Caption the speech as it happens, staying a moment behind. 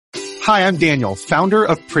Hi, I'm Daniel, founder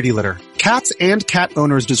of Pretty Litter. Cats and cat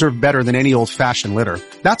owners deserve better than any old-fashioned litter.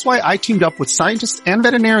 That's why I teamed up with scientists and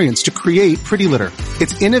veterinarians to create Pretty Litter.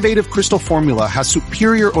 Its innovative crystal formula has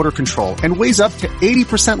superior odor control and weighs up to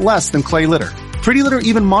 80% less than clay litter. Pretty Litter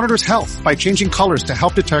even monitors health by changing colors to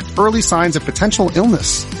help detect early signs of potential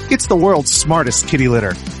illness. It's the world's smartest kitty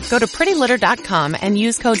litter. Go to prettylitter.com and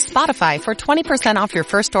use code SPOTIFY for 20% off your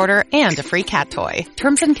first order and a free cat toy.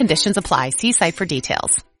 Terms and conditions apply. See site for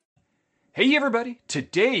details. Hey everybody,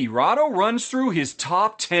 today Rahdo runs through his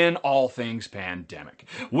top 10 all things Pandemic,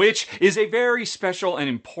 which is a very special and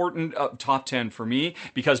important top 10 for me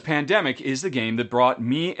because Pandemic is the game that brought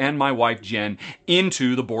me and my wife Jen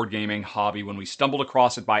into the board gaming hobby when we stumbled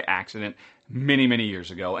across it by accident many, many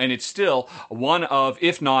years ago, and it's still one of,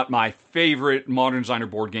 if not my favorite Modern Designer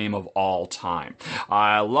board game of all time.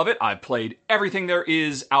 I love it. I've played everything there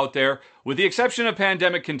is out there, with the exception of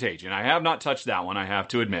Pandemic Contagion. I have not touched that one, I have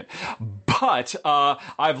to admit. But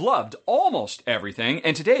I've loved almost everything,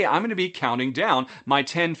 and today I'm going to be counting down my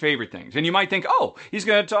 10 favorite things. And you might think, oh, he's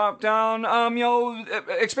going to talk down,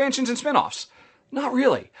 expansions and spin-offs. Not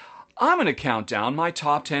really. I'm going to count down my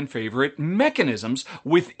top 10 favorite mechanisms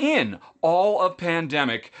within all of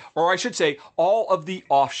Pandemic, or I should say, all of the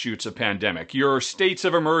offshoots of Pandemic. Your states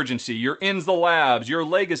of emergency, your ins the labs, your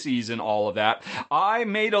legacies, and all of that. I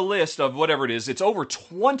made a list of whatever it is. It's over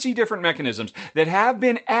 20 different mechanisms that have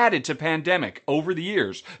been added to Pandemic over the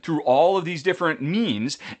years through all of these different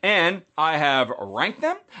means, and I have ranked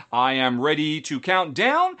them. I am ready to count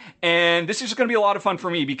down, and this is just going to be a lot of fun for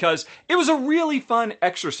me because it was a really fun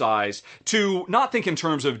exercise to not think in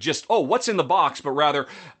terms of just, oh, what's in the box, but rather,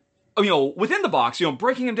 within the box,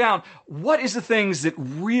 breaking them down, what is the things that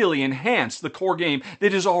really enhance the core game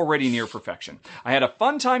that is already near perfection? I had a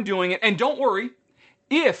fun time doing it, and don't worry,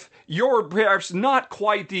 if you're perhaps not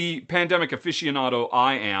quite the Pandemic aficionado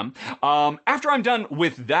I am, after I'm done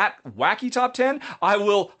with that wacky top 10, I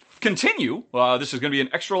will continue, this is going to be an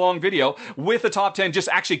extra long video, with the top 10, just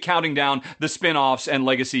actually counting down the spin-offs and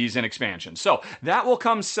legacies and expansions. So that will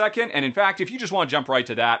come second, and in fact, if you just want to jump right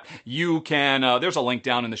to that, you can, there's a link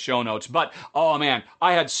down in the show notes. But, oh man,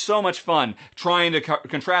 I had so much fun trying to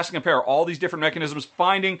contrast and compare all these different mechanisms,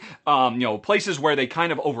 finding, places where they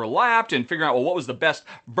kind of overlapped and figuring out, well, what was the best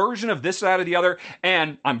version of this, that, or the other,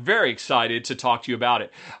 and I'm very excited to talk to you about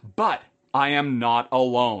it. But I am not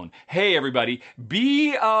alone. Hey everybody,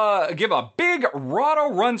 give a big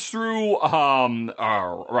Rahdo runs through,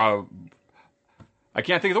 I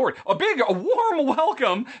can't think of the word, a warm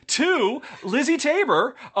welcome to Lizzie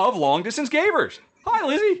Tabor of Long Distance Gamers. Hi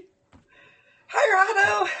Lizzie. Hi,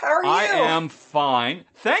 Rahdo. How are you? I am fine.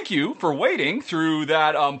 Thank you for waiting through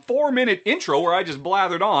that 4-minute intro where I just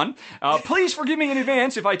blathered on. Please forgive me in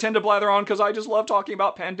advance if I tend to blather on because I just love talking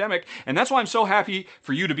about Pandemic. And that's why I'm so happy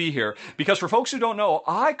for you to be here. Because for folks who don't know,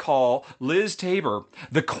 I call Liz Tabor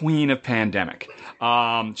the Queen of Pandemic.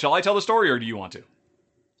 Shall I tell the story or do you want to?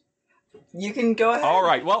 You can go ahead. All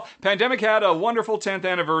right. Well, Pandemic had a wonderful 10th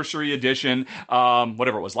anniversary edition,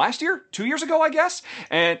 whatever it was, last year? 2 years ago, I guess?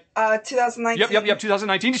 And 2019. Yep,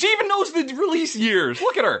 2019. She even knows the release years.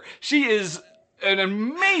 Look at her. She is an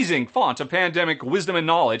amazing font of Pandemic wisdom and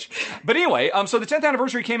knowledge. But anyway, so the 10th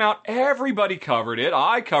anniversary came out. Everybody covered it.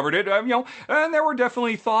 I covered it, and there were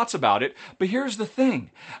definitely thoughts about it. But here's the thing.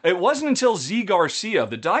 It wasn't until Z Garcia of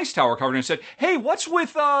the Dice Tower covered it and said, hey, what's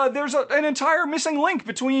with, there's an entire missing link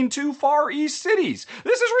between two Far East cities.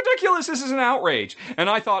 This is ridiculous. This is an outrage. And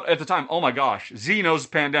I thought at the time, oh my gosh, Z knows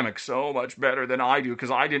Pandemic so much better than I do because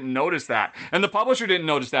I didn't notice that. And the publisher didn't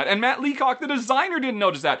notice that. And Matt Leacock, the designer, didn't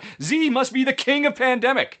notice that. Z must be the king of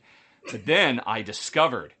Pandemic. But then I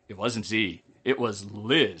discovered it wasn't Z. It was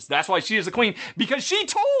Liz. That's why she is the queen, because she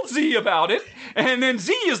told Z about it, and then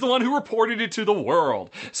Z is the one who reported it to the world.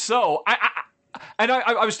 So I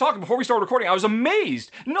was talking before we started recording. I was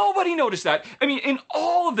amazed. Nobody noticed that. I mean, in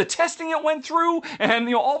all of the testing it went through,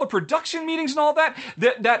 and all the production meetings and all that.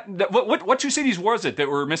 What two cities was it that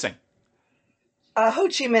were missing? Ho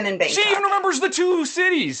Chi Minh and Bangkok. She even remembers the two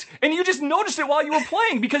cities, and you just noticed it while you were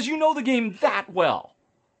playing because you know the game that well.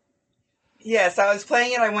 Yes, I was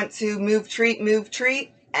playing it. I went to move treat,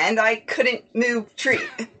 and I couldn't move treat.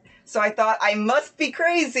 So I thought I must be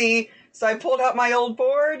crazy. So I pulled out my old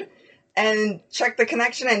board and checked the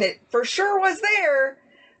connection, and it for sure was there.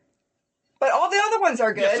 But all the other ones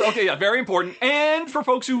are good. Yes, okay, yeah, very important. And for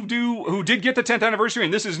folks who did get the 10th anniversary,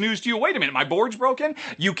 and this is news to you, wait a minute, my board's broken?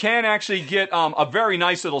 You can actually get a very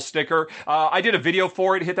nice little sticker. I did a video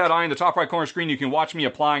for it. Hit that eye in the top right corner screen. You can watch me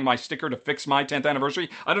applying my sticker to fix my 10th anniversary.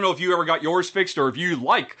 I don't know if you ever got yours fixed or if you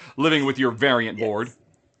like living with your variant board.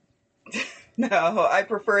 No, I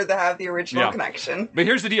prefer to have the original connection. But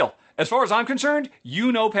here's the deal. as far as I'm concerned,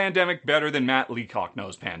 you know Pandemic better than Matt Leacock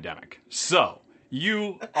knows Pandemic. So,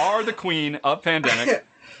 you are the queen of Pandemic.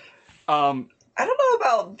 I don't know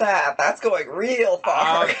about that. That's going real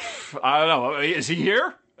far. I don't know. Is he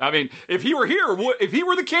here? I mean, if he were here, if he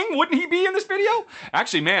were the king, wouldn't he be in this video?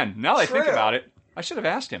 Actually, man, now that I think about it, I should have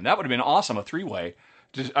asked him. That would have been awesome, a three-way.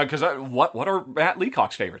 Because what are Matt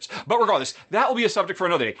Leacock's favorites? But regardless, that will be a subject for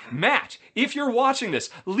another day. Matt, if you're watching this,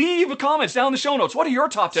 leave comments down in the show notes. What are your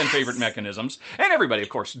top 10 favorite mechanisms? And everybody, of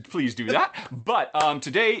course, please do that. But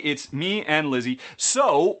today, it's me and Lizzie.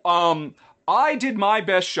 So, I did my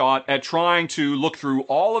best shot at trying to look through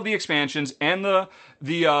all of the expansions and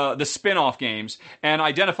the spin-off games and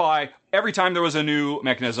identify every time there was a new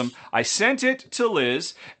mechanism. I sent it to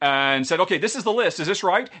Liz and said, okay, this is the list. Is this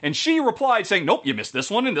right? And she replied saying, nope, you missed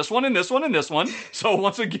this one and this one and this one and this one. So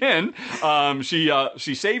once again,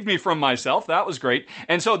 she saved me from myself. That was great.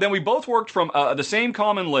 And so then we both worked from the same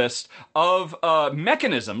common list of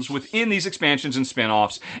mechanisms within these expansions and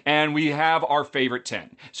spin-offs, and we have our favorite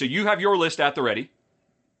 10. So you have your list at the ready.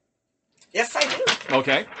 Yes, I do.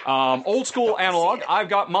 Okay. Old school analog. I've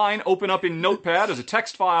got mine open up in Notepad as a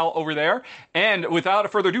text file over there. And without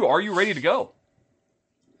further ado, are you ready to go?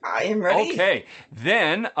 I am ready. Okay.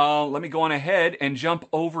 Then let me go on ahead and jump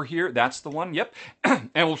over here. That's the one. Yep. And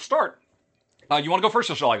we'll start. You want to go first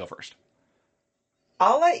or shall I go first?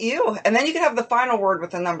 I'll let you. And then you can have the final word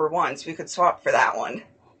with the number 1, so we could swap for that one.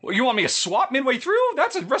 Well, you want me to swap midway through?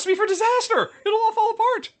 That's a recipe for disaster. It'll all fall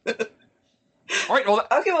apart. All right,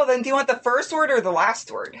 okay, well then, do you want the first word or the last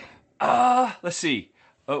word? Let's see.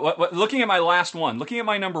 Looking at my last one, looking at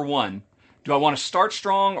my number 1, do I want to start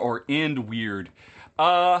strong or end weird?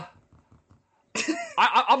 I'll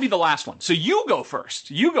be the last one. So you go first.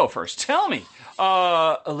 Tell me,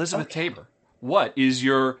 Elizabeth Tabor, what is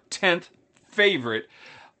your 10th favorite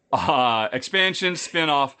expansion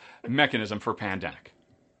spin-off mechanism for Pandemic?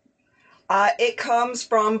 It comes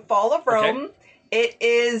from Fall of Rome. Okay. It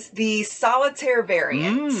is the solitaire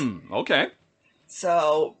variant. Okay.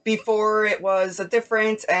 So before it was a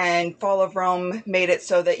different, and Fall of Rome made it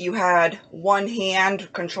so that you had one hand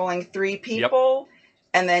controlling 3 people,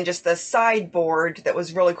 and then just the sideboard that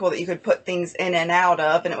was really cool that you could put things in and out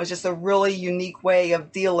of, and it was just a really unique way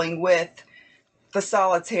of dealing with the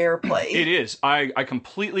solitaire play. It is. I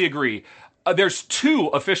completely agree. There's 2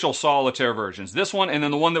 official solitaire versions. This one and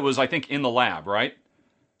then the one that was, I think, in the lab, right?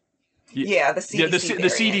 Yeah, the CDC. The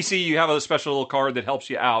CDC, you have a special little card that helps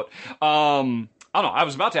you out. I don't know. I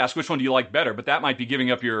was about to ask which one do you like better, but that might be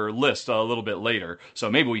giving up your list a little bit later.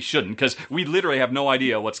 So maybe we shouldn't, because we literally have no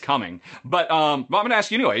idea what's coming. But I'm going to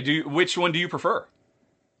ask you anyway. Which one do you prefer?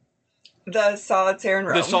 The Solitaire in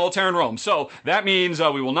Rome. The Solitaire in Rome. So that means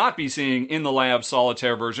we will not be seeing in the lab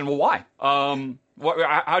Solitaire version. Well, why?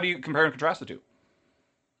 How do you compare and contrast the two?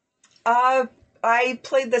 I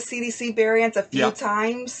played the CDC variant a few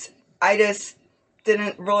times. I just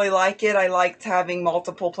didn't really like it. I liked having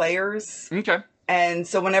multiple players. Okay. And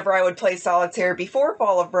so whenever I would play Solitaire before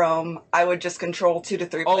Fall of Rome, I would just control 2 to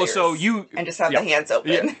 3 players. Oh, so you... And just have the hands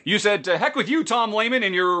open. Yeah. You said, to heck with you, Tom Lehman,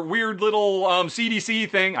 and your weird little CDC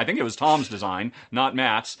thing. I think it was Tom's design, not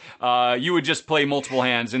Matt's. You would just play multiple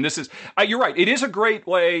hands. And this is... you're right. It is a great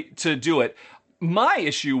way to do it. My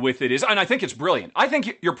issue with it is, and I think it's brilliant. I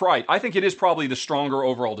think you're right. I think it is probably the stronger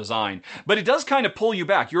overall design. But it does kind of pull you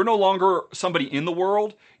back. You're no longer somebody in the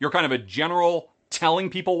world. You're kind of a general telling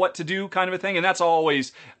people what to do kind of a thing. And that's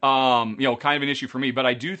always, kind of an issue for me. But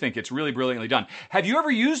I do think it's really brilliantly done. Have you ever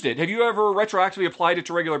used it? Have you ever retroactively applied it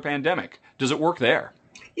to regular Pandemic? Does it work there?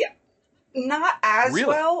 Yeah. Not as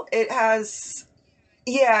well. It has...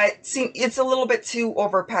 Yeah, it's a little bit too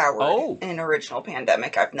overpowered in original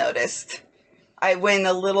Pandemic, I've noticed. I win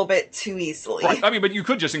a little bit too easily. Right. I mean, but you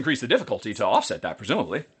could just increase the difficulty to offset that,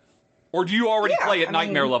 presumably. Or do you already play at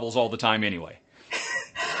nightmare levels all the time anyway?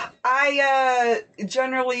 I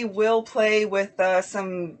generally will play with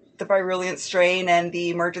the Virulent Strain and the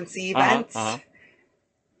emergency events.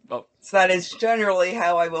 So that is generally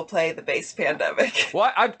how I will play the base Pandemic.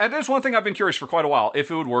 Well, there's one thing I've been curious for quite a while, if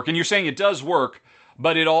it would work. And you're saying it does work,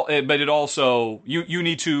 but it also you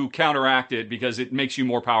need to counteract it because it makes you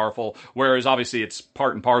more powerful. Whereas obviously it's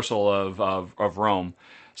part and parcel of Rome.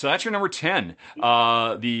 So that's your number 10,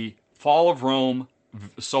 the Fall of Rome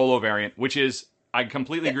solo variant, which is, I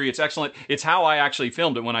completely agree, it's excellent. It's how I actually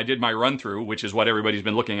filmed it when I did my run through, which is what everybody's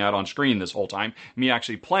been looking at on screen this whole time. Me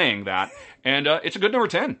actually playing that, and it's a good number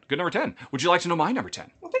 10. Good number 10. Would you like to know my number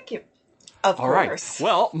 10? Well, thank you. Of All right. course.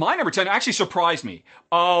 Well, my number 10 actually surprised me.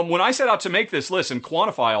 When I set out to make this list and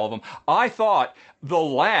quantify all of them, I thought the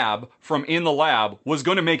lab from In the Lab was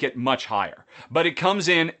going to make it much higher. But it comes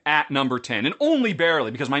in at number 10, and only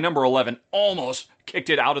barely, because my number 11 almost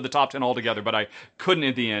kicked it out of the top 10 altogether, but I couldn't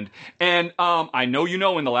at the end. And I know you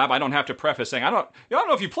know In the Lab. I don't have to preface saying, I don't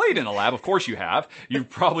know if you played In the Lab. Of course you have. You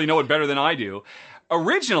probably know it better than I do.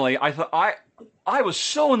 Originally, I thought I was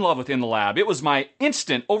so in love with In the Lab. It was my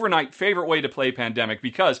instant overnight favorite way to play Pandemic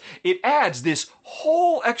because it adds this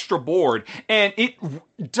whole extra board and it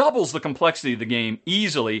doubles the complexity of the game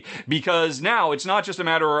easily because now it's not just a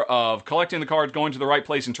matter of collecting the cards, going to the right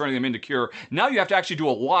place and turning them into cure. Now you have to actually do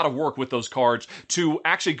a lot of work with those cards to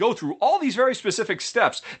actually go through all these very specific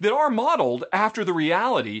steps that are modeled after the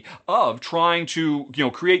reality of trying to,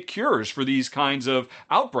 create cures for these kinds of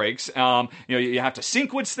outbreaks. You have to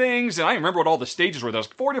sequence things, and I remember what all the stages were. There's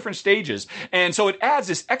 4 different stages, and so it adds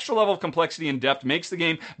this extra level of complexity and depth, makes the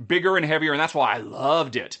game bigger and heavier, and that's why I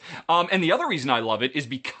loved it. And the other reason I love it is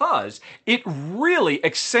because it really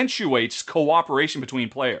accentuates cooperation between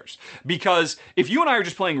players. Because if you and I are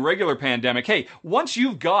just playing regular Pandemic, hey, once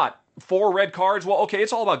you've got 4 red cards, well, okay,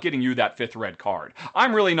 it's all about getting you that 5th red card.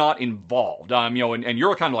 I'm really not involved, and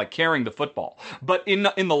you're kind of like carrying the football. But in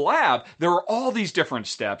the lab, there are all these different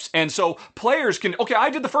steps, and so players can, okay, I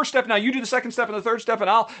did the first step, now you do the second step and the third step, and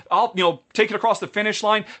I'll take it across the finish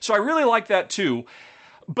line. So I really like that too.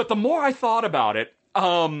 But the more I thought about it,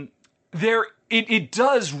 it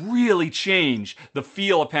does really change the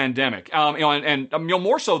feel of Pandemic,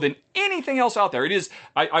 more so than anything else out there. It is,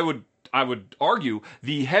 I would argue,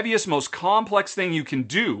 the heaviest, most complex thing you can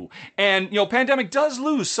do. And, Pandemic does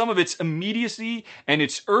lose some of its immediacy and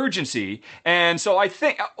its urgency. And so I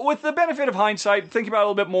think, with the benefit of hindsight, thinking about it a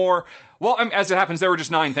little bit more, well, as it happens, there were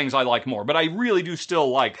just 9 things I like more. But I really do still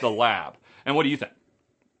like the lab. And what do you think?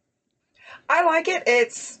 I like it.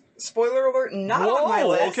 It's, spoiler alert, not on my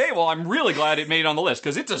list. Okay, well, I'm really glad it made it on the list,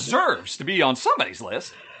 because it deserves to be on somebody's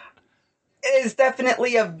list. It is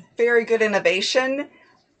definitely a very good innovation.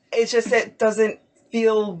 It's just it doesn't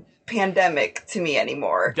feel Pandemic to me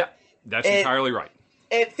anymore. Yeah, that's entirely right.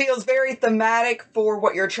 It feels very thematic for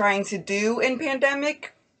what you're trying to do in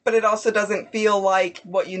Pandemic, but it also doesn't feel like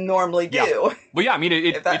what you normally do. Yeah. Well, yeah,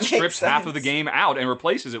 it strips half of the game out and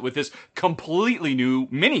replaces it with this completely new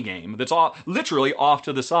mini game that's literally off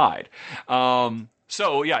to the side.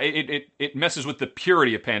 So yeah, it messes with the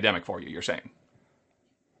purity of Pandemic for you. You're saying.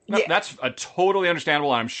 Yeah. That's a totally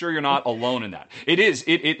understandable, and I'm sure you're not alone in that. It is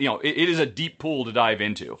it is a deep pool to dive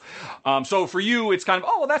into. So for you, it's kind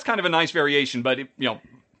of that's kind of a nice variation, but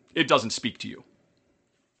it doesn't speak to you.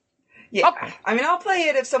 Yeah, Okay. I'll play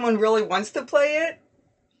it if someone really wants to play it.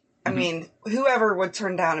 Whoever would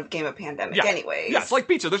turn down a game of Pandemic, anyways. Yeah, it's like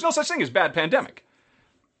pizza. There's no such thing as bad Pandemic.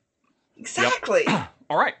 Exactly. Yep.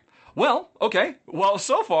 All right. Well, okay. Well,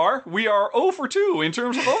 so far we are 0 for 2 in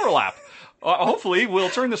terms of overlap. Hopefully, we'll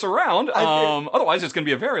turn this around. Otherwise, it's going to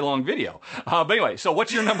be a very long video. But anyway, so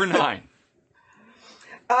what's your number 9?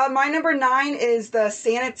 My number 9 is the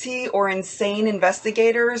Sanity or Insane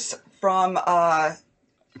Investigators from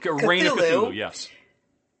Reign of Cthulhu, yes.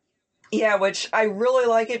 Yeah, which I really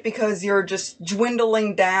like it because you're just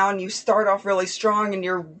dwindling down. You start off really strong and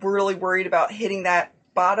you're really worried about hitting that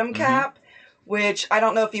bottom cap, which I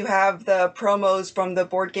don't know if you have the promos from the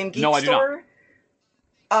Board Game Geek store. I do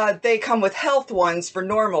not. They come with health ones for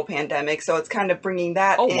normal Pandemic, so it's kind of bringing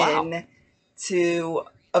that in to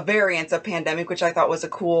a variant of Pandemic, which I thought was a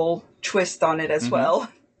cool twist on it as well.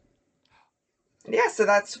 Yeah, so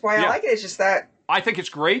that's why I like it. It's just that I think it's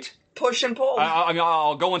great. Push and pull.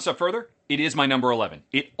 I'll go one step further. It is my number 11.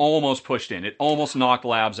 It almost pushed in. It almost knocked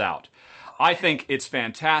Labs out. I think it's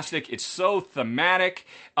fantastic. It's so thematic.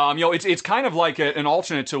 It's kind of like an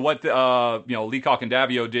alternate to what Leacock and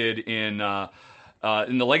Davio did in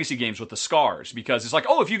the Legacy games with the scars, because it's like,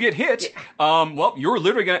 if you get hit, you're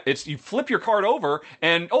literally you flip your card over,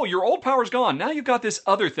 and your old power's gone. Now you've got this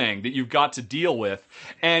other thing that you've got to deal with,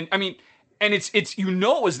 and it's it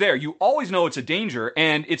was there. You always know it's a danger,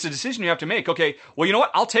 and it's a decision you have to make. Okay, well, you know what?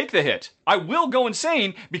 I'll take the hit. I will go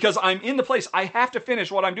insane because I'm in the place. I have to finish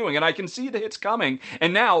what I'm doing, and I can see the hits coming.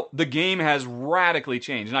 And now the game has radically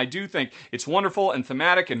changed, and I do think it's wonderful and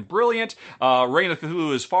thematic and brilliant. Reign of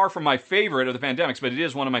Cthulhu is far from my favorite of the Pandemics, but it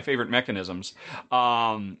is one of my favorite mechanisms.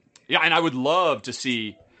 And I would love to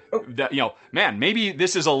see that, man, maybe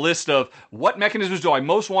this is a list of what mechanisms do I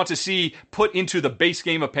most want to see put into the base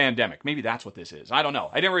game of Pandemic. Maybe that's what this is. I don't know.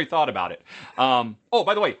 I never really thought about it. Oh,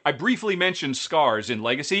 by the way, I briefly mentioned scars in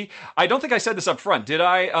Legacy. I don't think I said this up front. Did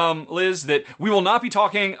I, Liz, that we will not be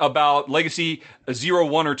talking about Legacy 0,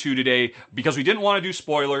 1, or 2 today because we didn't want to do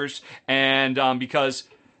spoilers and because,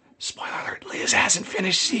 spoiler alert, Liz hasn't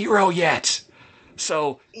finished 0 yet.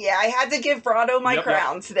 So yeah, I had to give Rado my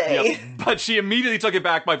crown today. But she immediately took it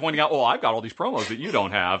back by pointing out, "Oh, I've got all these promos that you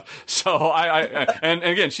don't have." So and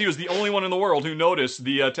again, she was the only one in the world who noticed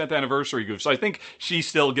the 10th anniversary goof. So I think she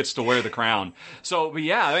still gets to wear the crown. So, but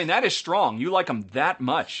yeah, I mean that is strong. You like them that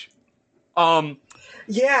much.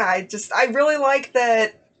 Yeah, I really like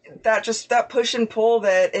that push and pull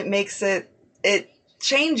that it makes it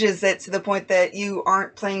changes it to the point that you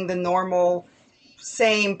aren't playing the normal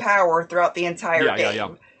same power throughout the entire game. Yeah.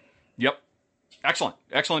 Yep.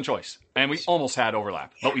 Excellent choice. And we almost had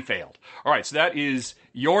overlap, but we failed. All right, so that is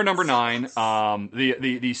your number 9,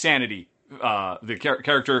 the Sanity, the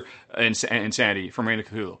character Insanity from Reign of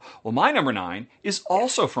Cthulhu. Well, my number 9 is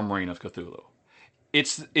also from Reign of Cthulhu.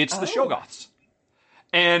 It's the Shoggoths.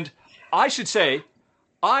 And I should say,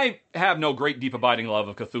 I have no great deep abiding love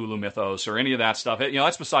of Cthulhu mythos or any of that stuff.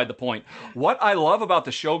 That's beside the point. What I love about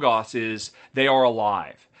the Shoggoths is they are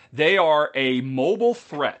alive. They are a mobile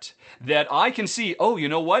threat that I can see, oh, you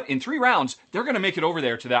know what? In 3 rounds, they're going to make it over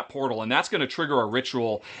there to that portal, and that's going to trigger a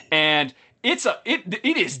ritual. And it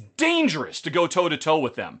is dangerous to go toe-to-toe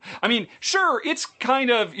with them. I mean, sure, it's kind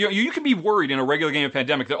of, you can be worried in a regular game of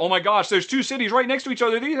Pandemic that, oh my gosh, there's 2 cities right next to each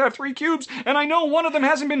other, these have 3 cubes, and I know one of them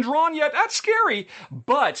hasn't been drawn yet, that's scary.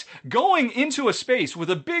 But going into a space with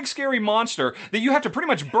a big scary monster that you have to pretty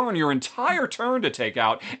much burn your entire turn to take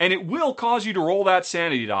out, and it will cause you to roll that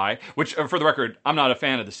sanity die, which, for the record, I'm not a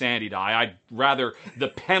fan of the sanity die. I'd rather the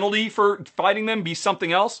penalty for fighting them be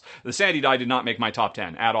something else. The sanity die did not make my top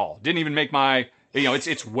 10 at all. Didn't even make my,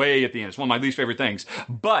 it's way at the end. It's one of my least favorite things.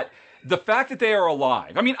 But the fact that they are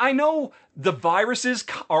alive, I mean, I know the viruses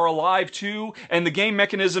are alive too, and the game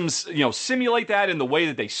mechanisms, simulate that in the way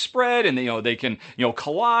that they spread, and they can,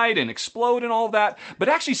 collide and explode and all of that. But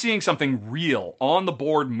actually seeing something real on the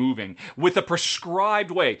board moving with a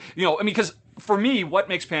prescribed way, because for me, what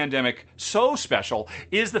makes Pandemic so special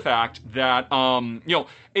is the fact that,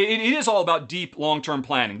 it is all about deep, long-term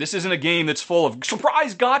planning. This isn't a game that's full of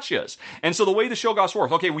surprise gotchas. And so the way the Shoggoths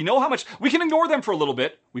work, okay, we know how much, we can ignore them for a little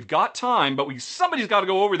bit. We've got time, but somebody's got to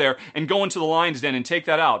go over there and go into the Lion's Den and take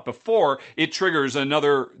that out before it triggers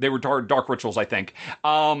another, they were dark rituals, I think.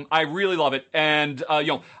 I really love it. And,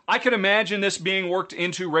 I could imagine this being worked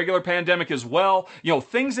into regular Pandemic as well.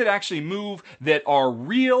 Things that actually move, that are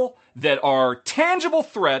real, that are tangible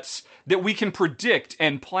threats that we can predict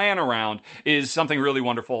and plan around is something really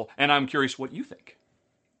wonderful. And I'm curious what you think.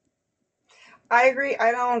 I agree.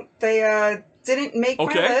 They didn't make my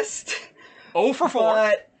list. 0 for 4.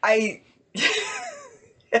 But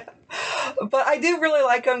but I do really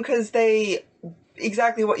like them because they,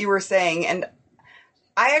 exactly what you were saying. And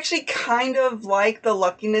I actually kind of like the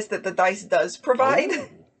luckiness that the dice does provide.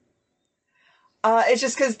 It's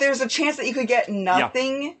just because there's a chance that you could get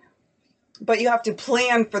nothing. Yeah. But you have to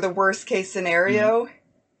plan for the worst case scenario. Mm-hmm.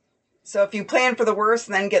 So if you plan for the worst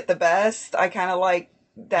and then get the best, I kind of like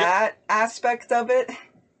that aspect of it.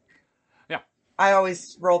 Yeah. I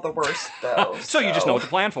always roll the worst though. so you just know what to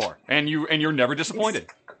plan for, and you're never disappointed.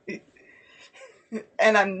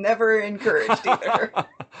 And I'm never encouraged either.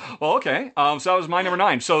 Well, okay. So that was my number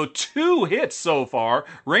 9. So 2 hits so far.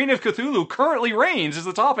 Reign of Cthulhu currently reigns as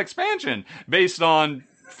the top expansion based on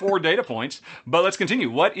 4 data points, but let's continue.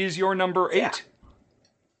 What is your number 8? Yeah.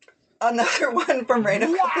 Another one from Reign of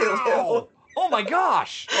Cthulhu. Oh my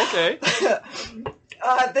gosh! Okay.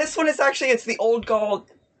 This one is actually, it's the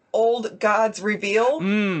Old Gods reveal.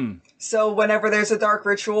 So whenever there's a dark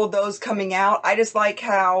ritual, those coming out, I just like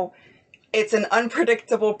how it's an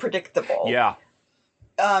unpredictable predictable. Yeah.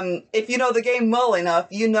 If you know the game well enough,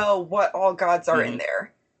 you know what all gods are in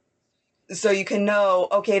there. So you can know,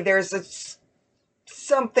 okay, there's a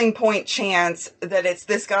something point chance that it's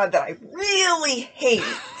this god that I really hate.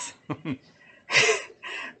 And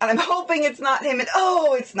I'm hoping it's not him, and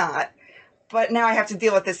it's not. But now I have to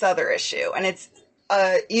deal with this other issue. And it's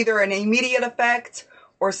either an immediate effect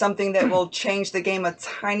or something that will change the game a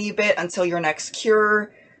tiny bit until your next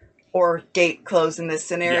cure or gate close in this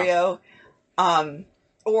scenario. Yeah.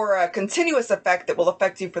 Or a continuous effect that will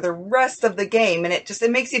affect you for the rest of the game. And it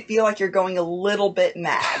makes you feel like you're going a little bit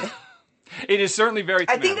mad. It is certainly very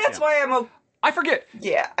thematic. I think that's why I forget.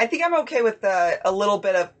 Yeah, I think I'm okay with a little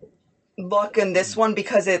bit of luck in this one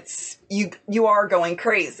because it's you are going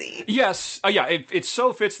crazy. Yes, yeah, it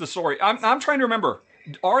so fits the story. I'm trying to remember.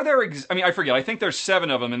 Are there? I mean, I forget. I think there's 7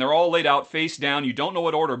 of them, and they're all laid out face down. You don't know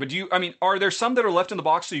what order, but are there some that are left in the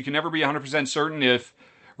box so you can never be 100% certain if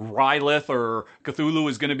Rylith or Cthulhu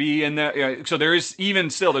is going to be in there? So there is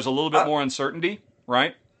there's a little bit more uncertainty,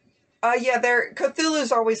 right? Yeah,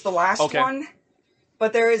 Cthulhu's always the last one,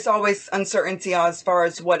 but there is always uncertainty as far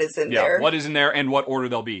as what is in there. Yeah, what is in there and what order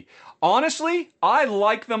they'll be. Honestly, I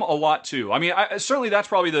like them a lot too. I mean, certainly that's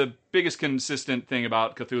probably the biggest consistent thing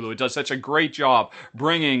about Cthulhu. It does such a great job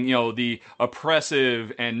bringing, the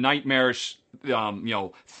oppressive and nightmarish,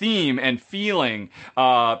 theme and feeling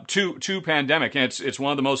to Pandemic. And it's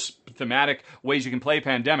one of the most thematic ways you can play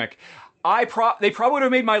Pandemic. They probably would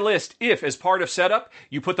have made my list if, as part of setup,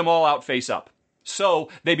 you put them all out face up. So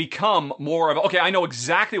they become more of, okay, I know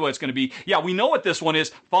exactly what it's going to be. Yeah, we know what this one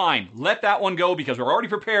is. Fine, let that one go because we're already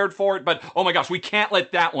prepared for it. But, oh my gosh, we can't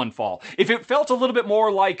let that one fall. If it felt a little bit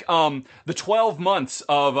more like the 12 months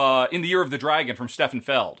of In the Year of the Dragon from Stefan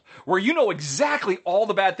Feld, where you know exactly all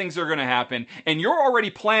the bad things that are going to happen, and you're already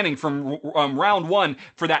planning from round 1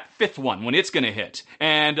 for that 5th one when it's going to hit,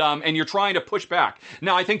 and you're trying to push back.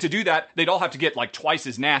 Now, I think to do that, they'd all have to get like twice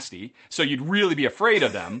as nasty, so you'd really be afraid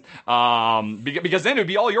of them. Because then it would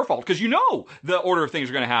be all your fault, because you know the order of things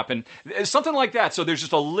are going to happen. Something like that. So there's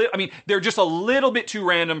just they're just a little bit too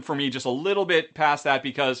random for me, just a little bit past that,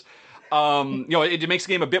 because, it makes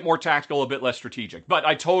the game a bit more tactical, a bit less strategic. But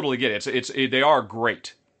I totally get it. They are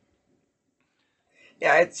great.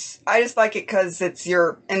 Yeah, I just like it because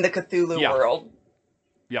you're in the Cthulhu world.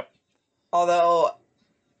 Yep. Although,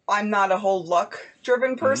 I'm not a whole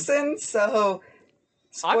luck-driven person, so...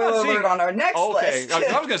 Spoiler alert on our next list. I was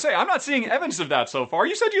going to say, I'm not seeing evidence of that so far.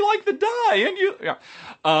 You said you like the die, and you... Yeah.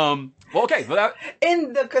 Well, okay. But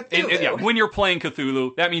in the Cthulhu. When you're playing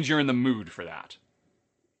Cthulhu, that means you're in the mood for that.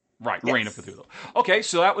 Right, yes. Reign of Cthulhu. Okay,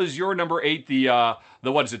 so that was your number 8, the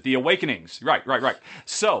what is it? The Awakenings. Right.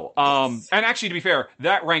 So, yes. And actually, to be fair,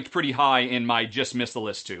 that ranked pretty high in my just missed the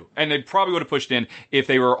list too. And they probably would have pushed in if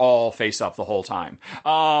they were all face up the whole time.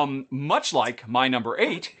 Much like my number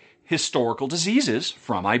 8, Historical Diseases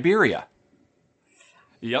from Iberia.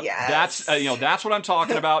 Yep, yes. That's what I'm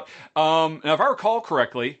talking about. Now, if I recall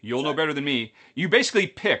correctly, you'll know better than me. You basically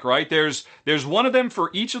pick, right? There's one of them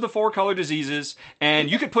for each of the 4 color diseases,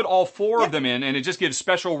 and you could put all 4 of them in, and it just gives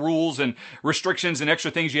special rules and restrictions and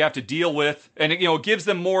extra things you have to deal with, and it gives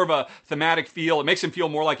them more of a thematic feel. It makes them feel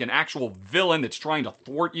more like an actual villain that's trying to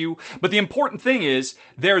thwart you. But the important thing is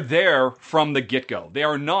they're there from the get-go. They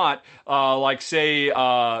are not like, say,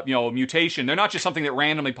 a mutation. They're not just something that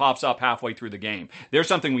randomly pops up halfway through the game. They're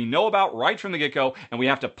something we know about right from the get-go, and we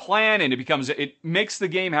have to plan, and it makes the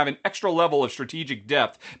game have an extra level of strategic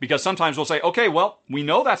depth, because sometimes we'll say, okay, well, we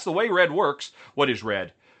know that's the way red works. What is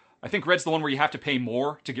red? I think red's the one where you have to pay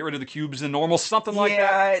more to get rid of the cubes than normal, something like that.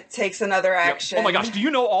 Yeah, it takes another action. Yep. Oh my gosh, do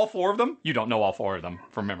you know all 4 of them? You don't know all 4 of them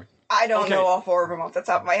from memory. I don't know all 4 of them off the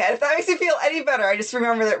top of my head. If that makes you feel any better, I just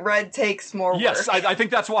remember that red takes more work. Yes, I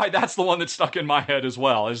think that's why that's the one that's stuck in my head as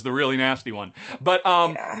well, is the really nasty one. But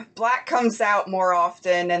black comes out more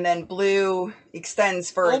often, and then blue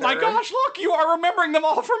extends further. Oh my gosh, look, you are remembering them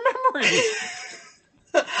all from memory.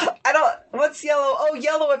 What's yellow? Oh,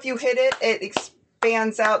 yellow, if you hit it, it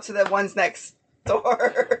expands out to the ones next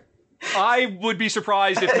door. I would be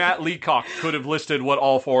surprised if Matt Leacock could have listed what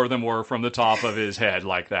all 4 of them were from the top of his head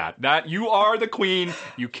like that. That you are the queen.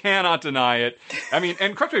 You cannot deny it. I mean,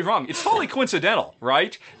 and correct me if I'm wrong, it's totally coincidental,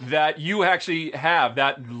 right? That you actually have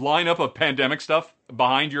that lineup of Pandemic stuff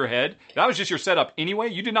behind your head. That was just your setup anyway.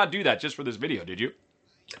 You did not do that just for this video, did you?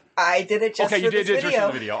 I did it just for this video. Okay, you did it just for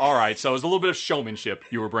the video. All right, so it was a little bit of showmanship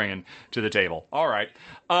you were bringing to the table. All right.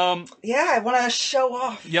 Yeah, I want to show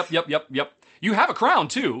off. Yep. You have a crown,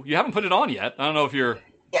 too. You haven't put it on yet. I don't know if you're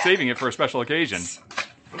saving it for a special occasion.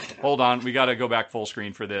 Hold on. We got to go back full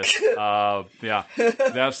screen for this. Yeah.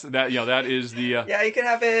 That is the... yeah, you can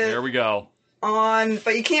have it... There we go. On,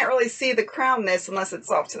 but you can't really see the crownness unless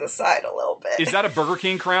it's off to the side a little bit. Is that a Burger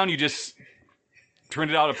King crown? You just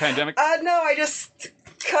turned it out of Pandemic? No, I just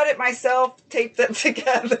cut it myself, taped it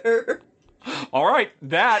together. All right.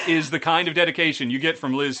 That is the kind of dedication you get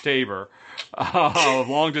from Liz Tabor of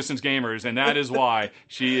Long Distance Gamers, and that is why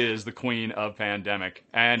she is the queen of Pandemic.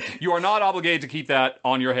 And you are not obligated to keep that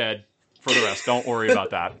on your head for the rest. Don't worry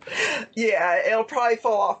about that. Yeah, it'll probably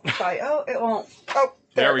fall off the side. Oh, it won't. Oh,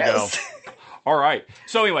 there we go. All right.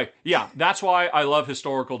 So anyway, yeah, that's why I love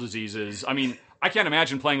Historical Diseases. I mean, I can't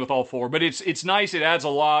imagine playing with all four, but it's nice. It adds a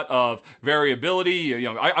lot of variability.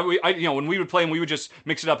 You know, when we would play, and we would just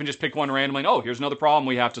mix it up and just pick one randomly. And, oh, here's another problem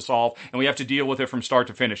we have to solve, and we have to deal with it from start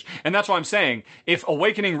to finish. And that's why I'm saying, if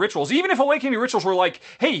Awakening Rituals, even if Awakening Rituals were like,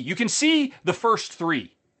 hey, you can see the first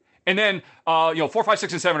three. And then, 4, 5,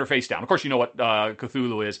 6, and 7 are face down. Of course, you know what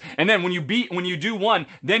Cthulhu is. And then when you do one,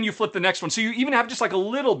 then you flip the next one. So you even have just like a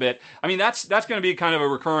little bit. I mean, that's going to be kind of a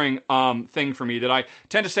recurring thing for me, that I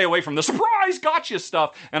tend to stay away from the surprise gotcha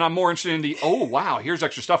stuff, and I'm more interested in the, oh wow, here's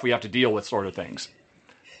extra stuff we have to deal with sort of things.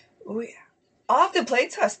 Oh yeah, I'll have to play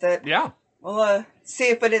test it. Yeah, we'll see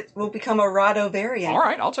if it will become a Rahdo variant. All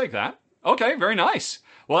right, I'll take that. Okay, very nice.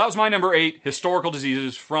 Well, that was my number 8, historical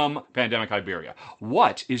diseases from Pandemic Iberia.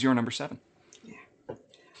 What is your number 7?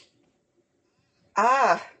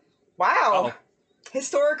 Wow. Uh-oh.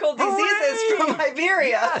 Historical diseases from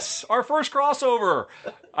Iberia. Yes, our first crossover.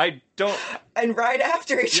 I don't... And right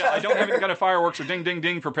after each other. I don't have any kind of fireworks or ding, ding,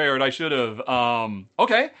 ding prepared. I should have.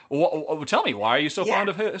 Okay, tell me, why are you so fond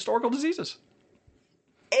of historical diseases?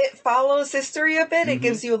 It follows history a bit. It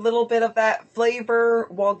gives you a little bit of that flavor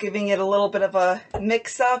while giving it a little bit of a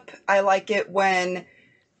mix-up. I like it when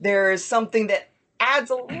there's something that adds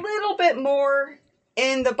a little bit more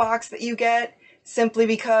in the box that you get, simply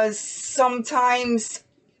because sometimes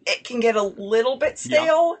it can get a little bit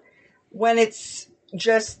stale when it's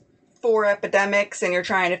just 4 epidemics and you're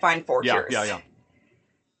trying to find 4 cures.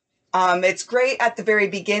 It's great at the very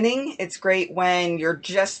beginning. It's great when you're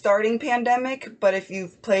just starting Pandemic, but if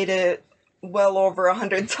you've played it well over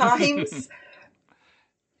 100 times,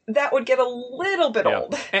 that would get a little bit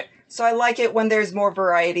old. So I like it when there's more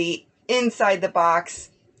variety inside the box,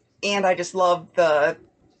 and I just love the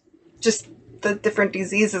different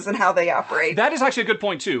diseases and how they operate. That is actually a good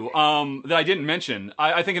point, too, that I didn't mention.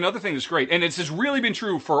 I think another thing that's great, and it's just really been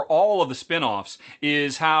true for all of the spin-offs,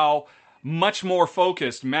 is how much more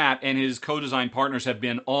focused Matt and his co-design partners have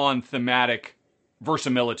been on thematic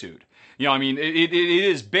verisimilitude. You know, I mean, it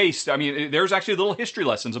is based, I mean, there's actually little history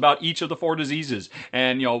lessons about each of the 4 diseases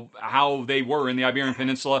and, how they were in the Iberian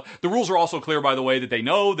Peninsula. The rules are also clear, by the way, that they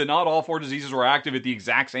know that not all 4 diseases were active at the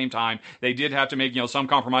exact same time. They did have to make, some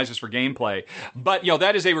compromises for gameplay. But,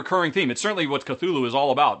 that is a recurring theme. It's certainly what Cthulhu is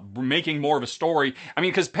all about, making more of a story. I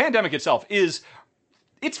mean, because Pandemic itself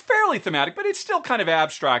it's fairly thematic, but it's still kind of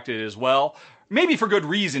abstracted as well. Maybe for good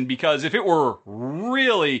reason, because if it were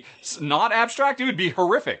really not abstract, it would be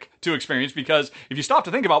horrific to experience, because if you stop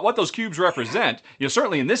to think about what those cubes represent,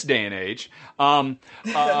 certainly in this day and age, but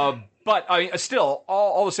still,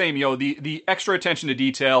 all the same, the extra attention to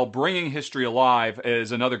detail, bringing history alive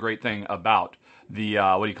is another great thing about the,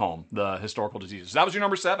 the historical diseases. That was your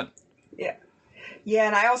number 7. Yeah. Yeah,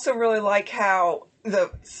 and I also really like how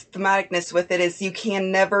the thematicness with it is you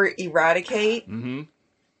can never eradicate.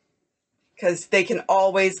 Because they can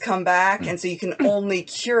always come back, and so you can only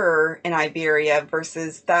cure in Iberia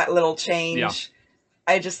versus that little change. Yeah.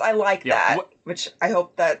 I like that, which I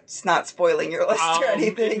hope that's not spoiling your list or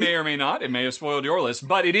anything. It may or may not. It may have spoiled your list,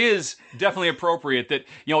 but it is definitely appropriate that,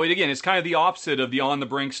 again, it's kind of the opposite of the on the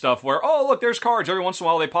brink stuff where, oh, look, there's cards. Every once in a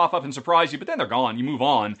while they pop up and surprise you, but then they're gone. You move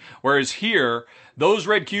on. Whereas here, those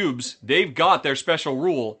red cubes, they've got their special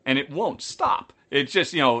rule, and it won't stop. It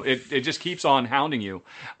just, it just keeps on hounding you,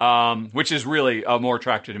 which is really more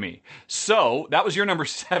attractive to me. So that was your number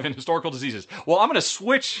 7, historical diseases. Well, I'm going to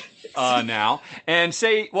switch now and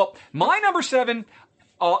say, well, my number 7,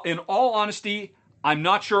 in all honesty, I'm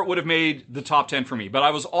not sure it would have made the top 10 for me, but I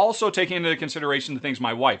was also taking into consideration the things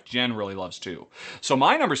my wife, Jen, really loves too. So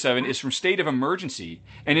my number 7 is from State of Emergency,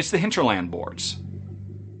 and it's the Hinterland boards.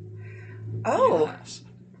 Oh. Yes.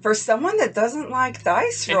 For someone that doesn't like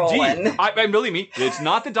dice rolling. Indeed. I believe me, it's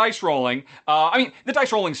not the dice rolling. The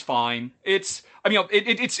dice rolling's fine. It's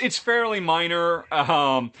fairly minor.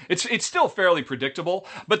 It's still fairly predictable.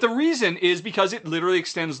 But the reason is because it literally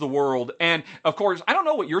extends the world. And of course, I don't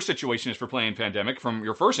know what your situation is for playing Pandemic from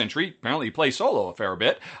your first entry. Apparently, you play solo a fair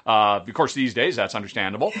bit. Of course, these days that's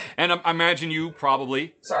understandable. And I imagine you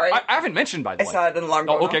probably. Sorry, I haven't mentioned, by the way. I saw it in alarm.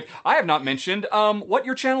 Oh, okay. I have not mentioned what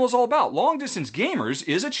your channel is all about. Long Distance Gamers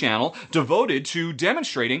is a channel devoted to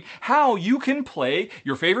demonstrating how you can play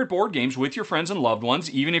your favorite board games with your friends and loved ones,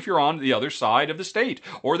 even if you're on the other side of the state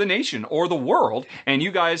or the nation or the world, and you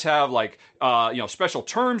guys have special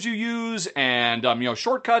terms you use and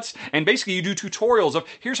shortcuts, and basically you do tutorials of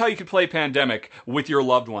here's how you could play Pandemic with your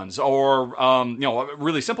loved ones, or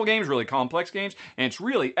really simple games, really complex games, and it's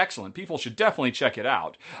really excellent. People should definitely check it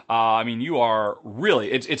out. You are really,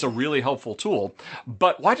 it's a really helpful tool.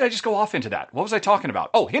 But why did I just go off into that? What was I talking about?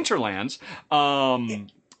 Oh, Hinterlands.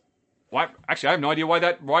 Why? Actually, I have no idea why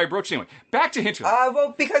I broached anyway. Back to Hinterland.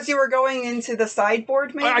 Well, because you were going into the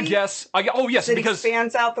sideboard, maybe? I guess. Oh, yes, it because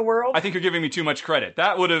expands out the world? I think you're giving me too much credit.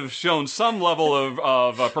 That would have shown some level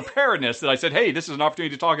of preparedness that I said, hey, this is an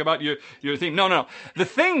opportunity to talk about your theme. No. The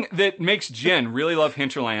thing that makes Jen really love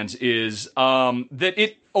Hinterlands is that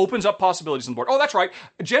it opens up possibilities on the board. Oh, that's right.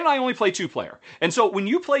 Jen and I only play 2-player. And so when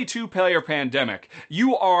you play 2-player Pandemic,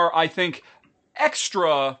 you are, I think,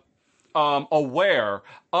 extra aware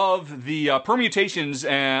of the permutations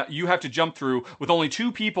you have to jump through with only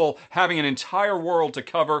 2 people having an entire world to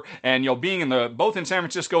cover, and being both in San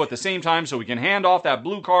Francisco at the same time, so we can hand off that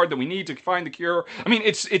blue card that we need to find the cure. I mean,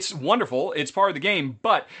 it's wonderful. It's part of the game,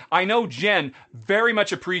 but I know Jen very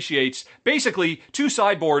much appreciates basically 2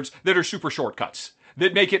 sideboards that are super shortcuts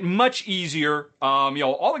that make it much easier. All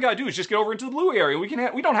we gotta do is just get over into the blue area. We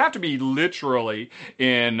don't have to be literally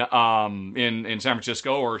in San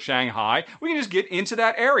Francisco or Shanghai. We can just get into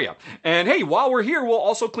that area. And hey, while we're here, we'll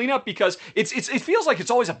also clean up because it feels like it's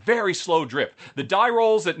always a very slow drip. The die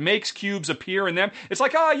rolls that makes cubes appear in them, it's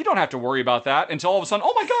like, you don't have to worry about that until all of a sudden,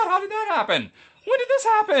 oh my god, how did that happen? When did this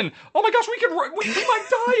happen? Oh my gosh, we might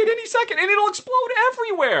die at any second and it'll explode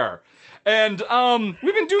everywhere. And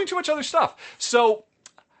we've been doing too much other stuff. So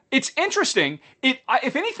it's interesting.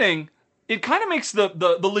 If anything, it kind of makes the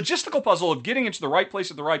logistical puzzle of getting into the right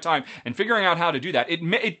place at the right time and figuring out how to do that.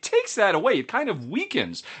 It takes that away. It kind of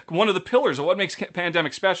weakens one of the pillars of what makes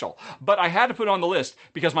Pandemic special. But I had to put it on the list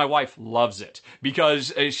because my wife loves it.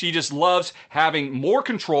 Because she just loves having more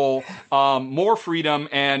control, more freedom,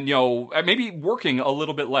 and maybe working a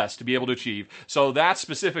little bit less to be able to achieve. So that's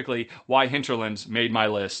specifically why Hinterlands made my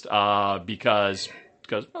list. Because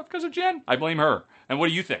of Jen. I blame her. And what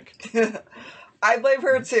do you think? I blame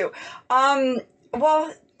her too.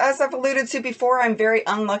 Well, as I've alluded to before, I'm very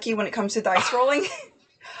unlucky when it comes to dice rolling.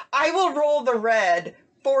 I will roll the red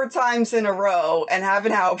 4 times in a row and have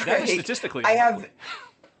an outbreak. That is statistically Yeah,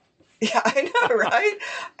 I know, right?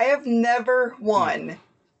 I have never won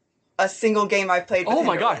a single game I've played with Oh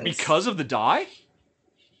my god, Hinterlands. because of the die?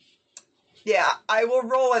 Yeah, I will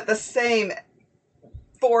roll it the same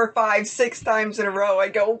 4, 5, 6 times in a row. I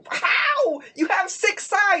go, how? You have 6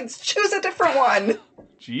 sides. Choose a different one.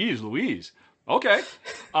 Jeez Louise. Okay.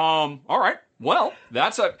 All right. Well,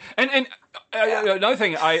 that's another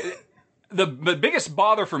thing. The biggest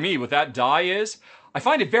bother for me with that die is I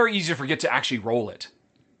find it very easy to forget to actually roll it.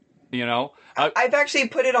 I've actually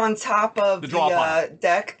put it on top of the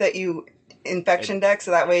deck infection deck,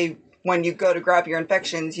 so that way when you go to grab your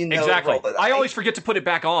infections, exactly. To roll the die. I always forget to put it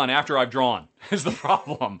back on after I've drawn, is the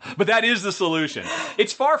problem. But that is the solution.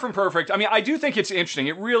 It's far from perfect. I mean, I do think it's interesting.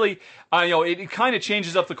 It really, it kind of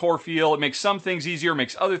changes up the core feel. It makes some things easier,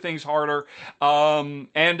 makes other things harder.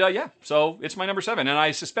 So it's my number 7. And I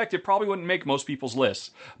suspect it probably wouldn't make most people's lists.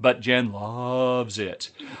 But Jen loves it.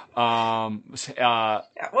 Well,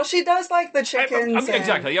 she does like the chickens.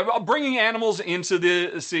 Exactly. Yeah, bringing animals into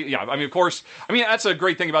the sea. Yeah, of course. That's a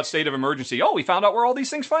great thing about State of Emergency. Oh, we found out where all these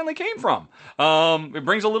things finally came from. It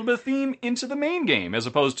brings a little bit of theme into the main game as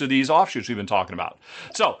opposed to these offshoots we've been talking about.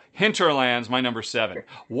 So, Hinterlands, my number 7.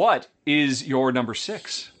 What is your number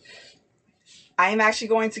 6? I'm actually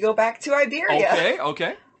going to go back to Iberia.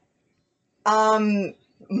 Okay. Mine,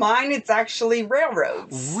 it's actually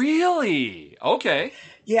railroads. Really? Okay.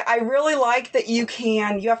 Yeah, I really like that you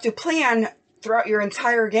have to plan throughout your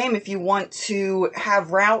entire game if you want to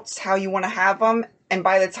have routes, how you want to have them, and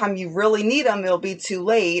by the time you really need them, it'll be too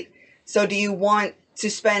late. So do you want to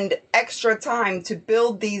spend extra time to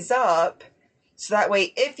build these up, so that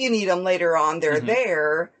way if you need them later on, they're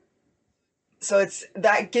there. So it's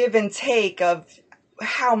that give and take of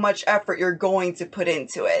how much effort you're going to put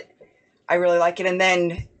into it. I really like it. And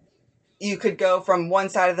then you could go from one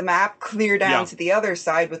side of the map, clear down to the other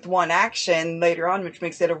side with one action later on, which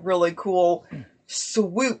makes it a really cool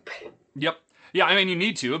swoop. Yep. Yeah, you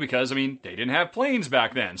need to, because, they didn't have planes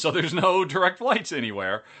back then, so there's no direct flights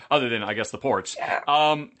anywhere, other than, I guess, the ports.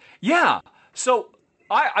 So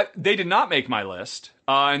they did not make my list,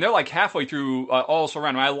 and they're like halfway through All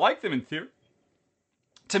Surround. I like them in theory.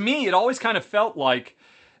 To me, it always kind of felt like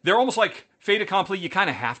they're almost like fait accompli. You kind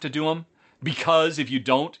of have to do them, because if you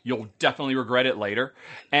don't, you'll definitely regret it later.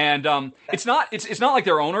 And it's not like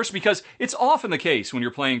they're onerous, because it's often the case when you're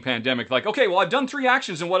playing Pandemic, like, okay, well, I've done 3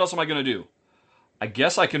 actions, and what else am I going to do? I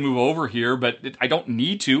guess I can move over here, but I don't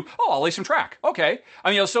need to. Oh, I'll lay some track. Okay.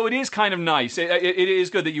 So it is kind of nice. It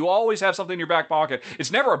is good that you always have something in your back pocket.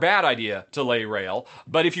 It's never a bad idea to lay rail,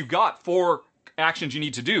 but if you've got 4 actions you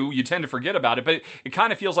need to do, you tend to forget about it, but it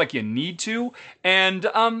kind of feels like you need to. And,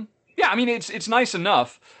 it's nice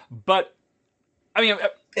enough, but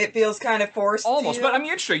It feels kind of forced. Almost, but I mean,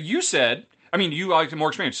 interesting. You said, I mean, you like more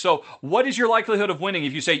experience. So, what is your likelihood of winning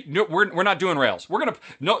if you say, no, we're not doing rails? We're gonna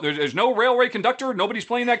there's no railway conductor. Nobody's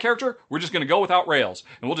playing that character. We're just gonna go without rails,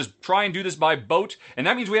 and we'll just try and do this by boat. And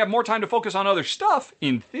that means we have more time to focus on other stuff,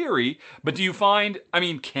 in theory. But do you find? I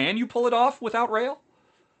mean, can you pull it off without rail?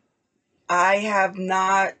 I have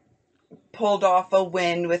not pulled off a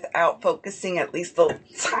win without focusing at least a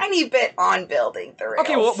tiny bit on building the rails.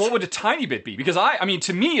 Okay, well, what would a tiny bit be? Because I mean,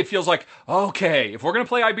 to me, it feels like, okay, if we're going to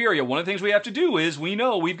play Iberia, one of the things we have to do is we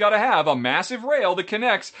know we've got to have a massive rail that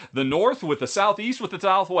connects the north with the southeast with the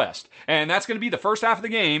southwest. And that's going to be the first half of the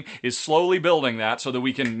game, is slowly building that so that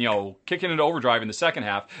we can, kick it into overdrive in the second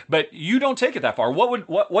half. But you don't take it that far.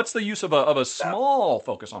 What's the use of a small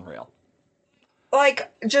focus on rail?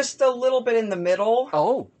 Like, just a little bit in the middle.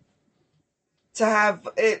 Oh. To have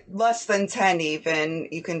it less than 10 even,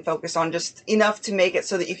 you can focus on just enough to make it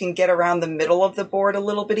so that you can get around the middle of the board a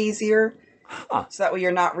little bit easier. Huh. So that way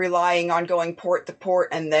you're not relying on going port to port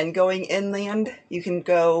and then going inland. You can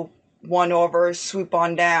go one over, swoop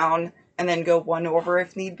on down, and then go one over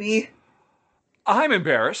if need be. I'm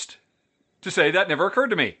embarrassed to say that never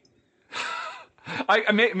occurred to me.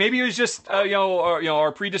 Maybe it was just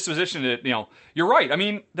our predisposition to you're right. I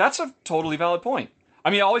mean, that's a totally valid point. I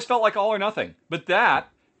mean, I always felt like all or nothing, but that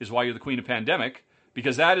is why you're the queen of pandemic,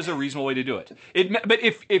 because that is a reasonable way to do it. But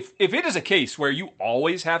if it is a case where you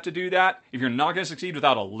always have to do that, if you're not going to succeed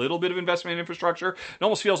without a little bit of investment in infrastructure, it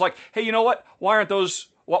almost feels like, hey, you know what? Why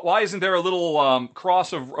isn't there a little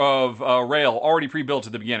cross of rail already pre-built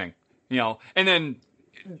at the beginning? And then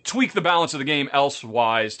tweak the balance of the game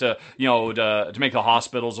elsewise to make the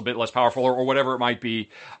hospitals a bit less powerful or whatever it might be.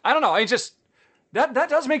 I don't know. I just that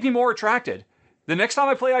does make me more attracted. The next time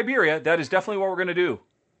I play Iberia, that is definitely what we're going to do.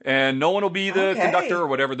 And no one will be the conductor or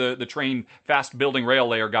whatever the train fast building rail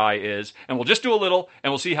layer guy is. And we'll just do a little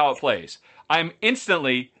and we'll see how it plays. I'm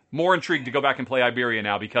instantly more intrigued to go back and play Iberia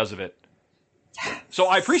now because of it. So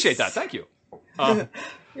I appreciate that. Thank you.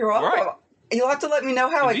 You're welcome. Right. You'll have to let me know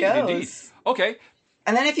how it goes. Indeed. Okay.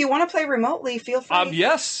 And then if you want to play remotely, feel free.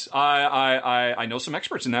 Yes. I know some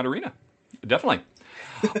experts in that arena. Definitely.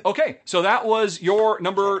 Okay, so that was your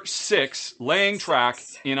number 6, laying track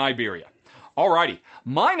in Iberia. Alrighty,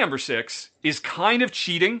 my number 6 is kind of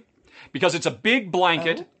cheating because it's a big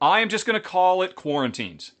blanket. Oh. I am just going to call it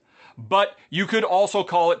quarantines. But you could also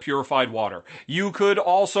call it purified water. You could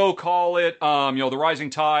also call it, the rising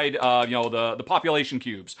tide. The population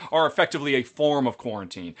cubes are effectively a form of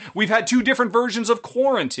quarantine. We've had 2 different versions of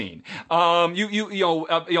quarantine.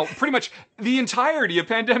 Pretty much the entirety of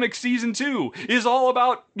Pandemic Season 2 is all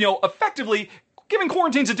about, effectively giving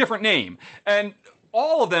quarantines a different name, and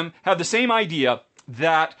all of them have the same idea.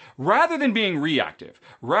 That rather than being reactive,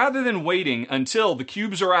 rather than waiting until the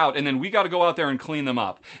cubes are out and then we got to go out there and clean them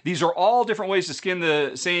up, these are all different ways to skin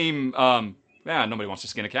the same. Nobody wants to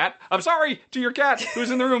skin a cat. I'm sorry to your cat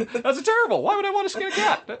who's in the room. That's terrible. Why would I want to skin a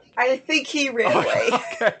cat? I think he ran away.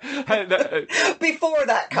 Okay. Before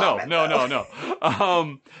that comment.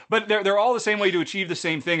 No. But they're all the same way to achieve the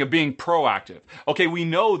same thing of being proactive. Okay, we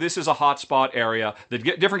know this is a hotspot area. The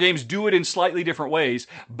different games do it in slightly different ways.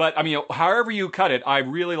 But, however you cut it, I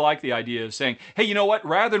really like the idea of saying, hey, you know what?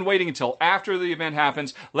 Rather than waiting until after the event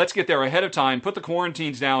happens, let's get there ahead of time, put the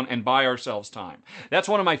quarantines down, and buy ourselves time. That's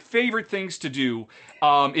one of my favorite things to do,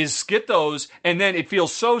 is get those, and then it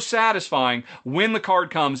feels so satisfying when the card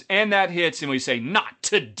comes and that hits and we say, not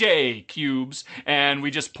today, cubes, and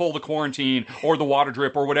we just pull the quarantine or the water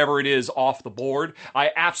drip or whatever it is off the board. I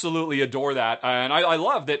absolutely adore that, and I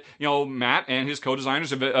love that Matt and his co-designers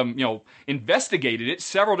have investigated it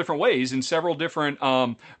several different ways in several different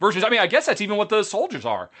versions. I mean, I guess that's even what the soldiers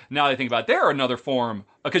are, now that I think about it. They're another form,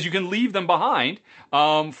 because you can leave them behind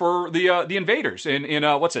for the invaders in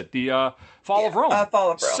what's it, the Fall of Rome.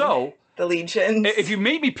 Fall of Rome. So the legions. If you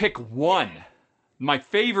made me pick one, my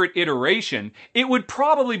favorite iteration, it would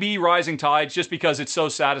probably be Rising Tides, just because it's so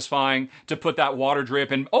satisfying to put that water drip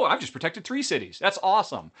and I've just protected 3 cities. That's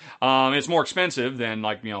awesome. It's more expensive than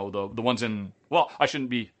the ones in. Well, I shouldn't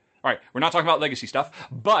be. All right, we're not talking about legacy stuff,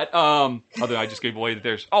 but other I just gave away that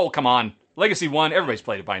there's. Oh, come on, Legacy 1. Everybody's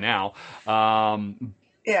played it by now.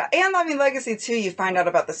 Yeah, and Legacy 2, you find out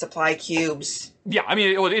about the supply cubes. Yeah,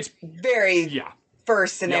 it's very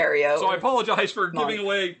first scenario. Yep. So I apologize for giving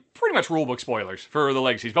away pretty much rulebook spoilers for the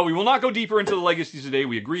legacies, but we will not go deeper into the legacies today.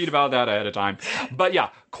 We agreed about that ahead of time. But yeah,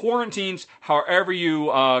 quarantines, however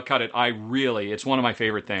you cut it, it's one of my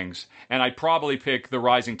favorite things. And I'd probably pick the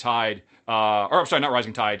Rising Tide, not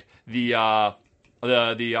Rising Tide, the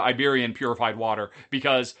Iberian purified water,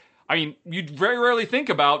 because I mean, you very rarely think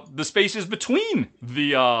about the spaces between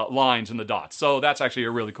the lines and the dots. So that's actually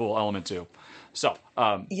a really cool element too. So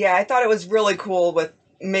yeah, I thought it was really cool with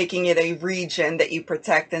making it a region that you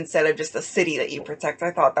protect instead of just a city that you protect.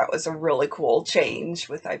 I thought that was a really cool change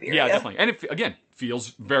with Iberia. Yeah, definitely. And it, again, feels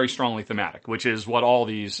very strongly thematic, which is what all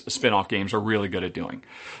these spin-off games are really good at doing.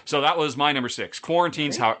 So that was my number 6.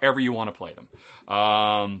 Quarantines, however you want to play them.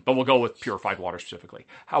 But we'll go with Purified Water specifically.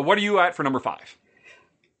 What are you at for number 5?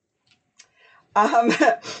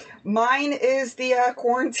 Mine is the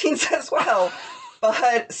Quarantines as well.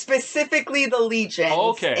 But specifically the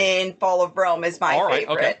Legions in Fall of Rome is my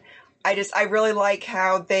favorite. Okay. I really like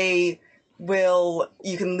how you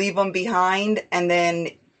can leave them behind, and then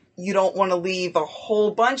you don't want to leave a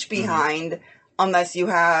whole bunch behind unless you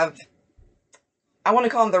have, I want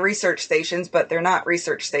to call them the research stations, but they're not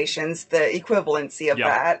research stations, the equivalency of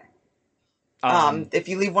that. If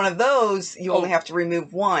you leave one of those, you only have to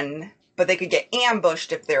remove one, but they could get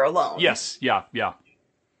ambushed if they're alone. Yes, yeah.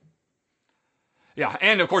 Yeah,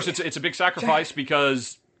 and of course it's a big sacrifice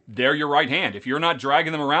because they're your right hand. If you're not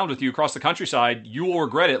dragging them around with you across the countryside, you will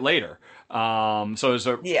regret it later.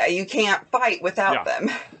 Yeah, you can't fight without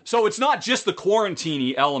them. So it's not just the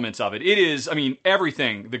quarantine elements of it. It is, I mean,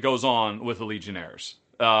 everything that goes on with the Legionnaires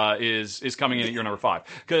is coming in at your number 5.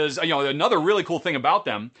 Because another really cool thing about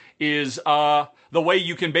them is the way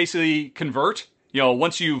you can basically convert.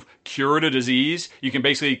 Once you've cured a disease, you can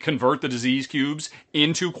basically convert the disease cubes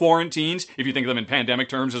into quarantines, if you think of them in pandemic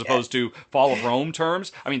terms as opposed to Fall of Rome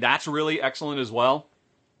terms. I mean, that's really excellent as well.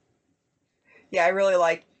 Yeah, I really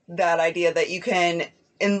like that idea that you can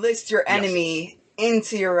enlist your enemy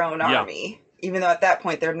into your own army, even though at that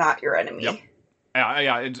point they're not your enemy. Yep.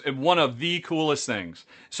 Yeah, it's one of the coolest things.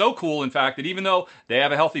 So cool, in fact, that even though they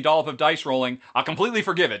have a healthy dollop of dice rolling, I'll completely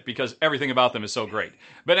forgive it because everything about them is so great.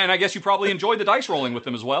 And I guess you probably enjoyed the dice rolling with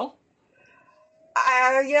them as well?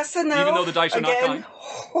 Yes and no. Even though the dice are not kind?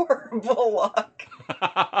 Horrible luck.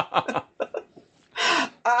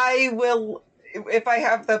 I will, if I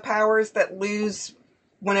have the powers that lose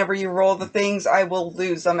whenever you roll the things, I will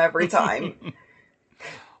lose them every time.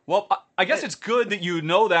 Well, I guess it's good that you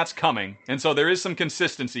know that's coming, and so there is some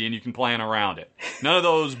consistency and you can plan around it. None of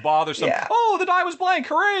those bothersome, the die was blank,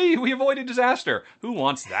 hooray, we avoided disaster. Who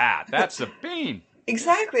wants that? That's a pain.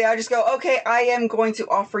 Exactly. I just go, okay, I am going to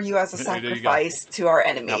offer you as a sacrifice to our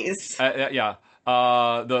enemies. The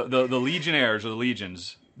Legionnaires or the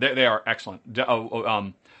Legions, they are excellent.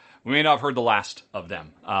 We may not have heard the last of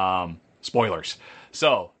them. Spoilers.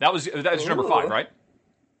 So that's your number 5, right?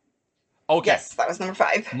 Okay. Yes, that was number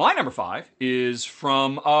 5. My number 5 is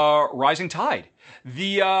from Rising Tide.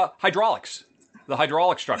 The hydraulics. The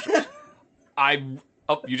hydraulic structures.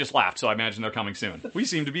 You just laughed, so I imagine they're coming soon. We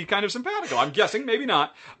seem to be kind of simpatico. I'm guessing, maybe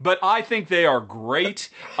not. But I think they are great.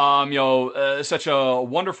 Such a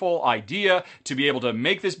wonderful idea to be able to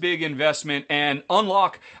make this big investment and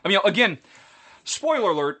unlock... again,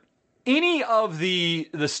 spoiler alert, any of the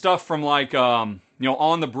stuff from like...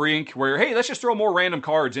 On the Brink, where, hey, let's just throw more random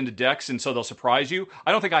cards into decks and so they'll surprise you.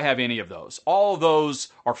 I don't think I have any of those. All of those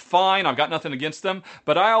are fine. I've got nothing against them.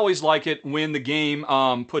 But I always like it when the game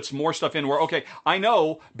puts more stuff in where, okay, I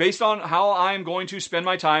know based on how I'm going to spend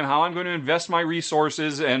my time, how I'm going to invest my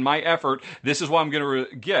resources and my effort, this is what I'm going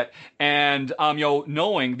to get. And,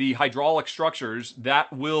 knowing the hydraulic structures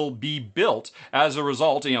that will be built as a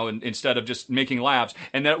result, instead of just making labs,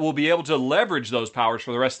 and that we'll be able to leverage those powers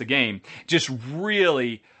for the rest of the game, just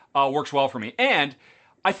really works well for me. And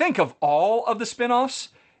I think of all of the spin-offs,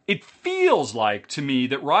 it feels like to me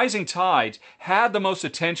that Rising Tides had the most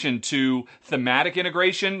attention to thematic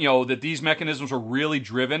integration, that these mechanisms were really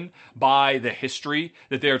driven by the history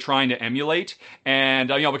that they're trying to emulate. And,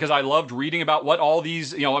 because I loved reading about what all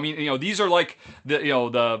these, these are like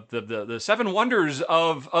the 7 wonders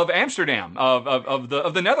of Amsterdam, of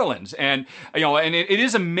the Netherlands. And, it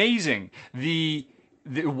is amazing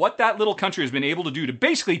what that little country has been able to do to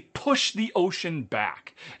basically push the ocean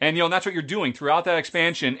back. And, that's what you're doing throughout that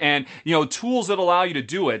expansion. And, tools that allow you to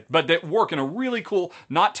do it, but that work in a really cool,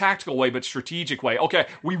 not tactical way, but strategic way. Okay,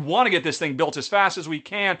 we want to get this thing built as fast as we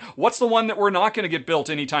can. What's the one that we're not going to get built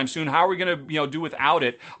anytime soon? How are we going to, do without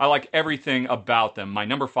it? I like everything about them. My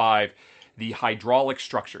number 5, the hydraulic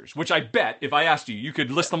structures, which I bet if I asked you, you could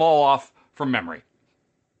list them all off from memory.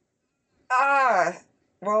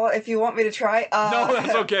 Well, if you want me to try... no,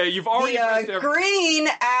 that's okay. You've already... The green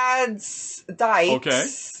adds dice. Okay.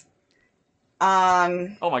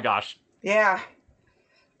 Oh my gosh. Yeah.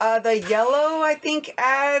 The yellow, I think,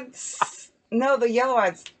 adds... No, the yellow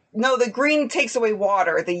adds... No, the green takes away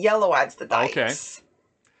water. The yellow adds the dice.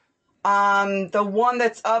 Okay. The one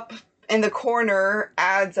that's up in the corner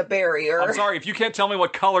adds a barrier. I'm sorry, if you can't tell me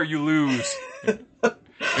what color you lose.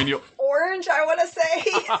 And you Orange, I want to say.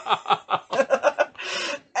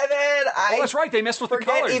 And then Oh, that's right. They messed with the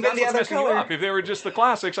colors. Even That's the what's other messing color. you up. If they were just the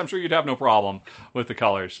classics, I'm sure you'd have no problem with the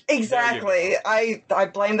colors. Exactly. I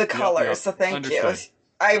blame the colors, yep. so thank Understood.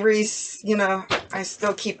 you. I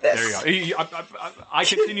still keep this. There you go. I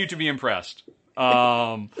continue to be impressed.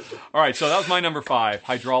 All right, so that was my number 5,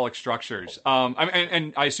 hydraulic structures.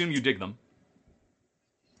 And I assume you dig them.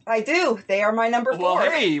 I do. They are my number 4. Well,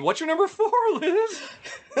 hey, what's your number 4, Liz?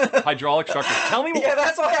 Hydraulic structures. Tell me more. Yeah,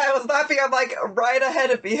 that's why I was laughing. I'm like right ahead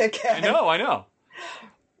of me again. I know.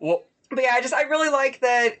 Well, But yeah, I really like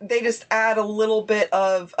that they just add a little bit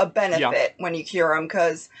of a benefit when you cure them,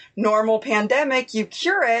 because normal pandemic, you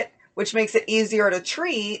cure it, which makes it easier to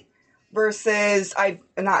treat, versus,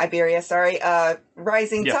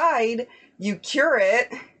 Rising Tide, you cure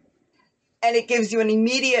it, and it gives you an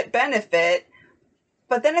immediate benefit,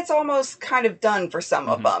 but then it's almost kind of done for some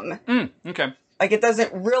of them. Okay. Like, it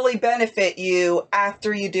doesn't really benefit you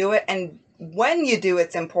after you do it, and when you do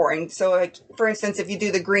it's important. So, like, for instance, if you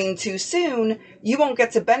do the green too soon, you won't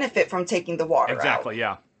get to benefit from taking the water Exactly,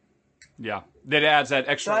 out. Yeah. That adds that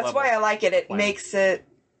extra So that's level. why I like it. It makes it...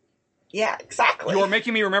 Yeah, exactly. You're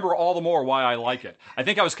making me remember all the more why I like it. I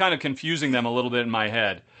think I was kind of confusing them a little bit in my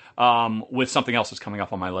head with something else that's coming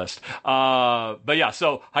up on my list. But yeah,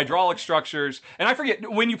 so hydraulic structures. And I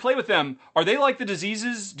forget, when you play with them, are they like the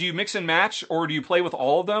diseases? Do you mix and match, or do you play with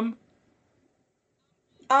all of them?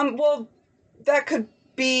 Well, that could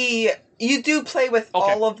be... You do play with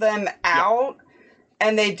all of them out,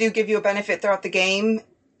 and they do give you a benefit throughout the game.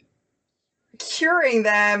 Curing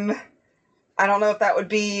them, I don't know if that would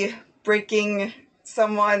be breaking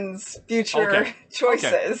someone's future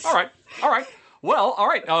choices. Okay. All right. Well, all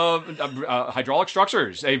right. Hydraulic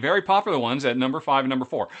structures, a very popular ones at number 5 and number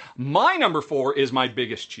 4. My number 4 is my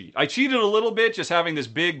biggest cheat. I cheated a little bit just having this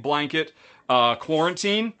big blanket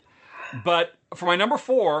quarantine, but for my number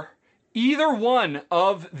 4, either one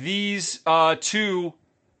of these two,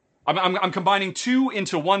 I'm combining 2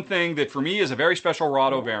 into one thing that for me is a very special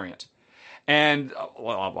Rahdo variant. And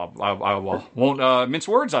I won't mince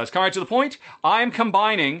words. Let's come right to the point. I'm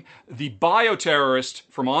combining the bioterrorist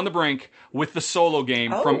from On the Brink with the solo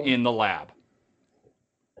game from In the Lab.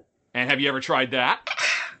 And have you ever tried that?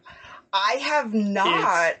 I have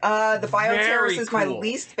not. The bioterrorist is my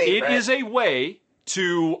least favorite. It is a way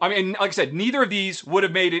to... I mean, like I said, neither of these would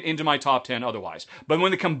have made it into my top 10 otherwise. But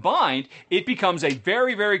when they're combined, it becomes a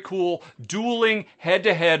very, very cool dueling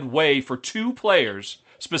head-to-head way for 2 players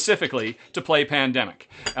specifically to play Pandemic,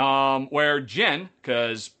 where Jen,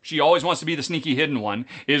 because she always wants to be the sneaky hidden one,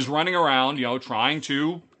 is running around, trying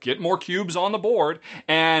to get more cubes on the board,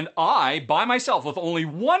 and I, by myself, with only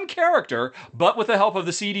one character, but with the help of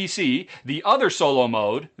the CDC, the other solo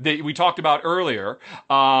mode that we talked about earlier,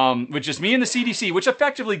 which is me and the CDC, which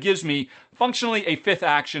effectively gives me functionally a 5th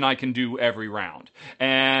action I can do every round.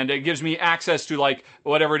 And it gives me access to, like,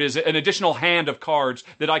 whatever it is, an additional hand of cards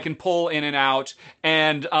that I can pull in and out.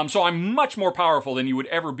 And so I'm much more powerful than you would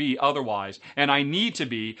ever be otherwise. And I need to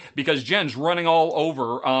be, because Jen's running all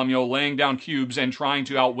over, laying down cubes and trying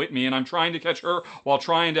to outwit me. And I'm trying to catch her while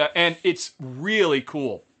trying to... And it's really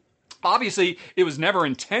cool. Obviously, it was never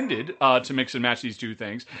intended to mix and match these 2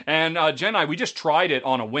 things. And Jen and I, we just tried it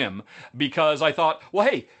on a whim because I thought, well,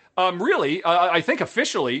 hey... I think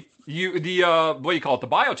officially, what do you call it, the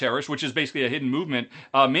bioterrorist, which is basically a hidden movement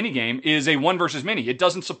minigame, is a 1 versus mini. It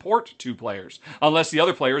doesn't support 2 players, unless the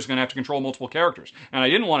other player is going to have to control multiple characters. And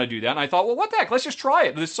I didn't want to do that, and I thought, well, what the heck, let's just try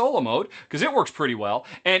it, this solo mode, because it works pretty well,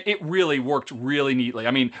 and it really worked really neatly.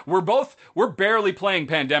 I mean, we're barely playing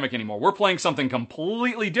Pandemic anymore. We're playing something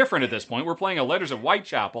completely different at this point. We're playing a Letters of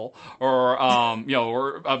Whitechapel, or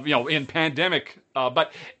in Pandemic.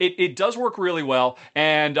 But it does work really well,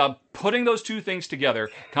 and putting those 2 things together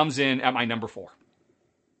comes in at my number 4.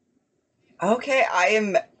 Okay, I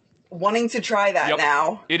am wanting to try that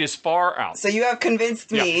now. It is far out. So you have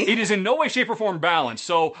convinced me. It is in no way, shape, or form balanced.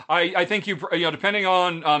 So I think you depending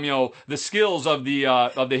on the skills of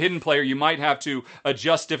the hidden player, you might have to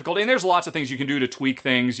adjust difficulty. And there's lots of things you can do to tweak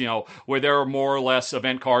things. Where there are more or less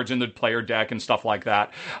event cards in the player deck and stuff like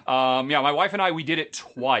that. My wife and I, we did it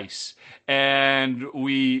twice. And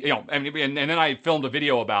we, and then I filmed a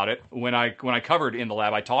video about it when I covered In the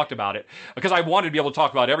Lab. I talked about it because I wanted to be able to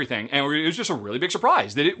talk about everything, and it was just a really big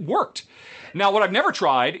surprise that it worked. Now, what I've never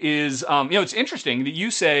tried is, it's interesting that you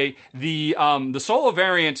say the solo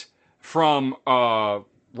variant from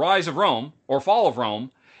Rise of Rome or Fall of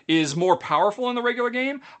Rome is more powerful in the regular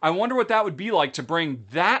game. I wonder what that would be like to bring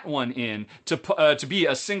that one in to be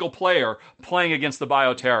a single player playing against the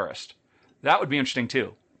bioterrorist. That would be interesting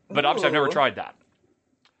too. But obviously I've never Ooh. tried that.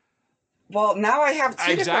 Well, now I have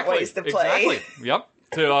two different ways to play. Exactly. Yep.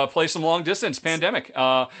 To play some long distance Pandemic.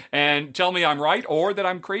 And tell me I'm right or that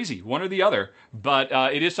I'm crazy. One or the other. But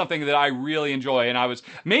it is something that I really enjoy. And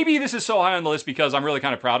maybe this is so high on the list because I'm really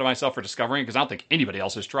kind of proud of myself for discovering it, because I don't think anybody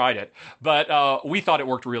else has tried it. But we thought it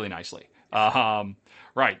worked really nicely.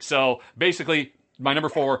 Right. So basically, my number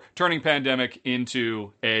 4, turning Pandemic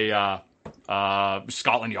into a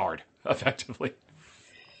Scotland Yard, effectively.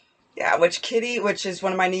 Yeah, Kitty, which is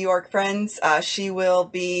one of my New York friends, she will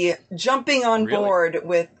be jumping on board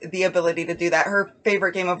with the ability to do that. Her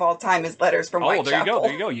favorite game of all time is Letters from Whitechapel.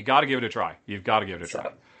 There you go. You got to give it a try. You've got to give it a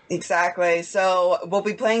try. Exactly. So we'll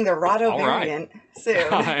be playing the Rahdo variant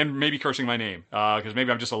soon. And maybe cursing my name, because maybe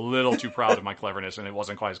I'm just a little too proud of my cleverness, and it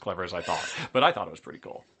wasn't quite as clever as I thought. But I thought it was pretty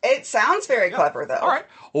cool. It sounds very clever, though. All right.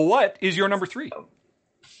 Well, what is your number 3?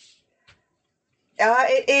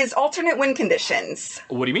 It is alternate win conditions.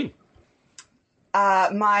 What do you mean?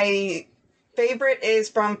 My favorite is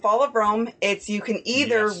from Fall of Rome. It's you can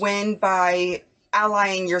either win by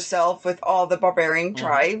allying yourself with all the barbarian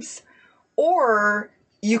tribes, or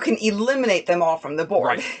you can eliminate them all from the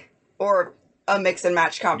board, or a mix and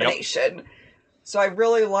match combination. Yep. So I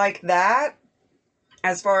really like that,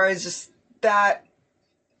 as far as just that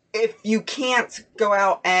if you can't go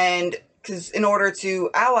out and, because in order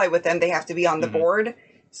to ally with them, they have to be on the board.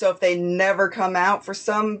 So if they never come out for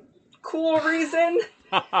some cool reason,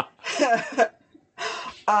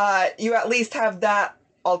 you at least have that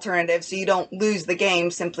alternative, so you don't lose the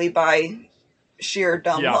game simply by sheer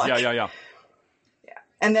dumb luck. Yeah.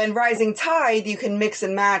 And then Rising Tide, you can mix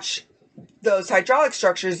and match those hydraulic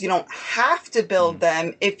structures. You don't have to build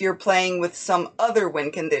them if you're playing with some other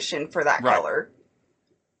win condition for that color.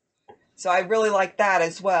 So I really like that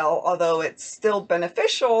as well, although it's still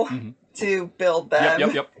beneficial to build them.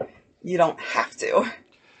 Yep. You don't have to.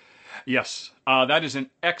 Yes, that is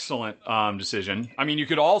an excellent decision. I mean, you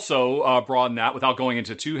could also broaden that, without going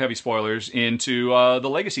into too heavy spoilers, into the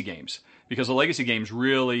Legacy games. Because the Legacy games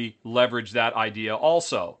really leverage that idea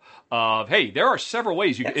also of, hey, there are several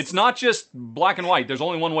ways. It's not just black and white. There's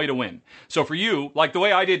only one way to win. So for you, like the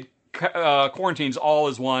way I did Quarantines, all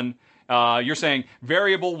is one. You're saying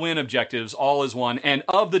variable win objectives, all is one. And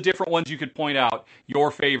of the different ones you could point out, your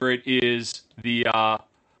favorite is the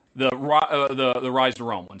Rise to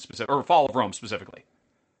Rome one specific, or Fall of Rome specifically.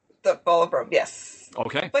 The Fall of Rome, yes.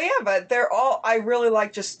 Okay. But they're all, I really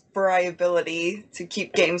like just variability to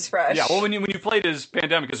keep games fresh. Yeah, well, when you played as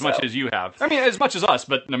Pandemic as much as you have, I mean, as much as us,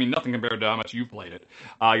 but I mean, nothing compared to how much you've played it.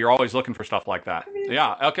 You're always looking for stuff like that.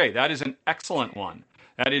 Yeah, okay, that is an excellent one.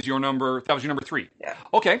 That was your number 3. Yeah.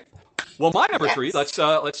 Okay. Well, my number 3, let's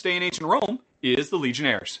stay in ancient Rome, is the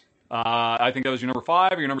Legionnaires. I think that was your number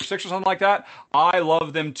 5 or your number 6 or something like that. I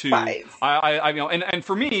love them too. 5. And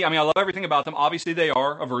for me, I mean, I love everything about them. Obviously, they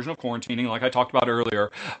are a version of quarantining, like I talked about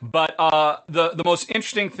earlier. But the most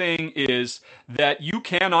interesting thing is that you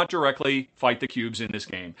cannot directly fight the cubes in this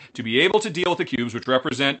game. To be able to deal with the cubes, which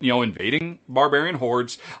represent, invading barbarian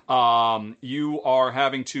hordes, you are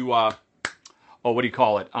having to, what do you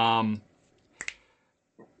call it?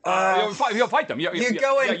 Fight them. You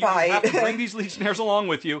go and fight. You have to bring these Legionnaires along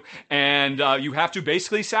with you, and you have to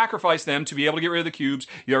basically sacrifice them to be able to get rid of the cubes.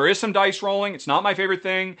 There is some dice rolling. It's not my favorite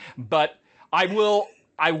thing, but I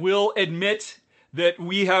will admit that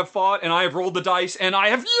we have fought, and I have rolled the dice, and I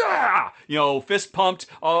have, fist pumped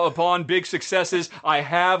upon big successes. I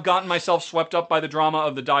have gotten myself swept up by the drama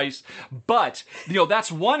of the dice, but,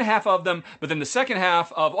 that's one half of them, but then the second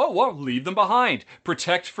half of, leave them behind.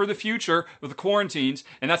 Protect for the future with the quarantines,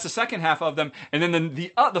 and that's the second half of them, and then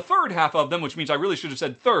the third half of them, which means I really should have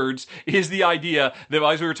said thirds, is the idea that,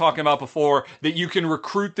 as we were talking about before, that you can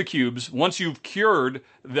recruit the cubes once you've cured,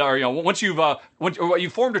 once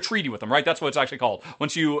you've formed a treaty with them, right? That's what it's actually called.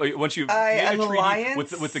 Once you've made a treaty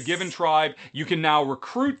with the given tribe, you can now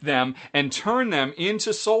recruit them and turn them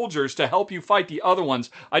into soldiers to help you fight the other ones.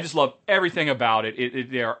 I just love everything about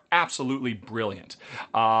it. They are absolutely brilliant.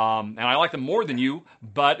 And I like them more than you,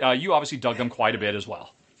 but you obviously dug them quite a bit as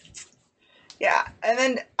well. Yeah, and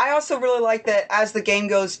then I also really like that as the game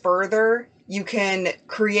goes further, you can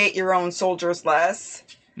create your own soldiers less.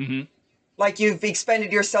 Mm-hmm. Like, you've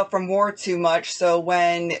expended yourself from war too much, so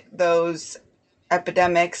when those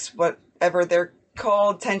epidemics, whatever they're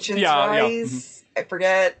called, tensions rise. Mm-hmm. I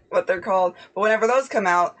forget what they're called. But whenever those come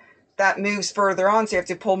out, that moves further on, so you have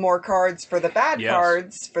to pull more cards for the bad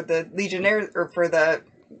cards, for the Legionnaires, or for the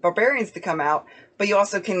Barbarians to come out. But you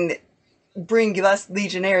also can bring less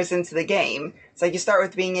Legionnaires into the game. It's like you start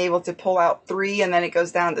with being able to pull out 3, and then it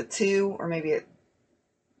goes down to 2, or maybe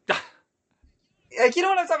Like, you know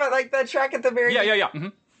what I'm talking about? Like the track at the very Yeah. Mm-hmm.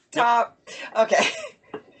 top. Yep. Okay.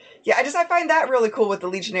 Yeah, I find that really cool with the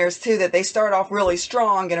Legionnaires too, that they start off really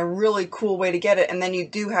strong and a really cool way to get it, and then you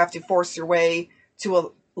do have to force your way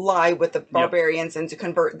to lie with the barbarians and to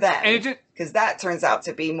convert them, because that turns out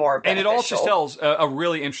to be more beneficial. And it also tells a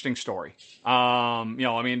really interesting story.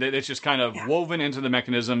 It's just kind of woven into the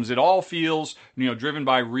mechanisms. It all feels, driven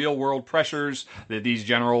by real world pressures that these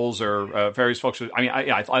generals or various folks.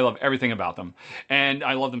 I love everything about them, and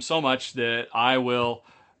I love them so much that I will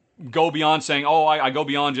go beyond saying, I go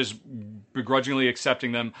beyond just begrudgingly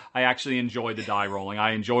accepting them. I actually enjoy the die rolling.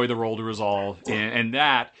 I enjoy the roll to resolve, and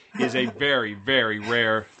that is a very, very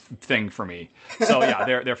rare thing for me. So yeah,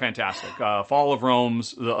 they're fantastic. Fall of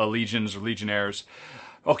Rome's the legions or legionnaires.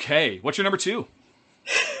 Okay, what's your number 2?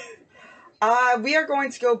 We are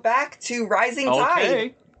going to go back to Rising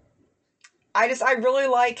Tide. I really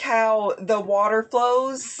like how the water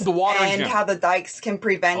flows and how the dikes can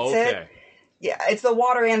prevent it. Yeah, it's the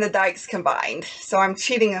water and the dikes combined. So I'm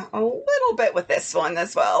cheating a little bit with this one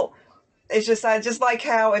as well. It's just, I just like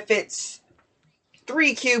how if it's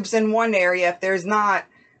 3 cubes in one area, if there's not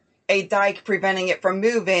a dike preventing it from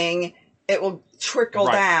moving, it will trickle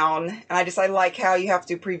down. And I like how you have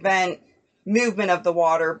to prevent movement of the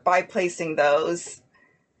water by placing those.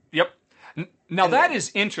 Yep. Now that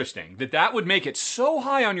is interesting, that would make it so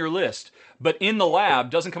high on your list, but in the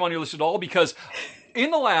lab doesn't come on your list at all, because in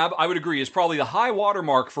the lab, I would agree, is probably the high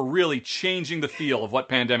watermark for really changing the feel of what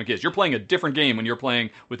Pandemic is. You're playing a different game when you're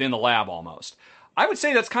playing within the lab almost. I would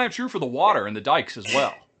say that's kind of true for the water and the dikes as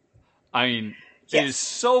well. I mean, it is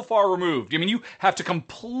so far removed. I mean, you have to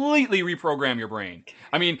completely reprogram your brain.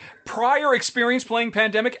 I mean, prior experience playing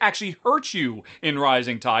Pandemic actually hurts you in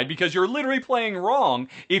Rising Tide because you're literally playing wrong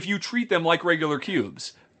if you treat them like regular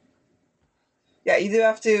cubes. Yeah, you do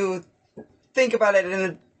have to think about it in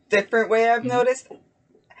a different way, I've noticed.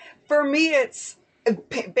 For me, it's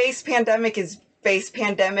base Pandemic is base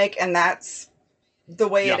Pandemic, and that's the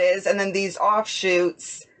way it is. And then these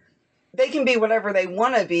offshoots, they can be whatever they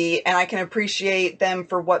want to be, and I can appreciate them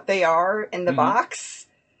for what they are in the box.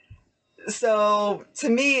 So to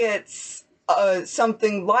me, it's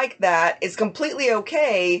something like that is completely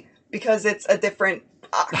okay because it's a different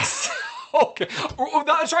box. Okay,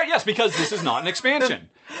 that's right. Yes, because this is not an expansion.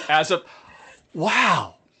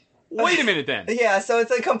 Wow. Wait a minute then. Yeah, so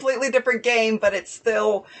it's a completely different game, but it's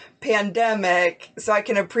still Pandemic, so I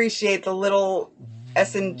can appreciate the little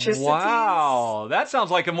eccentricities. Wow, that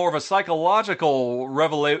sounds like more of a psychological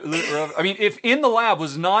revelation. I mean, if In the Lab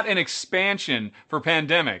was not an expansion for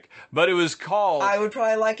Pandemic, but it was called, I would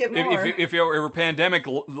probably like it more. If it were Pandemic,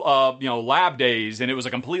 Lab Days, and it was a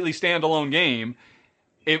completely standalone game,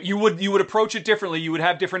 you would approach it differently. You would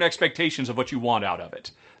have different expectations of what you want out of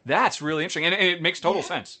it. That's really interesting, and it makes total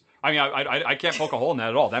sense. I mean, I can't poke a hole in that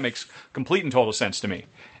at all. That makes complete and total sense to me.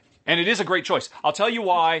 And it is a great choice. I'll tell you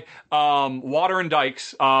why Water and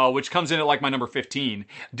Dikes, which comes in at like my number 15,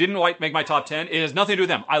 didn't make my top 10. It has nothing to do with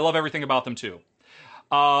them. I love everything about them too.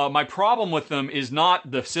 My problem with them is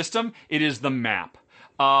not the system, it is the map.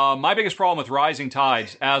 My biggest problem with Rising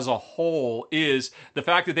Tides as a whole is the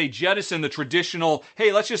fact that they jettison the traditional,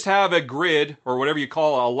 hey, let's just have a grid, or whatever you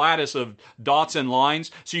call a lattice of dots and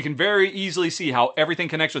lines, so you can very easily see how everything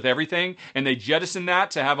connects with everything, and they jettison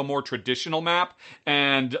that to have a more traditional map,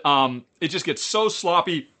 and it just gets so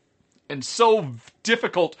sloppy and so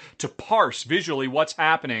difficult to parse visually what's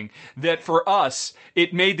happening that for us,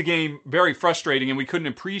 it made the game very frustrating, and we couldn't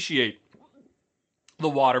appreciate the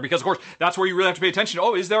water, because of course that's where you really have to pay attention.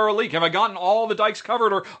 Oh, is there a leak? Have I gotten all the dikes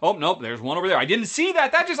covered? Or oh nope, there's one over there. I didn't see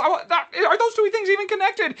that. Are those two things even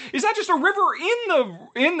connected? Is that just a river in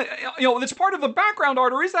the that's part of the background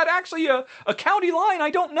art, or is that actually a county line? I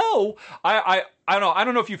don't know. I don't know. I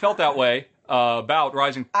don't know if you felt that way about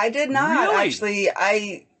Rising. I did not really? Actually.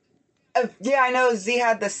 I know Z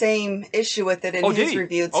had the same issue with it in his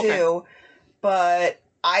review too, okay. But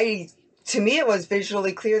to me, it was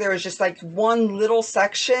visually clear. There was just like one little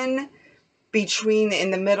section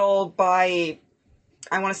in the middle by,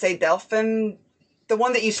 I want to say Delphin, the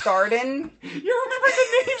one that you start in. You remember the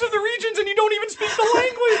names of the regions and you don't even speak the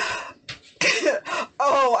language.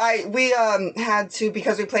 We had to,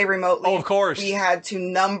 because we play remotely. Oh, of course. We had to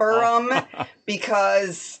number them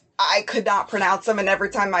because I could not pronounce them, and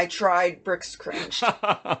every time I tried, Bricks cringed.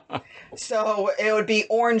 So it would be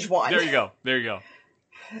orange one. There you go.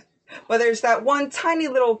 But there's that one tiny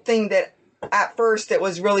little thing that at first it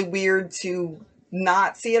was really weird to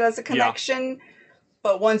not see it as a connection. Yeah.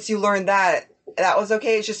 But once you learn that was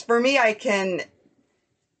okay. It's just, for me,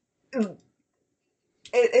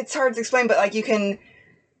 it's hard to explain, but like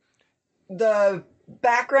the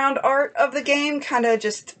background art of the game kind of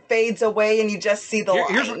just fades away and you just see the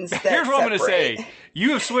lines. Here's what I'm going to say.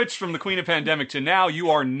 You have switched from the Queen of Pandemic to now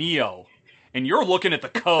you are Neo. And you're looking at the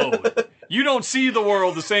code. You don't see the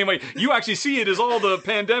world the same way. You actually see it as all the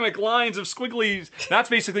pandemic lines of squigglies. That's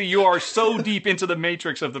basically you are so deep into the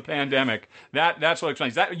matrix of the pandemic. That's what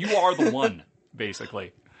explains that. You are the one,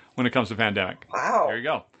 basically, when it comes to pandemic. Wow. There you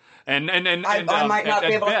go. And I might not be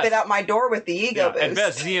able to fit out my door with the ego boost. At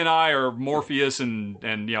best, Z and I are Morpheus, and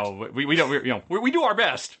you know we don't we do our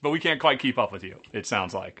best, but we can't quite keep up with you. It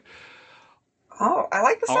sounds like. Oh, I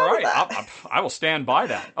like the sound of that. I will stand by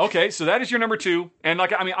that. Okay, so that is your number 2, and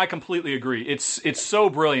I completely agree. It's so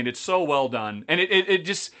brilliant. It's so well done, and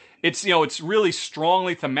it's really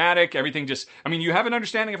strongly thematic. Everything you have an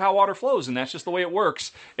understanding of how water flows, and that's just the way it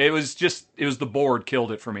works. It was the board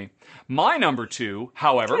killed it for me. My number 2,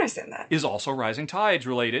 however, is also Rising Tides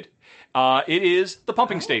related. It is the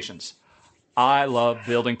pumping stations. I love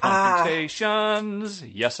building pumping stations.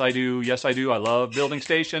 Yes, I do. Yes, I do. I love building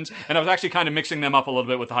stations. And I was actually kind of mixing them up a little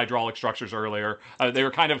bit with the hydraulic structures earlier. They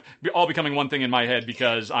were kind of all becoming one thing in my head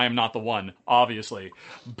because I am not the one, obviously.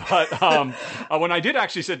 But when I did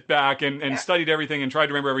actually sit back and studied everything and tried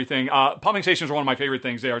to remember everything, pumping stations are one of my favorite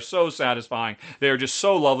things. They are so satisfying. They are just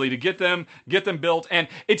so lovely to get them built. And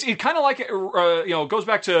it kind of like, goes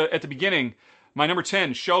back to, at the beginning, my number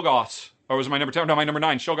 10, Shoggoths. Or was it my number 10? No, my number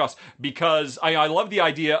 9, Shoggoths. Because I love the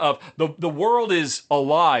idea of the world is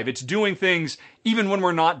alive. It's doing things even when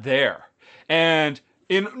we're not there. And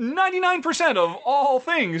in 99% of all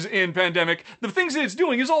things in Pandemic, the things that it's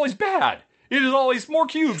doing is always bad. It is always more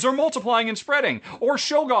cubes are multiplying and spreading, or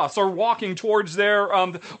Shoggoths are walking towards their,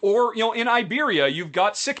 in Iberia, you've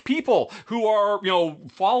got sick people who are,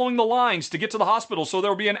 following the lines to get to the hospital so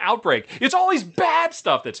there'll be an outbreak. It's always bad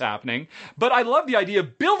stuff that's happening, but I love the idea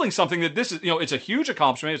of building something that this is, it's a huge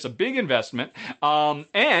accomplishment, it's a big investment,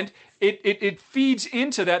 and it feeds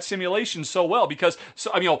into that simulation so well because,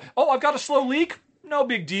 I've got a slow leak. No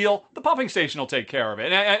big deal. The pumping station will take care of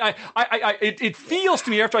it. And it feels to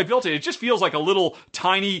me after I built it, it just feels like a little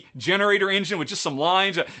tiny generator engine with just some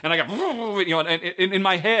lines. And I got, in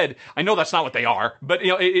my head, I know that's not what they are, but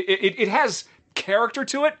it has character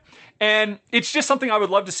to it. And it's just something I would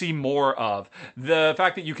love to see more of. The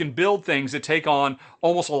fact that you can build things that take on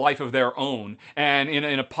almost a life of their own and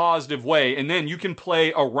in a positive way. And then you can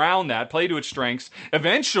play around that, play to its strengths.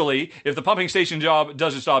 Eventually, if the pumping station job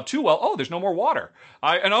does its job too well, there's no more water.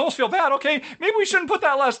 I almost feel bad. Okay, maybe we shouldn't put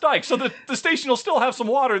that last dike so that the station will still have some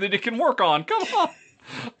water that it can work on. Come on.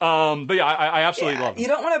 But yeah, I absolutely love them. You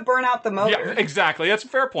don't want to burn out the motor. Yeah, exactly. That's a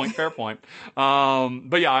fair point.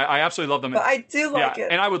 But yeah, I absolutely love them. But I do like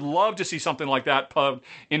it. And I would love to see something like that plugged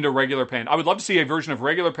into regular I would love to see a version of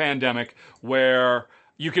regular Pandemic where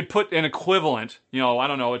you could put an equivalent, I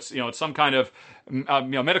don't know, it's some kind of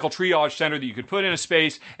medical triage center that you could put in a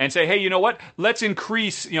space and say, hey, you know what? Let's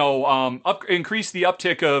increase, increase the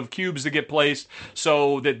uptick of cubes that get placed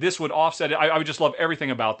so that this would offset it. I would just love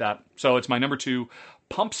everything about that. So it's my number 2,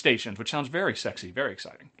 pump stations, which sounds very sexy, very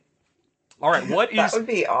exciting. All right, that would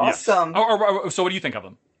be awesome. Yeah. So what do you think of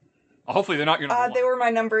them? Hopefully they're not your number 1. They were my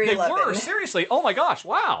number 11. They were, seriously. Oh my gosh,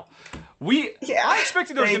 wow. I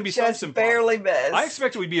expected there was going to be some simpatico. Barely missed. I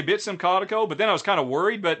expected we'd be a bit simpatico, but then I was kind of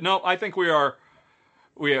worried. But no, I think we are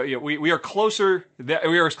closer.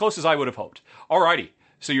 We are as close as I would have hoped. Alrighty,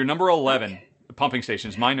 so your number 11 pumping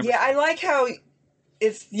stations. My number. Yeah, 10. I like how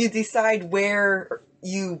you decide where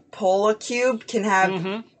you pull a cube can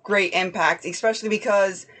have great impact, especially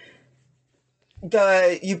because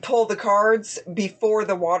you pull the cards before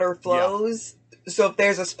the water flows. Yeah. So if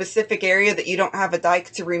there's a specific area that you don't have a dike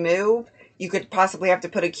to remove, you could possibly have to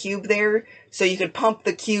put a cube there. So you could pump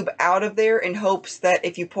the cube out of there in hopes that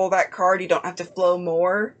if you pull that card, you don't have to flow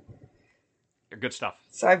more. Good stuff.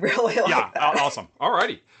 So I really like that. Yeah, awesome.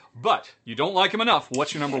 Alrighty. But you don't like him enough.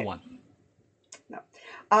 What's your number 1?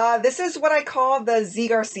 No. This is what I call the Z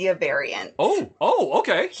Garcia variant. Oh,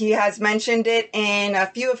 okay. He has mentioned it in a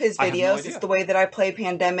few of his videos. It's the way that I play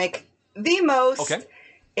Pandemic the most. Okay.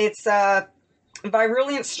 It's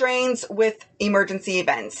virulent strains with emergency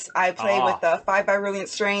events. I play with 5 virulent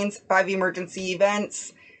strains, 5 emergency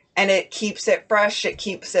events, and it keeps it fresh, it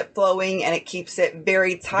keeps it flowing, and it keeps it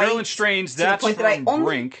very tight. Virulent strains, that's from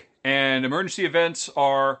Brink, and emergency events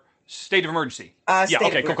are state of emergency.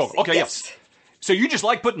 Cool. Okay, yes. So you just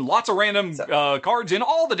like putting lots of random cards in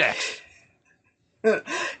all the decks.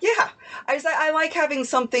 Yeah. I like having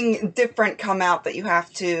something different come out that you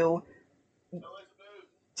have to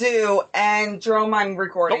do. And Jerome, I'm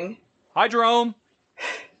recording. Hi, Jerome.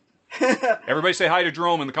 Everybody say hi to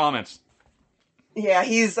Jerome in the comments. Yeah,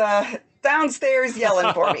 he's downstairs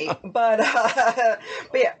yelling for me. But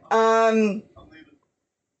yeah.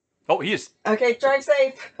 Oh, he is. Okay, drive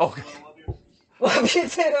safe. Oh, Love you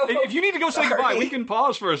too. if you need to go say goodbye, we can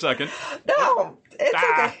pause for a second. No, it's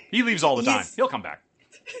okay. He leaves all the time. He's- He'll come back.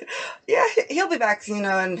 Yeah, he'll be back,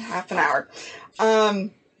 in half an hour.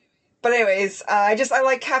 But anyways, I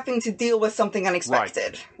like having to deal with something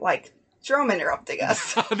unexpected, like Jerome interrupting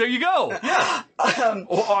us. There you go.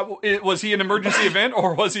 Was he an emergency event,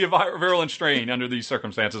 or was he a virulent strain under these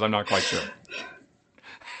circumstances? I'm not quite sure.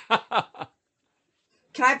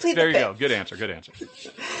 Can I plead There the you fifth? go. Good answer. Good answer.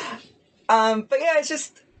 But yeah, it's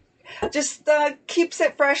just keeps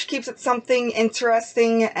it fresh, keeps it something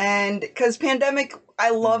interesting, and because Pandemic, I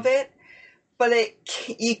love it, but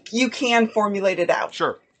you can formulate it out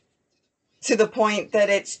Sure. to the point that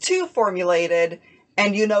it's too formulated,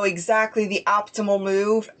 and you know exactly the optimal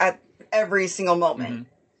move at every single moment. Mm-hmm.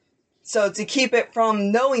 So to keep it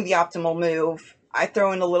from knowing the optimal move, I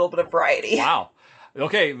throw in a little bit of variety. Wow.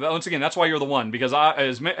 Okay, once again, that's why you're the one, because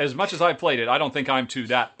as much as I've played it, I don't think I'm to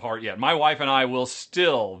that part yet. My wife and I will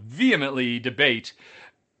still vehemently debate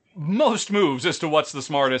most moves as to what's the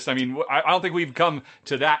smartest. I mean, I don't think we've come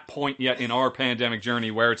to that point yet in our Pandemic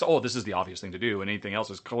journey where it's, this is the obvious thing to do, and anything else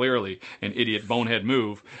is clearly an idiot bonehead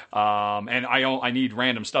move. And I need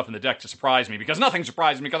random stuff in the deck to surprise me, because nothing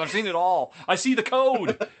surprises me, because I've seen it all. I see the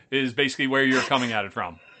code, is basically where you're coming at it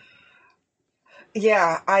from.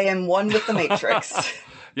 Yeah, I am one with the Matrix.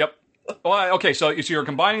 Yep. Well, okay, so you're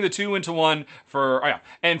combining the two into one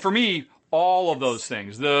and for me, all of those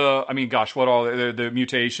things. The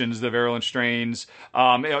mutations, the virulent strains,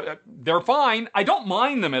 they're fine. I don't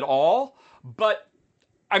mind them at all, but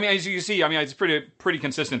I mean, as you can see, it's pretty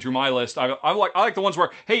consistent through my list. I like the ones where,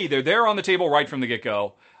 hey, they're there on the table right from the get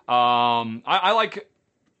go. I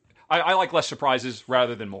like less surprises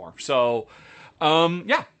rather than more. So,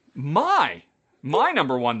 My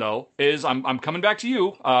number one, though, is, I'm coming back to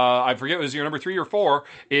you, I forget, it was your number 3 or 4,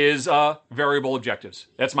 is variable objectives.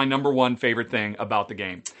 That's my number one favorite thing about the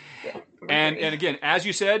game. Yeah, and again, as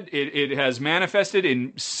you said, it has manifested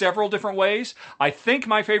in several different ways. I think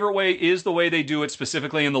my favorite way is the way they do it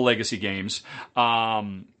specifically in the Legacy games,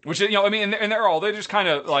 which, and they're just kind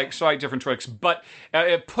of like slight different tricks. But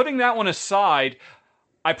putting that one aside,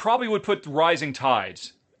 I probably would put Rising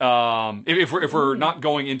Tides. If we're not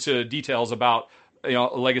going into details about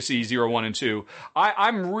Legacy 0, 1, and 2,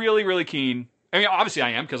 I'm really, really keen. I mean, obviously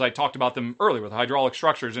I am, because I talked about them earlier with hydraulic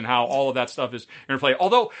structures and how all of that stuff is interplay.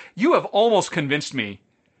 Although you have almost convinced me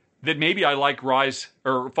that maybe I like Rise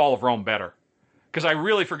or Fall of Rome better, because I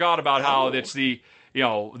really forgot about how it's cure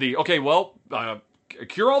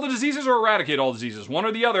all the diseases or eradicate all diseases, one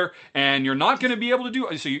or the other, and you're not going to be able to do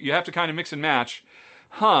it. So you have to kind of mix and match.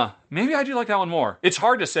 Maybe I do like that one more. It's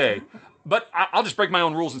hard to say, but I'll just break my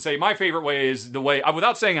own rules and say my favorite way is the way,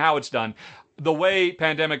 without saying how it's done, the way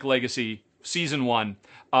Pandemic Legacy Season 1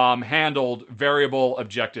 handled variable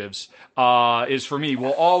objectives is, for me,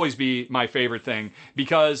 will always be my favorite thing,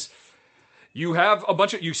 because you have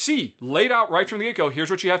you see laid out right from the get-go, here's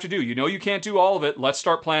what you have to do. You can't do all of it. Let's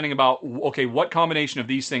start planning about, okay, what combination of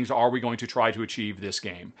these things are we going to try to achieve this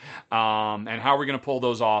game? And how are we going to pull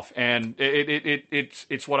those off? And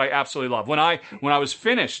it's what I absolutely love. When I was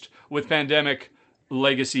finished with Pandemic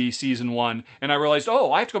Legacy Season 1, and I realized,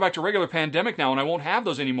 I have to go back to regular Pandemic now, and I won't have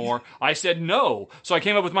those anymore, I said no. So I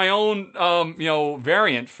came up with my own,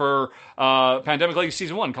 variant for Pandemic Legacy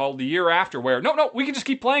Season 1 called The Year After, where, no, we can just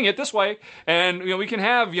keep playing it this way, and, we can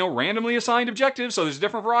have, randomly assigned objectives, so there's a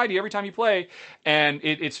different variety every time you play, and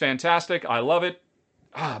it's fantastic. I love it.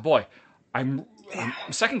 Boy, I'm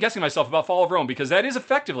second-guessing myself about Fall of Rome, because that is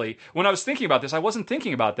effectively, when I was thinking about this, I wasn't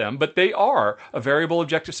thinking about them, but they are a variable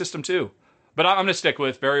objective system, too. But I'm going to stick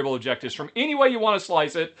with variable objectives from any way you want to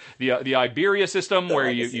slice it. The Iberia system,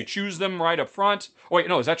 where you choose them right up front. Oh, wait,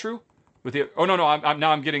 no, is that true?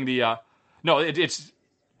 I'm getting the... it's...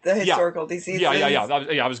 The historical diseases. Yeah.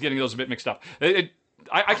 I was getting those a bit mixed up.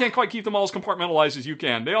 I can't quite keep them all as compartmentalized as you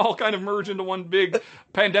can. They all kind of merge into one big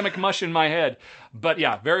pandemic mush in my head. But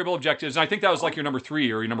yeah, variable objectives. And I think that was like your number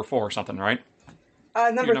 3 or your number 4 or something, right?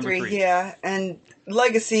 Number three, yeah. And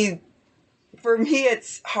Legacy... For me,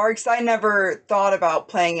 it's hard because I never thought about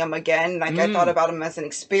playing them again. I thought about them as an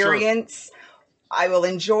experience. Sure. I will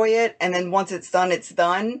enjoy it, and then once it's done, it's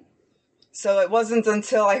done. So it wasn't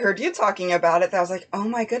until I heard you talking about it that I was like, oh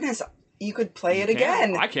my goodness, you could play it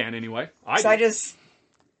again. I can anyway. I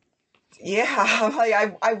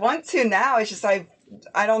want to now. It's just, I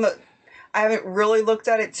don't know. I haven't really looked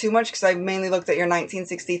at it too much because I mainly looked at your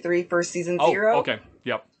 1963 first season 0. Okay.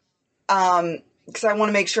 Yep. Because I want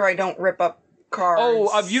to make sure I don't rip up cards.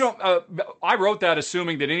 Oh, you don't. I wrote that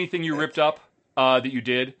assuming that anything you ripped up that you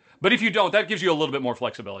did. But if you don't, that gives you a little bit more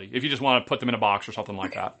flexibility. If you just want to put them in a box or something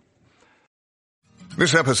like that.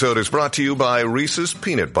 This episode is brought to you by Reese's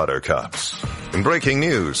Peanut Butter Cups. In breaking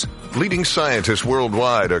news, leading scientists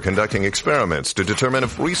worldwide are conducting experiments to determine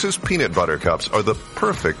if Reese's Peanut Butter Cups are the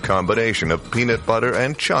perfect combination of peanut butter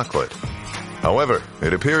and chocolate. However,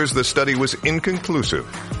 it appears the study was inconclusive,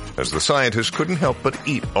 as the scientists couldn't help but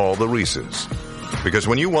eat all the Reese's. Because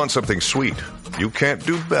when you want something sweet, you can't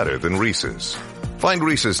do better than Reese's. Find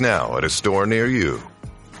Reese's now at a store near you.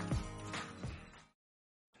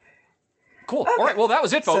 Cool. Okay. All right. Well, that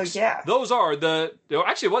was it, folks. So, yeah. Those are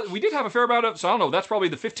actually, we did have a fair amount of, so I don't know, that's probably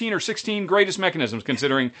the 15 or 16 greatest mechanisms,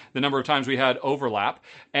 considering the number of times we had overlap.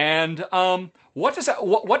 And what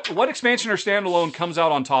expansion or standalone comes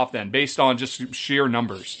out on top then, based on just sheer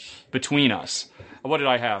numbers between us? What did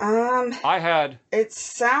I have? I had... It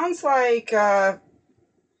sounds like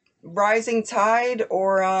Rising Tide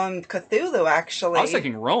or Cthulhu, actually. I was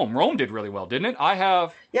thinking Rome. Rome did really well, didn't it? I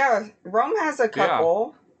have... Yeah, Rome has a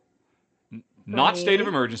couple. Yeah. Not State of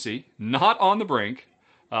Emergency, not On the Brink.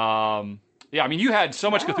 Yeah, I mean, you had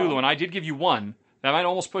so much Cthulhu, and I did give you one. That might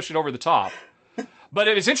almost push it over the top. But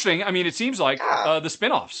it's interesting. I mean, it seems like the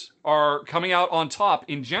spin-offs are coming out on top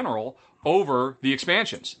in general over the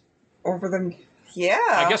expansions. Over them, yeah.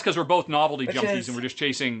 I guess because we're both novelty junkies and we're just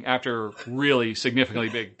chasing after really significantly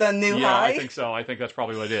big. The new high? Yeah, I think so. I think that's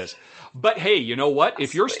probably what it is. But hey, you know what?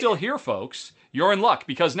 If you're still here, folks... You're in luck,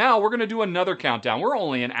 because now we're going to do another countdown. We're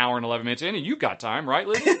only an hour and 11 minutes in, and you got time, right,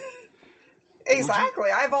 Lizzie? Exactly.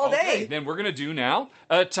 I have all day. Then we're going to do now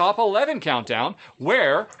a top 11 countdown,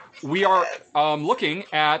 where we are looking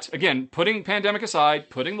at, again, putting Pandemic aside,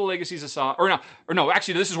 putting the legacies aside, or no,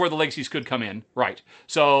 actually, this is where the legacies could come in, right?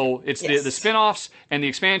 So it's the spin-offs and the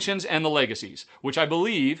expansions and the legacies, which I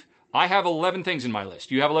believe I have 11 things in my list.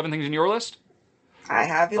 Do you have 11 things in your list? I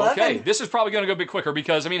have 11. Okay, this is probably going to go a bit quicker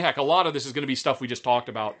because, I mean, heck, a lot of this is going to be stuff we just talked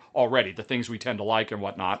about already, the things we tend to like and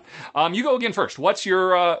whatnot. You go again first. What's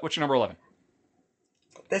your number 11?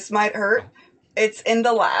 This might hurt. It's In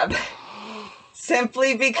the Lab.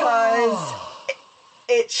 Simply because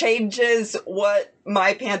it changes what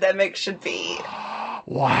my Pandemic should be.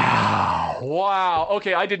 Wow.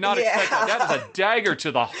 Okay, I did not expect that. That is a dagger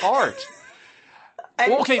to the heart.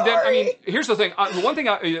 Well, okay, then, I mean, here's the thing. The one thing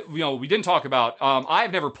we didn't talk about,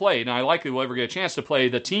 I've never played, and I likely will ever get a chance to play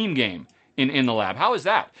the team game in the lab. How is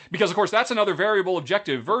that? Because, of course, that's another variable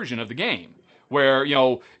objective version of the game, where,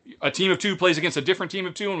 a team of two plays against a different team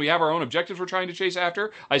of two, and we have our own objectives we're trying to chase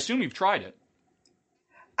after. I assume you've tried it.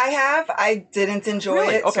 I have. I didn't enjoy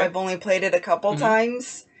it, okay. So I've only played it a couple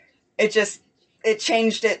times. It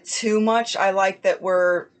changed it too much. I like that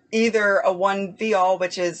we're either a 1v-all,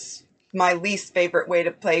 which is my least favorite way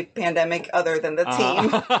to play Pandemic other than the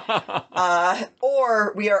team.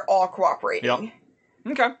 Or we are all cooperating.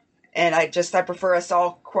 Yep. Okay. And I prefer us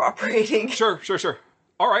all cooperating. Sure.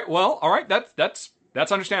 All right. That's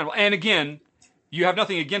understandable. And again, you have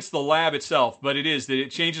nothing against the lab itself, but it is that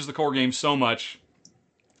it changes the core game so much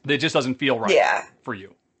that it just doesn't feel right for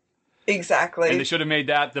you. Exactly. And they should have made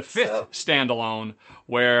that the fifth standalone,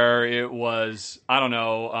 where it was, I don't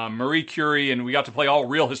know, Marie Curie, and we got to play all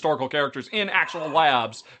real historical characters in actual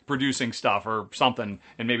labs producing stuff or something,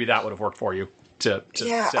 and maybe that would have worked for you.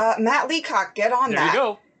 Matt Leacock, get on that. There you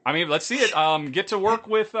go. I mean, let's see it. Get to work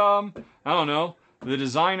with, I don't know, the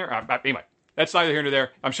designer. Anyway, that's neither here nor there.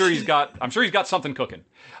 I'm sure he's got something cooking.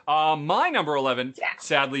 My number 11,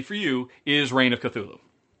 sadly for you, is Reign of Cthulhu.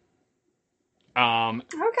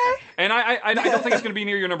 Okay. And I don't think it's going to be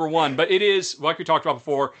near your number one, but it is, like we talked about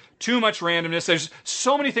before, too much randomness. There's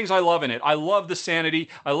so many things I love in it. I love the sanity.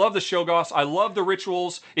 I love the Shoggoths. I love the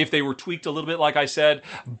rituals, if they were tweaked a little bit, like I said.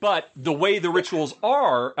 But the way the rituals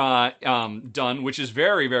are done, which is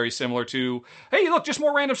very, very similar to, hey, look, just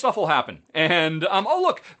more random stuff will happen. And,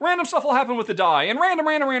 look, random stuff will happen with the die. And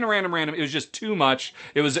random. It was just too much.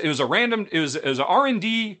 It was an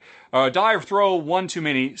R&D dive throw one too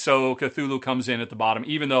many, so Cthulhu comes in at the bottom,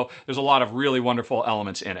 even though there's a lot of really wonderful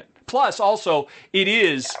elements in it. Plus, also,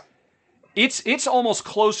 it's almost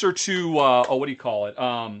closer to what do you call it?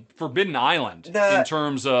 Forbidden Island in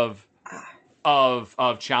terms of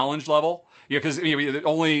challenge level. Yeah, because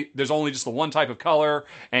there's only just the one type of color,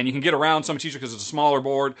 and you can get around some easier because it's a smaller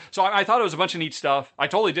board. So I thought it was a bunch of neat stuff. I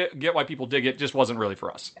totally get why people dig it. Just wasn't really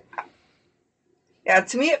for us. Yeah,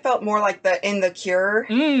 to me it felt more like In the Cure.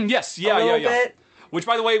 Yes, yeah. Bit. Which,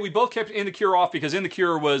 by the way, we both kept In the Cure off because In the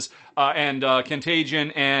Cure was and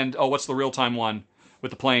Contagion and what's the real time one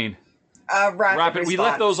with the plane? Rapid Response. We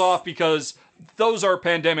left those off because those are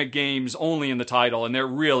Pandemic games only in the title, and they're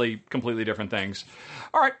really completely different things.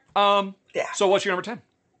 All right. Yeah. So what's your number 10?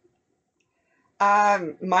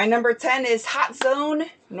 My number 10 is Hot Zone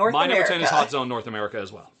North America. My number 10 is Hot Zone North America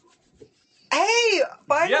as well. Hey,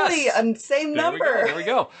 finally, Yes. same There number. we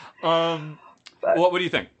go. What do you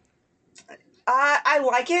think? I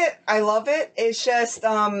like it. I love it. It's just,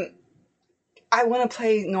 I want to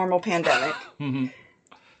play normal Pandemic.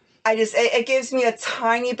 It gives me a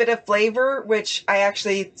tiny bit of flavor, which I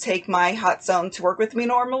actually take my Hot Zone to work with me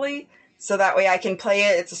normally. So that way I can play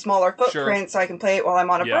it. It's a smaller footprint, so I can play it while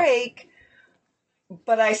I'm on a break.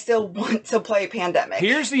 But I still want to play Pandemic.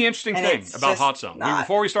 Here's the interesting thing about Hot Zone.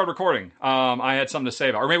 Before we started recording, I had something to say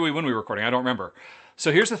about it. Or maybe when we were recording, I don't remember.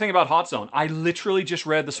 So here's the thing about Hot Zone. I literally just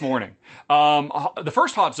read this morning. The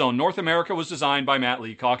first Hot Zone, North America, was designed by Matt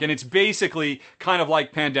Leacock, and it's basically kind of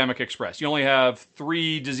like Pandemic Express. You only have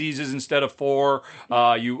 3 diseases instead of 4.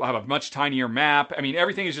 You have a much tinier map. I mean,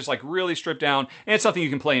 everything is just like really stripped down, and it's something you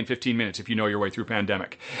can play in 15 minutes if you know your way through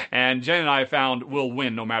Pandemic. And Jen and I found we'll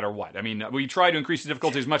win no matter what. I mean, we tried to increase the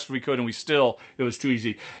difficulty as much as we could, and it was too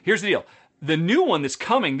easy. Here's the deal. The new one that's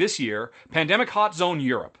coming this year, Pandemic Hot Zone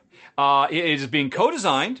Europe. It is being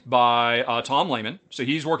co-designed by Tom Lehman, so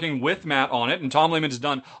he's working with Matt on it, and Tom Lehman has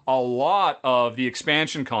done a lot of the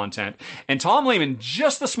expansion content. And Tom Lehman,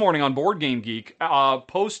 just this morning on Board Game Geek,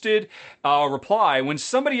 posted a reply when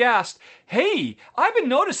somebody asked, hey, I've been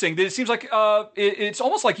noticing that it seems like it's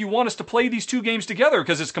almost like you want us to play these 2 games together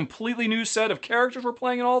because it's a completely new set of characters we're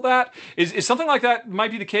playing and all that. Is something like that might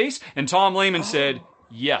be the case? And Tom Lehman said,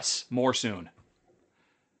 yes, more soon.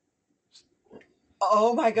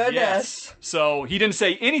 Oh my goodness. Yes. So he didn't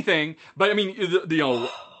say anything, but I mean,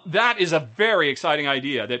 that is a very exciting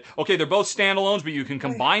idea that, okay, they're both standalones, but you can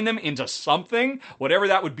combine them into something, whatever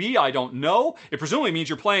that would be, I don't know. It presumably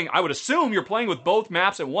means I would assume you're playing with both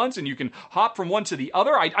maps at once and you can hop from one to the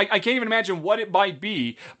other. I can't even imagine what it might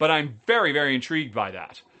be, but I'm very, very intrigued by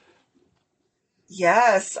that.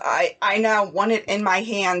 Yes, I now want it in my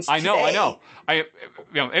hands today. I know.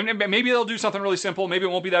 And maybe they'll do something really simple. Maybe it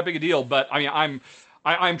won't be that big a deal. But I mean,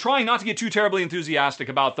 I'm trying not to get too terribly enthusiastic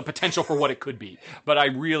about the potential for what it could be. But I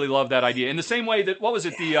really love that idea. In the same way that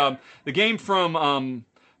the game from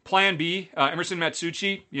Plan B, Emerson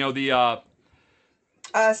Matsuuchi.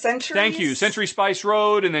 Century. Thank you. Century Spice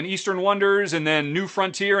Road, and then Eastern Wonders, and then New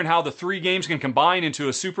Frontier, and how the 3 games can combine into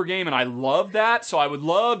a super game, and I love that. So I would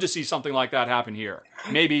love to see something like that happen here.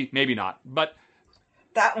 Maybe not, but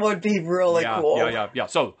that would be really cool. Yeah.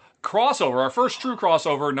 So crossover, our first true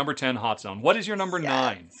crossover, number 10, Hot Zone. What is your number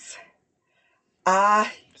 9?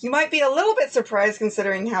 You might be a little bit surprised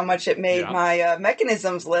considering how much it made my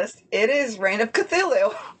mechanisms list. It is Reign of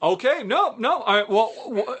Cthulhu. Okay, no.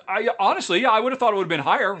 Honestly, I would have thought it would have been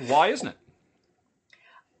higher. Why isn't it?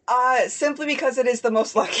 Simply because it is the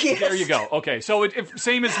most luckiest. There you go. Okay, so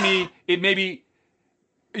same as me, it maybe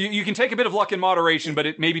you can take a bit of luck in moderation, but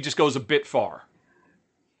it maybe just goes a bit far.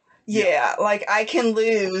 Yeah, like I can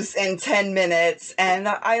lose in 10 minutes, and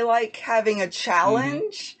I like having a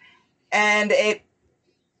challenge, and it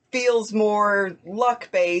feels more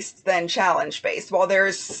luck-based than challenge-based. While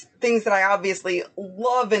there's things that I obviously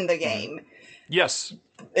love in the game. Yes.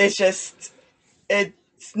 It's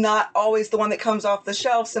not always the one that comes off the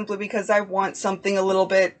shelf simply because I want something a little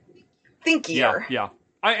bit thinkier. Yeah.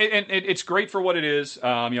 And it's great for what it is.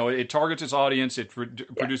 It targets its audience. It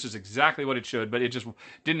produces exactly what it should, but it just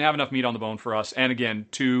didn't have enough meat on the bone for us. And again,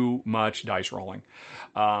 too much dice rolling.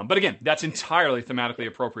 But again, that's entirely thematically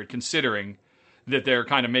appropriate considering that they're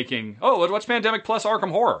kind of making, what's Pandemic plus Arkham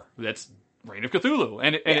Horror? That's Reign of Cthulhu.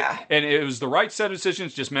 And it was the right set of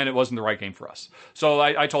decisions, just meant it wasn't the right game for us. So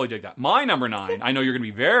I totally dig that. My number 9, I know you're going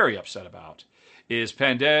to be very upset about, is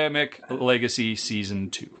Pandemic Legacy Season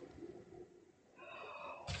 2.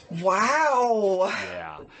 Wow.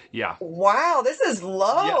 Yeah. Wow, this is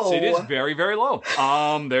low. Yes, it is very, very low.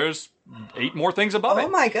 There's 8 more things above it. Oh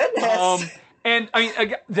my goodness. And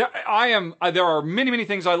I mean, there are many, many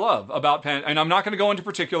things I love about and I'm not going to go into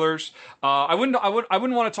particulars. I wouldn't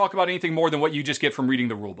want to talk about anything more than what you just get from reading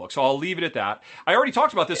the rule book. So I'll leave it at that. I already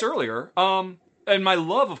talked about this earlier. And my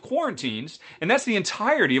love of quarantines, and that's the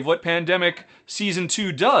entirety of what Pandemic Season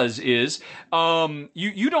 2 does, is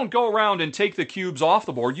you don't go around and take the cubes off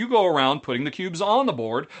the board. You go around putting the cubes on the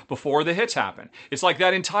board before the hits happen. It's like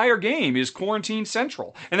that entire game is quarantine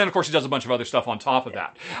central. And then, of course, it does a bunch of other stuff on top of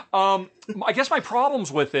that. I guess my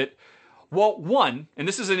problems with it Well, one, and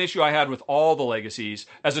this is an issue I had with all the legacies,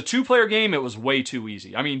 as a 2-player game, it was way too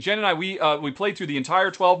easy. I mean, Jen and I, we played through the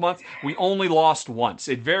entire 12 months. We only lost once.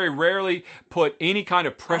 It very rarely put any kind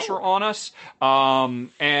of pressure on us. And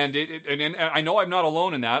I know I'm not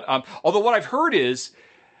alone in that. Although what I've heard is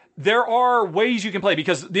there are ways you can play,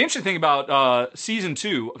 because the interesting thing about Season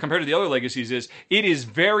 2 compared to the other legacies is it is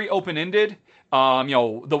very open-ended.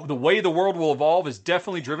 The way the world will evolve is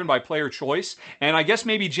definitely driven by player choice. And I guess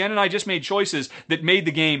maybe Jen and I just made choices that made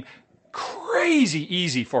the game crazy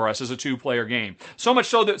easy for us as a 2-player game. So much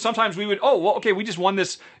so that sometimes we would, we just won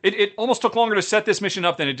this. It almost took longer to set this mission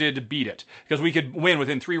up than it did to beat it, because we could win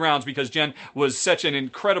within 3 rounds because Jen was such an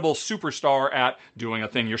incredible superstar at doing a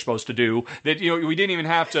thing you're supposed to do that we didn't even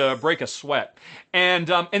have to break a sweat. And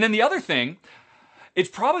then the other thing, it's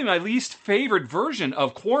probably my least favorite version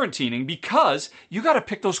of quarantining, because you got to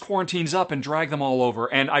pick those quarantines up and drag them all over.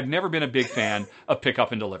 And I've never been a big fan of pick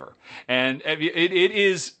up and deliver. And it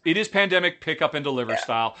is Pandemic pick up and deliver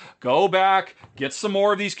style. Go back, get some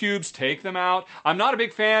more of these cubes, take them out. I'm not a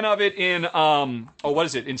big fan of it in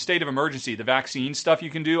in State of Emergency, the vaccine stuff you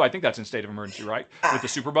can do. I think that's in State of Emergency, right? With the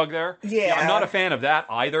superbug there. Yeah. I'm not a fan of that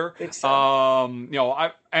either. So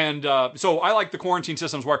I like the quarantine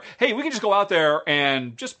systems where, hey, we can just go out there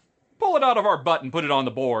and just pull it out of our butt and put it on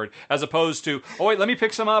the board, as opposed to, oh wait, let me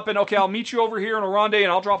pick some up, and okay, I'll meet you over here in Oronde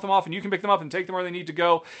and I'll drop them off and you can pick them up and take them where they need to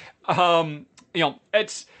go.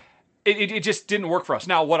 It just didn't work for us.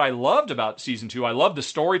 Now, what I loved about Season 2, I loved the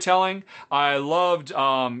storytelling. I loved,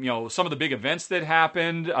 some of the big events that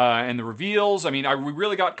happened and the reveals. I mean, we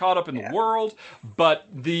really got caught up in the world. But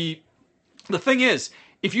the thing is,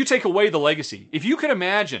 if you take away the legacy, if you could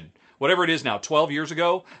imagine, whatever it is now, 12 years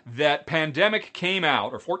ago, that Pandemic came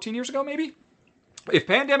out, or 14 years ago maybe? If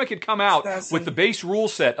Pandemic had come out with the base rule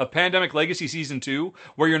set of Pandemic Legacy Season 2,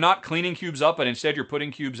 where you're not cleaning cubes up, but instead you're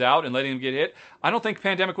putting cubes out and letting them get hit, I don't think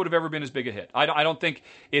Pandemic would have ever been as big a hit. I don't think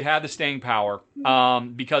it had the staying power,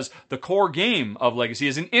 because the core game of Legacy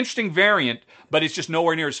is an interesting variant, but it's just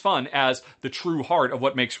nowhere near as fun as the true heart of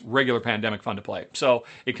what makes regular Pandemic fun to play. So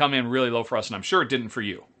it come in really low for us, and I'm sure it didn't for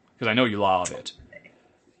you, because I know you love it.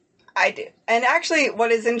 I do. And actually,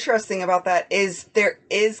 what is interesting about that is there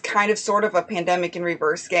is kind of sort of a Pandemic in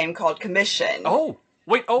Reverse game called Commission.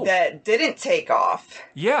 That didn't take off.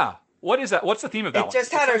 Yeah. What is that? What's the theme of that one? It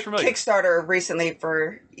just had a Kickstarter recently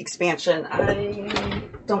for expansion. I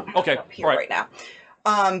don't have it up here right now.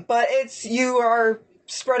 But you are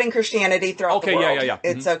spreading Christianity throughout the world. Yeah.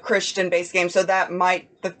 It's a Christian-based game, so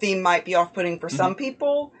the theme might be off-putting for some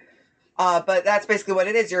people. But that's basically what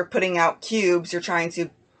it is. You're putting out cubes. You're trying to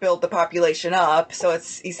build the population up, so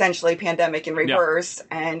it's essentially Pandemic in Reverse,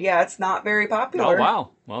 and it's not very popular. Oh, wow.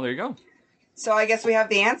 Well, there you go. So I guess we have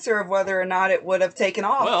the answer of whether or not it would have taken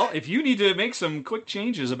off. Well, if you need to make some quick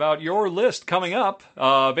changes about your list coming up,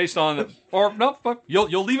 based on,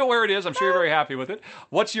 you'll leave it where it is. I'm sure you're very happy with it.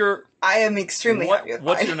 I am extremely happy with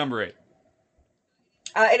What's your number 8?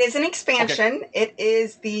 It is an expansion. Okay. It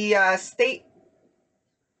is the state.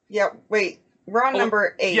 Yeah, wait. We're on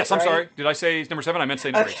number 8. Yes, I'm sorry. Did I say number 7? I meant to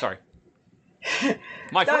say number 8. Sorry.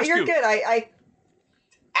 My first you're good.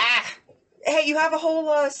 Hey, you have a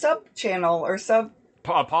whole sub channel or sub.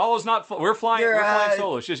 Apollo's not. We're flying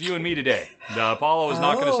solo. It's just you and me today. Apollo is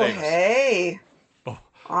not going to save us. Hey.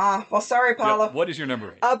 Well, sorry, Apollo. What is your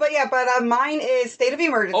number 8? But mine is State of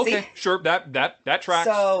Emergency. Okay, sure. That tracks.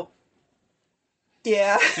 So,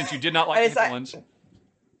 yeah. Since you did not like the villains.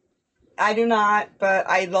 I do not, but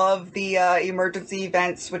I love the emergency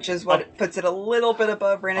events, which is what puts it a little bit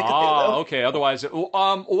above Reign of Cthulhu. Okay. Otherwise,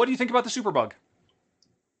 what do you think about the Superbug?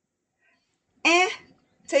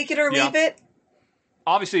 Take it or leave it.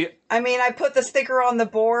 Obviously. I mean, I put the sticker on the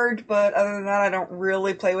board, but other than that, I don't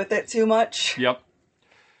really play with it too much. Yep.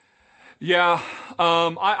 Yeah.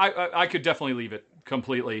 I could definitely leave it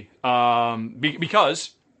completely.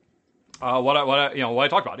 Because what I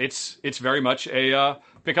talked about, it's very much a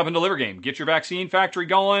pick up and deliver game. Get your vaccine factory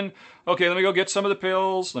going. Okay, let me go get some of the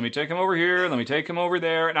pills. Let me take them over here. Let me take them over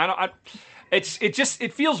there. And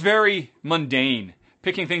it feels very mundane,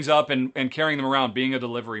 picking things up and carrying them around, being a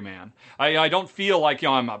delivery man. I don't feel like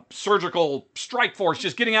I'm a surgical strike force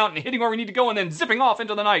just getting out and hitting where we need to go and then zipping off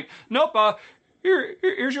into the night. Nope.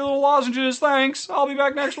 Here's your little lozenges. Thanks. I'll be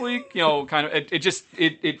back next week.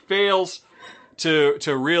 It fails to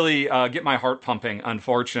really get my heart pumping,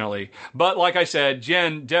 unfortunately. But like I said,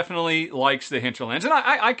 Jen definitely likes the hinterlands, and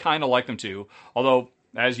I kind of like them too. Although,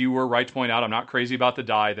 as you were right to point out, I'm not crazy about the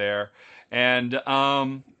die there. And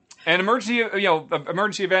emergency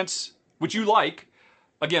events, which you like,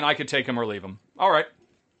 again, I could take them or leave them. All right.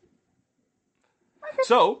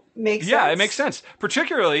 So makes sense. Yeah, it makes sense.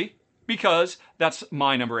 Particularly because that's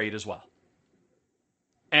my number 8 as well.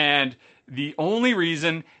 And the only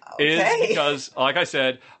reason is because, like I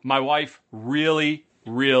said, my wife really,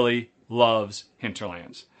 really loves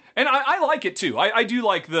Hinterlands. And I like it too. I do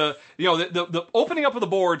like the opening up of the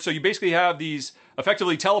board, so you basically have these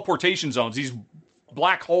effectively teleportation zones, these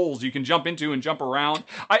black holes you can jump into and jump around.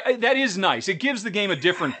 That is nice. It gives the game a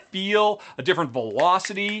different feel, a different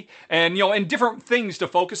velocity, and and different things to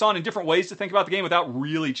focus on and different ways to think about the game without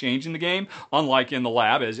really changing the game, unlike in the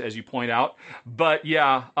lab, as you point out. But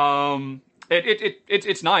yeah,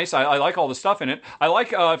 it's nice. I like all the stuff in it. I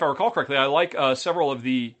like, if I recall correctly, I like several of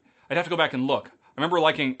the. I'd have to go back and look. I remember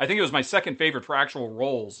liking. I think it was my second favorite for actual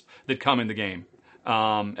roles that come in the game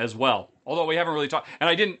as well. Although we haven't really talked, and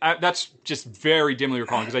I didn't. That's just very dimly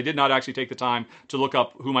recalling because I did not actually take the time to look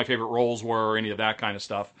up who my favorite roles were or any of that kind of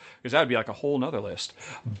stuff, because that would be like a whole nother list.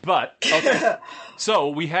 But okay, so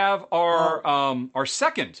we have our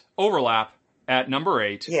second overlap at number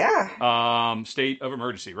 8. Yeah. State of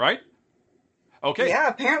emergency, right? Okay. Yeah.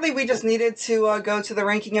 Apparently, we just needed to go to the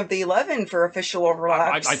ranking of the 11 for official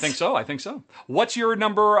overlaps. I think so. What's your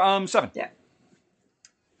number 7? Yeah.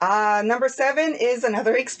 Number 7 is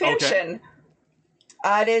another expansion.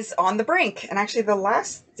 Okay. It is On the Brink, and actually the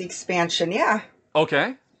last expansion, yeah.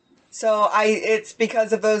 Okay. So it's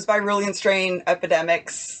because of those virulent strain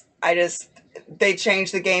epidemics. They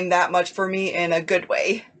changed the game that much for me in a good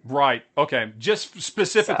way. Right. Okay. Just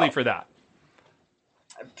specifically for that.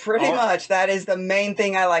 Pretty much. That is the main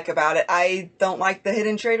thing I like about it. I don't like the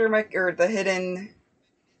hidden traitor or the hidden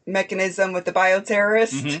mechanism with the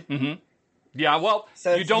bioterrorist. Mm-hmm, mm-hmm. Yeah, well,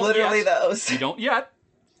 so you don't literally yet. those. You don't yet.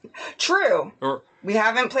 True. Or we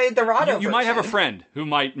haven't played the Rahdo You might have a friend who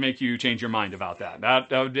might make you change your mind about that.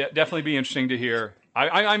 That would definitely be interesting to hear.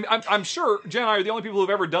 I'm sure Jen and I are the only people who've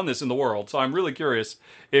ever done this in the world, so I'm really curious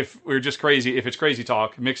if we're just crazy, if it's crazy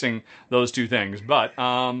talk, mixing those two things. But,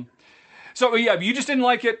 so yeah, you just didn't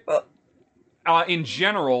like it in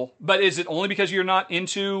general, but is it only because you're not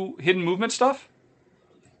into hidden movement stuff?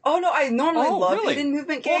 Oh, no, I normally love hidden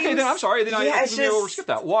movement games. Okay, then I'm sorry. Then I skip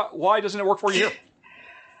that. Why doesn't it work for you here?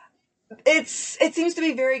 It seems to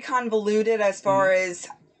be very convoluted as far as,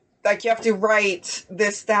 like, you have to write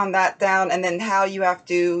this down, that down, and then how you have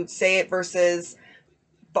to say it versus,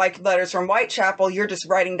 like, letters from Whitechapel, you're just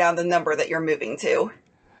writing down the number that you're moving to.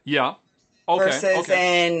 Yeah. Okay. Versus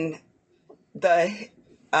in the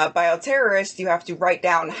bioterrorist, you have to write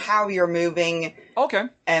down how you're moving. Okay.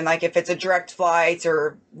 And, like, if it's a direct flight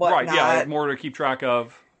or whatnot. Right, yeah, more to keep track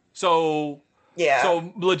of. So, yeah.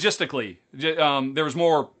 So, logistically, there's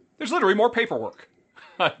literally more paperwork,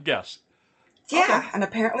 I guess. Yeah, okay. And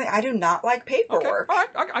apparently I do not like paperwork. Okay.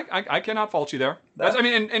 All right. I cannot fault you there.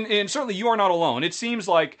 And certainly you are not alone. It seems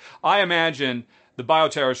like, I imagine, the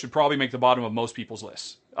bioterrorist should probably make the bottom of most people's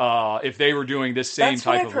lists. If they were doing this same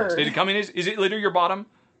type of list. Did it come in? Is it literally your bottom?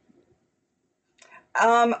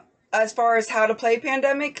 As far as how to play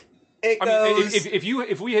Pandemic, goes.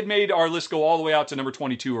 If we had made our list go all the way out to number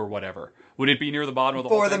 22 or whatever, would it be near the bottom of the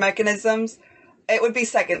whole thing? For the mechanisms, it would be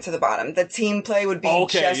second to the bottom. The team play would be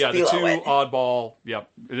just below it. The two oddball,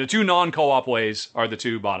 the two non-co-op ways are the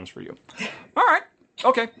two bottoms for you. All right.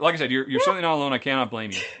 Okay. Like I said, you're certainly not alone. I cannot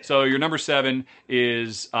blame you. So your number 7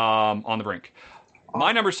 is On the Brink.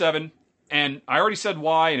 My number 7, and I already said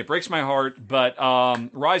why, and it breaks my heart, but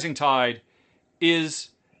Rising Tide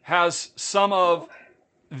has some of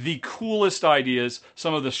the coolest ideas,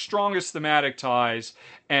 some of the strongest thematic ties,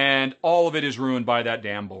 and all of it is ruined by that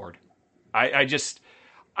damn board. It just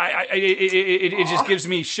gives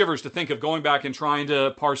me shivers to think of going back and trying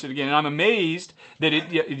to parse it again. And I'm amazed that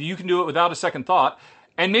you can do it without a second thought.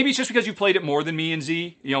 And maybe it's just because you played it more than me and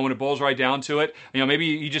Z, when it boils right down to it. Maybe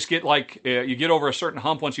you just get you get over a certain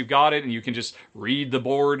hump once you've got it and you can just read the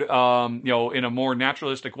board, in a more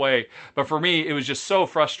naturalistic way. But for me, it was just so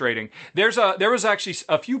frustrating. There was actually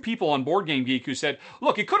a few people on Board Game Geek who said,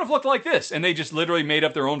 look, it could have looked like this. And they just literally made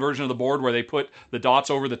up their own version of the board where they put the dots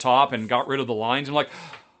over the top and got rid of the lines. I'm like,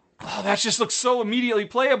 oh, that just looks so immediately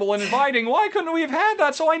playable and inviting. Why couldn't we have had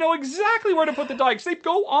that so I know exactly where to put the dikes? They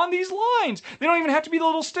go on these lines. They don't even have to be the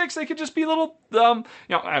little sticks. They could just be little, I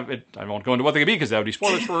won't go into what they could be because that would be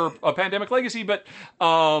spoilers for a Pandemic Legacy. But,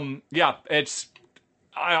 I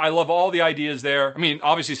love all the ideas there. I mean,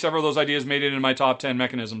 obviously several of those ideas made it into my top 10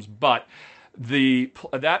 mechanisms, but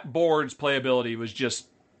that board's playability was just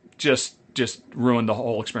ruined the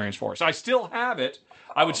whole experience for us. I still have it.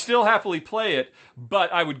 I would still happily play it,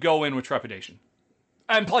 but I would go in with trepidation.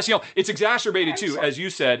 And plus, it's exacerbated too, as you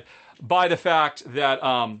said, by the fact that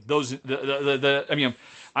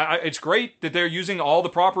it's great that they're using all the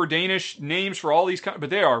proper Danish names for all these, but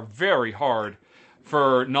they are very hard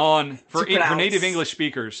for pronounce. native English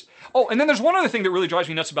speakers. Oh, and then there's one other thing that really drives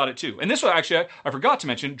me nuts about it too. And this one actually I forgot to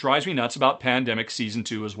mention drives me nuts about Pandemic Season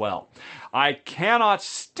 2 as well. I cannot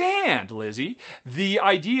stand, Lizzie, the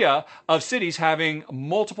idea of cities having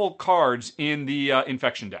multiple cards in the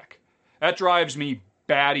infection deck. That drives me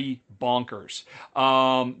batty bonkers.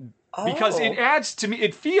 Because it adds to me,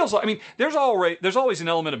 it feels like, I mean, there's always an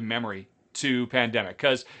element of memory to Pandemic,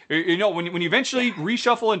 because you know when you eventually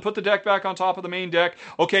reshuffle and put the deck back on top of the main deck,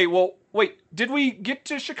 okay, well, wait, did we get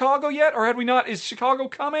to Chicago yet, or had we not? Is Chicago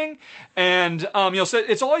coming? And so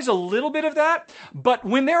it's always a little bit of that. But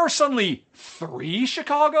when there are suddenly 3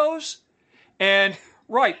 Chicagos, and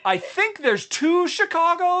right, I think there's 2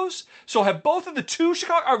 Chicagos, so have both of the 2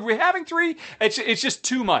 Chicago? Are we having 3? It's just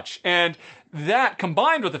too much, and that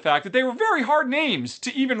combined with the fact that they were very hard names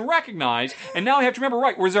to even recognize, and now I have to remember,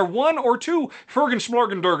 right, was there 1 or 2 Fergen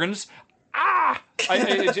Smorgendurgens?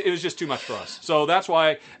 It was just too much for us. So that's why,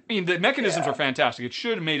 I mean, the mechanisms are fantastic. It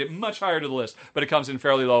should have made it much higher to the list, but it comes in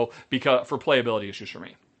fairly low for playability issues for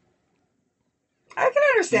me. I can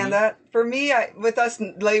understand that. For me, with us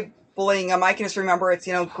labeling them, I can just remember it's,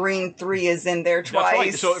 green 3 is in there twice. That's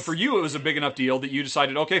right. So for you, it was a big enough deal that you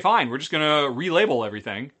decided, okay, fine, we're just going to relabel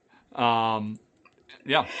everything.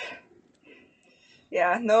 Yeah.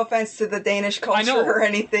 Yeah, no offense to the Danish culture or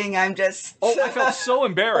anything. I'm just... I felt so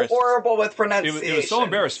embarrassed. Horrible with pronunciation. It was so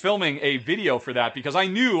embarrassed filming a video for that because I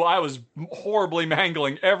knew I was horribly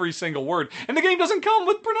mangling every single word. And the game doesn't come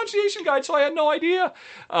with pronunciation guide, so I had no idea.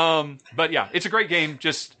 But yeah, it's a great game,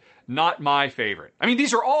 just not my favorite. I mean,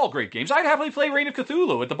 these are all great games. I'd happily play Reign of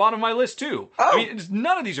Cthulhu at the bottom of my list, too. Oh. I mean,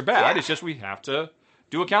 none of these are bad. Yeah. It's just we have to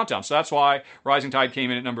do a countdown. So that's why Rising Tide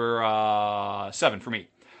came in at number 7 for me.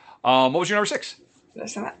 What was your number 6?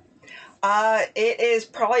 It is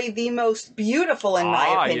probably the most beautiful, in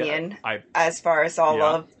my opinion, as far as all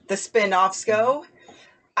of the spin-offs go.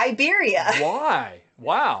 Iberia. Why?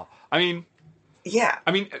 Wow. I mean... Yeah.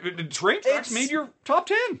 I mean, Train Tracks made your top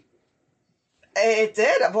 10. It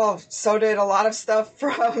did. Well, so did a lot of stuff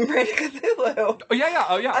from Reign of Cthulhu. Oh,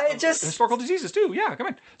 yeah. Historical Diseases, too. Yeah, come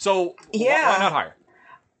on. So, why not higher?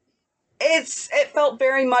 It felt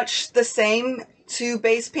very much the same to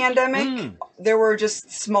base Pandemic. There were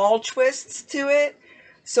just small twists to it,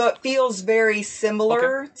 so it feels very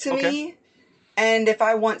similar to me. And if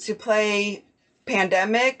I want to play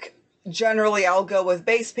Pandemic, generally I'll go with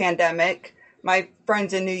base Pandemic. My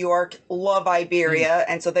friends in New York love Iberia,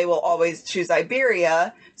 and so they will always choose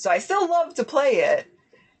Iberia. So I still love to play it.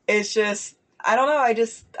 It's just, I don't know,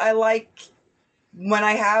 I like when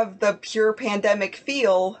I have the pure Pandemic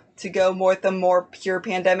feel to go with a more pure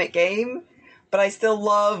Pandemic game. But I still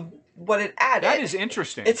love what it added. That is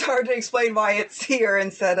interesting. It's hard to explain why it's here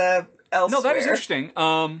instead of elsewhere. No, that is interesting.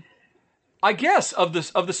 I guess of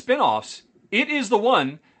the spin-offs, it is the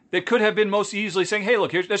one that could have been most easily saying, hey,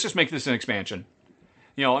 look, let's just make this an expansion.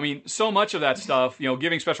 I mean, so much of that stuff,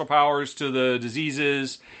 giving special powers to the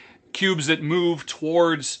diseases, cubes that move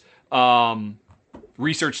towards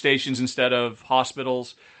research stations instead of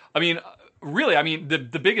hospitals. I mean, really,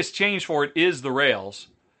 the biggest change for it is the rails.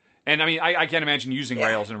 And I mean, I can't imagine using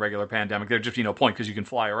rails in a regular Pandemic. They're just, point because you can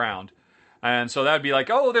fly around. And so that would be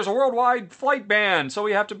like, oh, there's a worldwide flight ban, so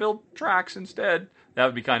we have to build tracks instead. That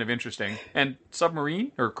would be kind of interesting. And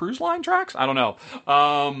submarine or cruise line tracks? I don't know.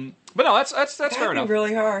 But no, that's fair enough.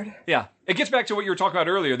 Really hard. Yeah. It gets back to what you were talking about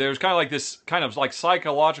earlier. There's kind of like this kind of like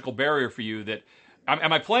psychological barrier for you that,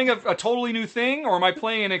 am I playing a totally new thing, or am I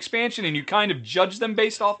playing an expansion, and you kind of judge them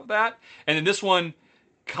based off of that? And then this one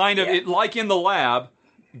kind of, it like in the lab,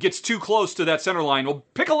 gets too close to that center line. Well,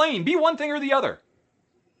 pick a lane. Be one thing or the other.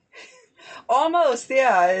 Almost,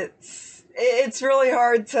 yeah. It's really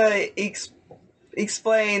hard to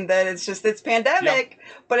explain that it's Pandemic,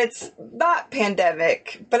 but it's not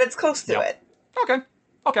Pandemic, but it's close to it. Okay.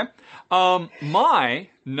 My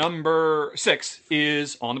number 6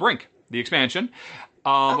 is On the Brink, the expansion.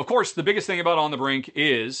 Of course, the biggest thing about On the Brink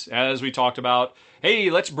is, as we talked about, hey,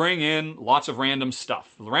 let's bring in lots of random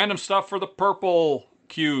stuff. Random stuff for the purple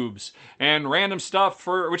cubes, and random stuff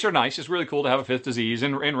which are nice. It's really cool to have a 5th disease,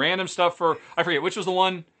 and random stuff for, I forget, which was the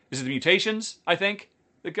one? Is it the mutations, I think,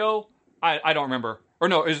 that go? I don't remember. Or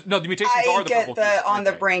no, the mutations are the purple cubes. I get the On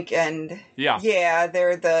the Brink, and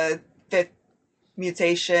they're the 5th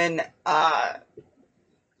mutation. I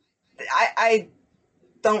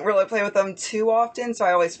don't really play with them too often, so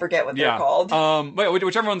I always forget what they're called. But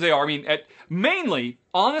whichever ones they are, mainly,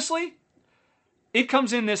 honestly, it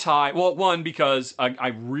comes in this high. Well, one, because we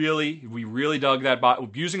really dug that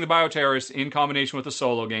using the Bioterrorists in combination with the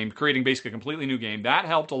solo game, creating basically a completely new game. That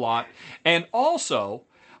helped a lot. And also,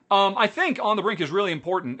 I think On the Brink is really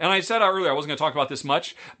important, and I said earlier I wasn't going to talk about this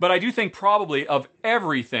much, but I do think probably of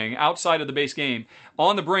everything outside of the base game,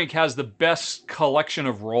 On the Brink has the best collection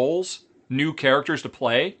of roles, new characters to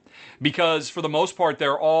play, because for the most part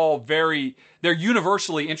they're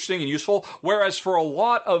universally interesting and useful, whereas for a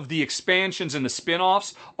lot of the expansions and the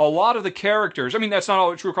spin-offs, a lot of the characters, I mean, that's not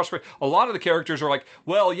all true across the a lot of the characters are like,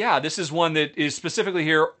 well, yeah, this is one that is specifically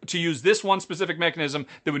here to use this one specific mechanism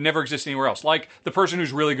that would never exist anywhere else, like the person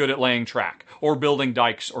who's really good at laying track or building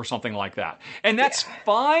dikes or something like that. And that's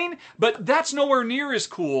fine, but that's nowhere near as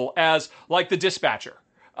cool as, like, the Dispatcher.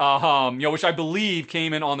 Which I believe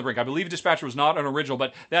came in On the Brink. I believe Dispatcher was not an original,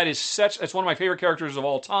 but it's one of my favorite characters of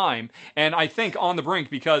all time. And I think On the Brink,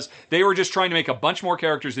 because they were just trying to make a bunch more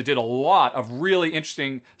characters that did a lot of really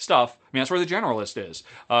interesting stuff. I mean, that's where the Generalist is.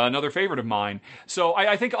 Another favorite of mine. So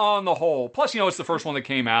I think on the whole, plus, it's the first one that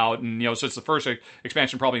came out, and, so it's the first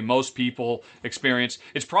expansion probably most people experience.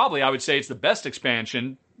 It's probably, I would say, it's the best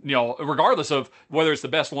expansion, regardless of whether it's the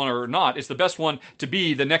best one or not, it's the best one to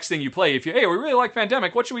be the next thing you play. If we really like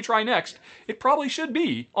Pandemic, what should we try next? It probably should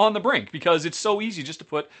be On the Brink, because it's so easy just to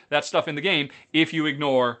put that stuff in the game if you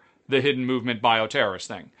ignore the hidden movement bioterrorist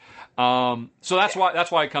thing. So that's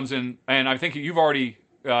why it comes in, and I think you've already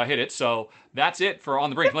hit it. So that's it for On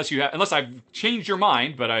the Brink, unless I've changed your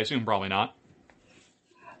mind, but I assume probably not.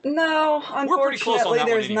 No, unfortunately,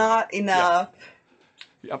 there's not enough.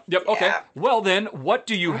 Yeah. Yep. Okay. Yeah. Well, then, what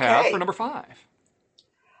do you have for number 5?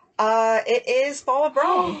 It is Fall of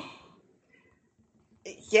Rome.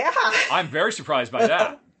 Yeah. I'm very surprised by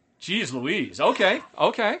that. Jeez Louise. Okay.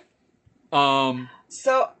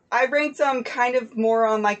 So I ranked them kind of more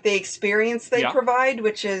on, like, the experience they provide,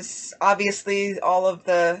 which is obviously all of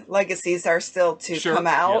the legacies are still to come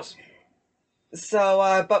out. Yes.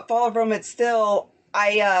 So, but Fall of Rome, it's still,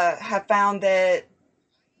 I have found that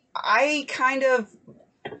I kind of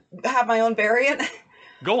have my own variant.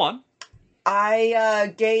 Go on.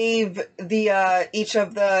 I gave the each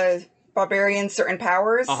of the barbarians certain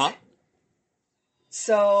powers. Uh-huh.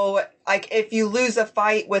 So, like, if you lose a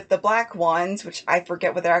fight with the black ones, which I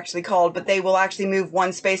forget what they're actually called, but they will actually move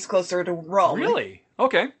one space closer to Rome. Really?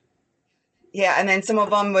 Okay. Yeah, and then some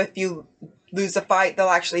of them, if you lose a fight, they'll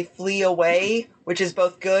actually flee away, which is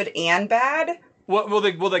both good and bad. Will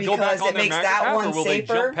they go back on their magic path, or will they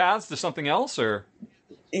jump paths to something else, or?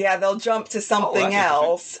 Yeah, they'll jump to something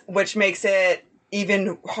else, which makes it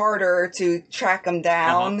even harder to track them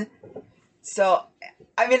down. Uh-huh. So,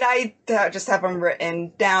 I mean, I just have them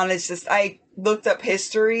written down. It's just, I looked up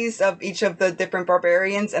histories of each of the different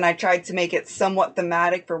barbarians, and I tried to make it somewhat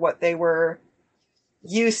thematic for what they were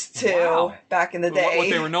used to back in the day. What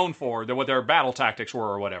they were known for, what their battle tactics were,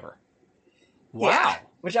 or whatever. Wow. Yeah.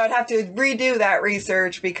 Which I would have to redo that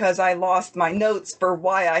research because I lost my notes for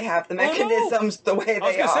why I have the mechanisms the way they are. I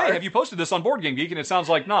was going to say, have you posted this on Board Game Geek? And it sounds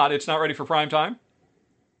like it's not ready for prime time?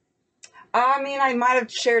 I mean, I might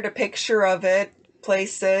have shared a picture of it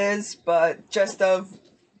places, but just of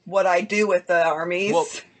what I do with the armies. Well,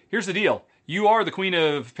 here's the deal. You are the queen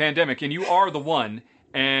of Pandemic, and you are the one.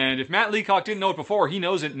 And if Matt Leacock didn't know it before, he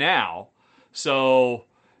knows it now. So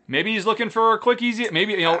maybe he's looking for a quick, easy...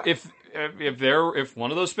 Maybe, if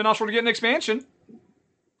one of those spinoffs were to get an expansion,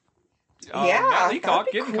 Matt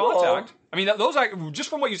Leacock, get in contact. I mean, those, just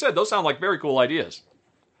from what you said, those sound like very cool ideas,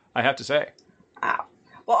 I have to say. Wow.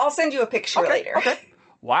 Well, I'll send you a picture later. Okay.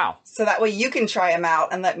 Wow. So that way you can try them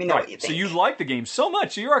out and let me know what you think. So you like the game so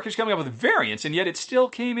much, so you're actually coming up with variants, and yet it still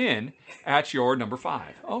came in at your number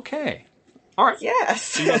 5. Okay. All right. Yes.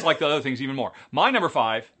 So you just like the other things even more. My number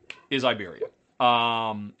 5 is Iberia.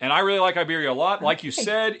 And I really like Iberia a lot. Like you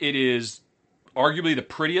said, it is arguably the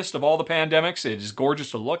prettiest of all the Pandemics. It is gorgeous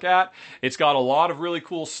to look at. It's got a lot of really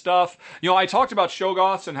cool stuff. I talked about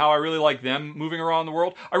Shoggoths and how I really like them moving around the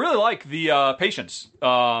world. I really like the patients,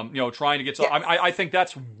 trying to get to... Yes. I think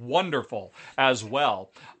that's wonderful as well.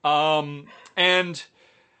 And,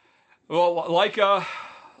 well, what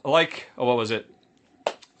was it?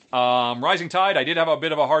 Rising Tide, I did have a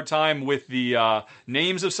bit of a hard time with the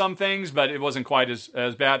names of some things, but it wasn't quite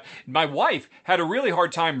as bad. My wife had a really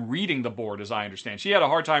hard time reading the board, as I understand. She had a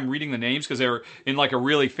hard time reading the names because they were in like a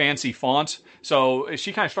really fancy font, so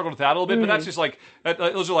she kind of struggled with that a little bit, but that's just like,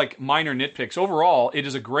 those are like minor nitpicks. Overall, it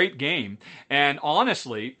is a great game, and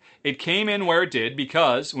honestly, it came in where it did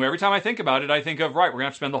because every time I think about it, I think of, right, we're going to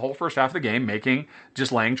have to spend the whole first half of the game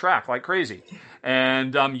just laying track like crazy.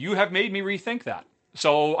 And you have made me rethink that.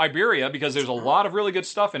 So Iberia, because there's a lot of really good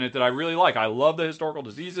stuff in it that I really like. I love the historical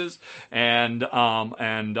diseases and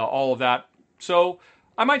all of that. So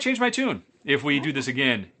I might change my tune if we do this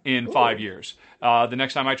again in 5 years. The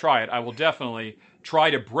next time I try it, I will definitely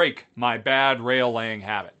try to break my bad rail laying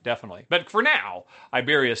habit. Definitely. But for now,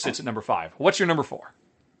 Iberia sits at number 5. What's your number 4?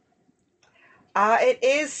 It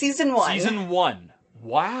is season 1. Season 1.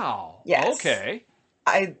 Wow. Yes. Okay.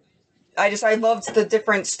 I loved the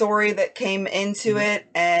different story that came into it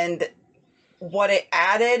and what it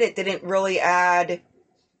added. It didn't really add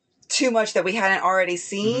too much that we hadn't already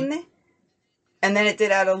seen. And then it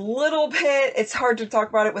did add a little bit. It's hard to talk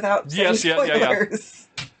about it without saying spoilers.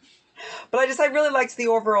 Yeah. But I really liked the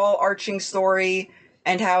overall arching story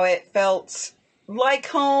and how it felt like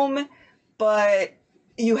home, but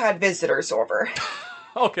you had visitors over.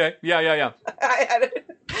 Okay. Yeah.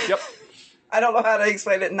 Yep. I don't know how to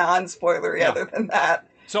explain it non-spoilery other than that.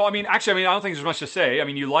 So, I don't think there's much to say. I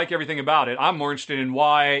mean, you like everything about it. I'm more interested in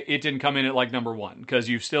why it didn't come in at, like, number 1. Because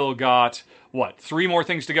you've still got, 3 more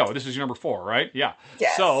things to go. This is your number 4, right? Yeah.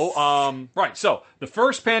 Yes. So, right. So, the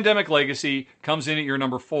first Pandemic Legacy comes in at your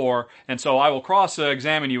number 4. And so, I will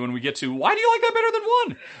cross-examine you when we get to, why do you like that better than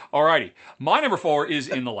 1? Alrighty. My number 4 is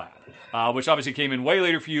In the Lab. Which obviously came in way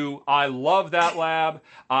later for you. I love that lab.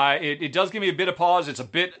 It does give me a bit of pause. It's a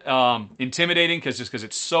bit intimidating because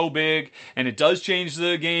it's so big, and it does change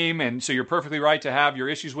the game. And so you're perfectly right to have your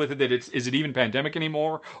issues with it. That is it even Pandemic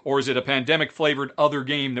anymore, or is it a Pandemic flavored other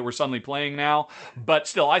game that we're suddenly playing now? But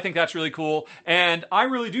still, I think that's really cool, and I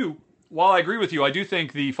really do. While I agree with you, I do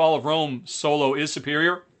think the Fall of Rome solo is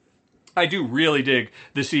superior. I do really dig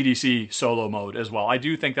the CDC solo mode as well. I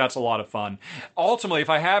do think that's a lot of fun. Ultimately, if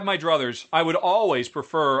I had my druthers, I would always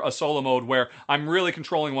prefer a solo mode where I'm really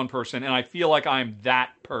controlling one person and I feel like I'm that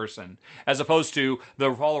person, as opposed to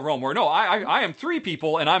the Fall of Rome where, no, I am 3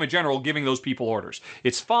 people and I'm a general giving those people orders.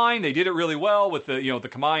 It's fine. They did it really well with the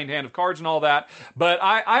combined hand of cards and all that. But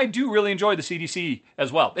I do really enjoy the CDC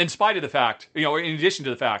as well, in spite of the fact, in addition to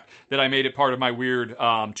the fact that I made it part of my weird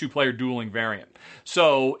 2-player dueling variant.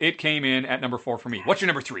 So it came in at number 4 for me. What's your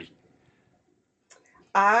number 3?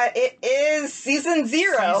 It is Season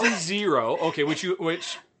 0. Season 0. Okay, which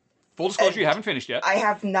full disclosure, you haven't finished yet. I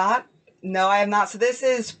have not. No, I have not. So this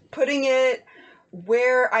is putting it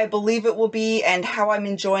where I believe it will be and how I'm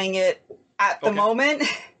enjoying it at the moment.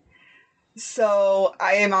 So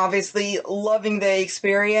I am obviously loving the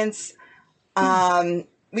experience.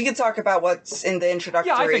 We could talk about what's in the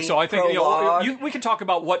introductory. Yeah, I think so. I think we can talk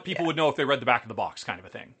about what people would know if they read the back of the box, kind of a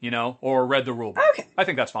thing, or read the rule book. Okay, I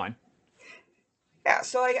think that's fine. Yeah,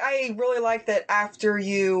 so I really like that after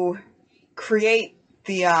you create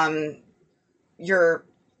the your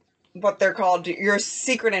what they're called, your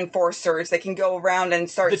secret enforcers, they can go around and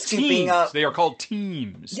start scooping up. They are called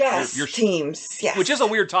teams. Yes, teams. Yes, which is a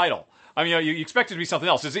weird title. I mean, you expect it to be something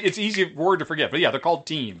else. It's easy word to forget, but yeah, they're called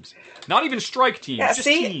teams. Not even strike teams, just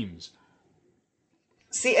teams.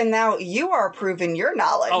 See, and now you are proving your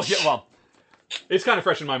knowledge. Oh, yeah, well, it's kind of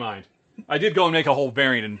fresh in my mind. I did go and make a whole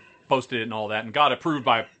variant and posted it and all that, and got approved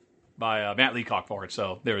by Matt Leacock for it,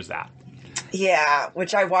 so there is that. Yeah,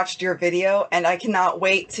 which I watched your video, and I cannot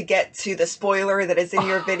wait to get to the spoiler that is in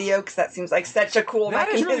your video, because that seems like such a cool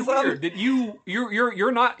mechanism. That is really weird that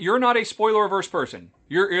you're not a spoiler averse person.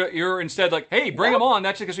 You're instead like, hey, bring them on.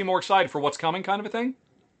 That just gets me more excited for what's coming, kind of a thing.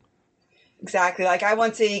 Exactly. Like, I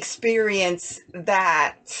want to experience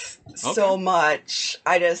that so much.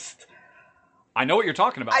 I know what you're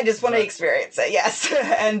talking about. I just want to experience it, yes.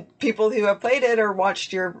 And people who have played it or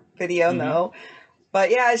watched your video know. But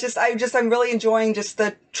yeah, I'm really enjoying just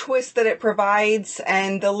the twist that it provides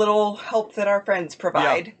and the little help that our friends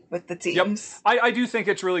provide with the teams. Yep. I do think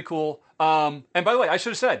it's really cool. And by the way, I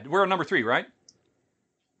should have said, we're on number 3, right?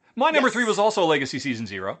 My number 3 was also Legacy Season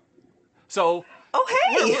 0. So... Oh,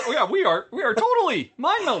 hey! We are totally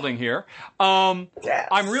mind-melding here. Yes.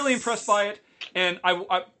 I'm really impressed by it, and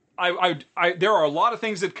I there are a lot of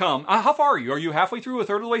things that come. How far are you? Are you halfway through, a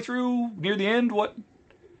third of the way through, near the end? What?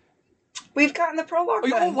 We've gotten the prologue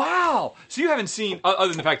done. Oh, wow! So you haven't seen, other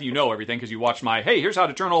than the fact that you know everything, because you watched my, hey, here's how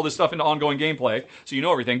to turn all this stuff into ongoing gameplay, so you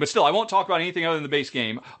know everything. But still, I won't talk about anything other than the base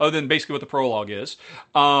game, other than basically what the prologue is,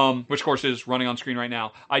 which, of course, is running on screen right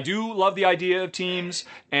now. I do love the idea of teams,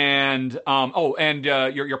 and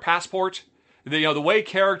your passport. The way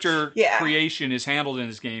character creation is handled in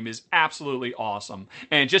this game is absolutely awesome.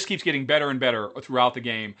 And it just keeps getting better and better throughout the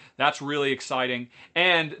game. That's really exciting.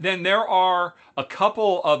 And then there are a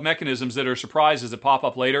couple of mechanisms that are surprises that pop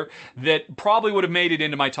up later that probably would have made it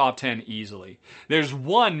into my top 10 easily. There's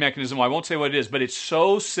one mechanism, I won't say what it is, but it's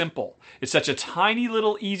so simple. It's such a tiny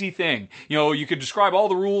little easy thing. You could describe all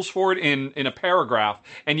the rules for it in a paragraph,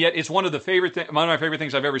 and yet it's one of my favorite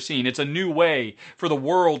things I've ever seen. It's a new way for the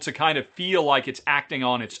world to kind of feel like it's acting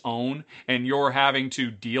on its own, and you're having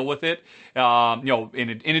to deal with it.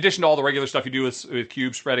 In addition to all the regular stuff you do with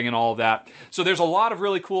cube spreading and all of that. So there's a lot of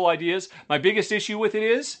really cool ideas. My biggest issue with it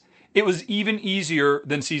is it was even easier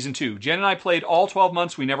than Season 2. Jen and I played all 12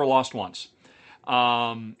 months. We never lost once.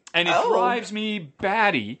 And it drives me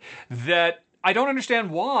batty that I don't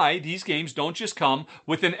understand why these games don't just come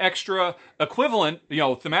with an extra equivalent,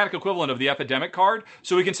 thematic equivalent of the Epidemic card,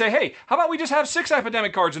 so we can say, hey, how about we just have 6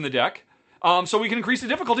 Epidemic cards in the deck, so we can increase the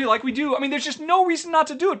difficulty like we do. I mean, there's just no reason not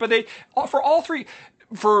to do it, but for all three,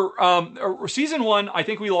 for Season 1, I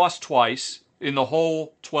think we lost twice in the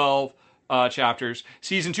whole 12 chapters.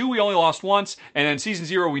 Season 2, we only lost once, and then Season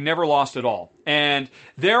 0, we never lost at all. And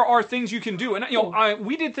there are things you can do, and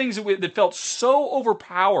we did things that felt so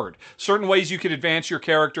overpowered. Certain ways you could advance your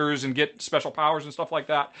characters and get special powers and stuff like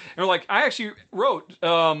that. And I actually wrote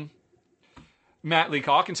Matt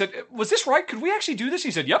Leacock and said, was this right? Could we actually do this?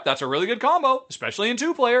 He said, yep, that's a really good combo, especially in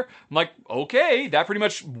 2-player. I'm like, okay, that pretty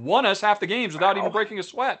much won us half the games without even breaking a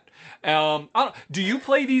sweat. Do you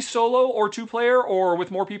play these solo or 2-player or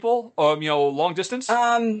with more people, long distance?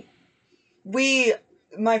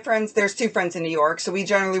 My friends, there's 2 friends in New York, so we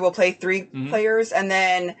generally will play 3 players, and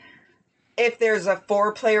then if there's a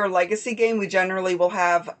 4-player legacy game, we generally will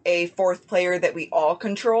have a 4th player that we all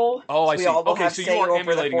control. Oh, I see. We all will have so say you are over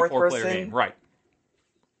emulating the a 4th 4-player person. game, right?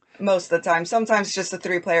 Most of the time. Sometimes it's just a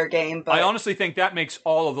 3-player game. But I honestly think that makes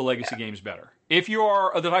all of the legacy games better. If you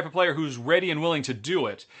are the type of player who's ready and willing to do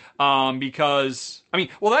it, because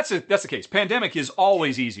that's the case. Pandemic is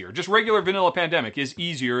always easier. Just regular vanilla Pandemic is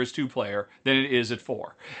easier as 2-player than it is at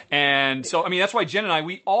 4. And so, that's why Jen and I,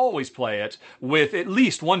 we always play it with at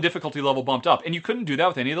least one difficulty level bumped up. And you couldn't do that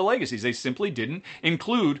with any of the legacies. They simply didn't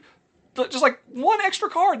include just like one extra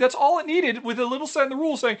card. That's all it needed, with a little set in the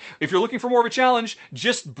rules saying, if you're looking for more of a challenge,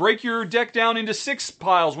 just break your deck down into 6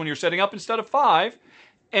 piles when you're setting up instead of 5.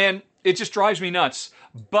 And it just drives me nuts.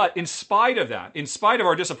 But in spite of that, in spite of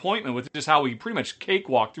our disappointment with just how we pretty much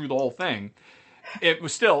cakewalked through the whole thing, it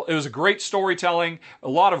was a great storytelling, a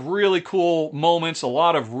lot of really cool moments, a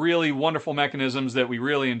lot of really wonderful mechanisms that we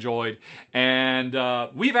really enjoyed. And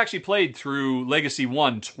we've actually played through Legacy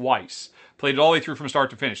 1 twice. Played it all the way through from start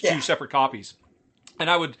to finish, 2 separate copies. And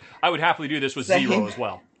I would happily do this with Same. 0 as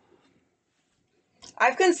well.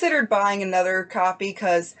 I've considered buying another copy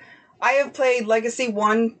because I have played Legacy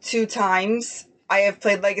 1 2 times. I have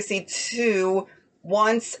played Legacy 2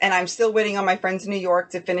 once, and I'm still waiting on my friends in New York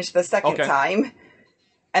to finish the second time.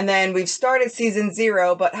 And then we've started Season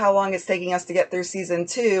 0, but how long it's taking us to get through Season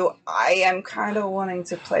 2, I am kind of wanting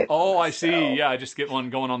to play. Oh, I see. Yeah, just get one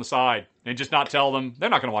going on the side and just not tell them. They're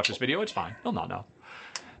not going to watch this video. It's fine. They'll not know.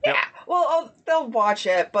 Yeah, well, they'll watch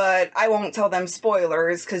it, but I won't tell them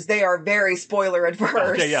spoilers because they are very spoiler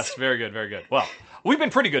adverse. Okay, yes, very good, very good. Well, we've been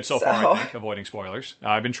pretty good so far, I think, avoiding spoilers.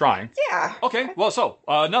 I've been trying. Yeah. Okay, well, so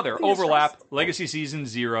another overlap, Legacy Season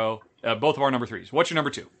 0, both of our number 3s. What's your number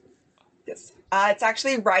 2? Yes. It's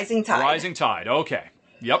actually Rising Tide. Rising Tide, okay.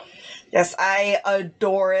 Yep. Yes, I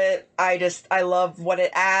adore it. I love what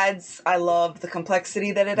it adds. I love the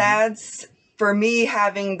complexity that it adds. For me,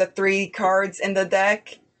 having the 3 cards in the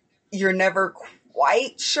deck, you're never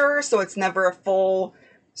quite sure, so it's never a full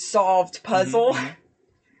solved puzzle,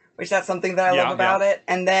 which that's something that I love about it.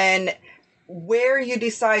 And then where you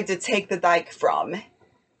decide to take the dike from,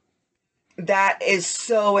 that is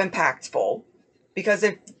so impactful. Because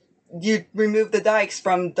if you remove the dikes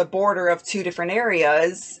from the border of 2 different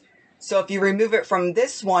areas, so if you remove it from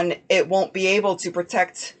this one, it won't be able to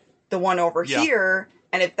protect the one over here.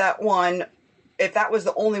 And if that was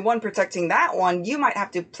the only one protecting that one, you might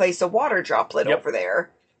have to place a water droplet over there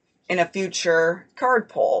in a future card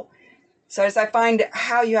pull. So I find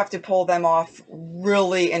how you have to pull them off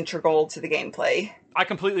really integral to the gameplay. I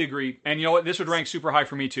completely agree. And you know what? This would rank super high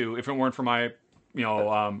for me too if it weren't for my,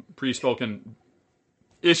 pre-spoken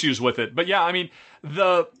issues with it. But yeah,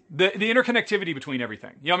 the interconnectivity between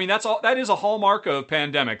everything. That is a hallmark of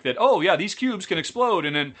Pandemic, that these cubes can explode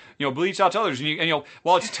and then bleach out to others. And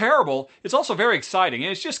while it's terrible, it's also very exciting,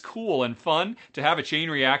 and it's just cool and fun to have a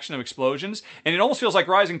chain reaction of explosions. And it almost feels like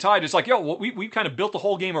Rising Tide. It's like we kind of built the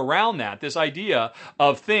whole game around that. This idea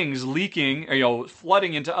of things leaking,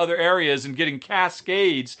 flooding into other areas and getting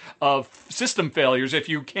cascades of system failures if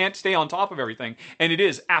you can't stay on top of everything. And it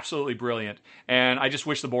is absolutely brilliant. And I just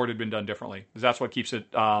wish the board had been done differently, because that's what keeps it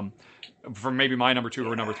from maybe my number 2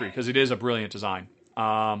 or number 3, because it is a brilliant design.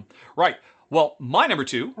 Right. Well, my number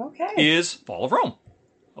 2 is Fall of Rome,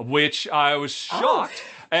 which I was shocked.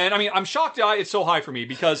 And I'm shocked it's so high for me,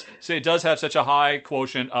 because it does have such a high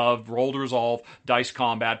quotient of roll to resolve dice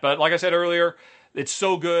combat. But like I said earlier, it's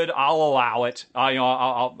so good, I'll allow it.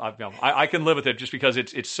 I can live with it just because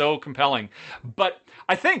it's so compelling. But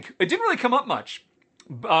I think it didn't really come up much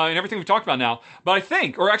in everything we've talked about now. But I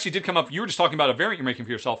think, or actually did come up, you were just talking about a variant you're making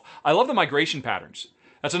for yourself. I love the migration patterns.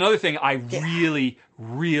 That's another thing I really,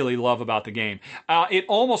 really love about the game. It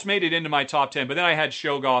almost made it into my top 10, but then I had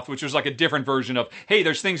Shogoth, which was like a different version of, hey,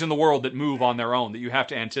 there's things in the world that move on their own that you have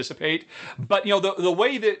to anticipate. But, the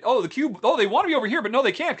way that, the cube, they want to be over here, but no,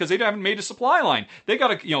 they can't because they haven't made a supply line. They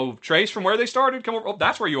got to, trace from where they started, come over,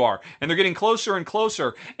 that's where you are. And they're getting closer and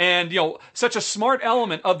closer. And, such a smart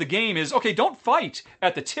element of the game is, okay, don't fight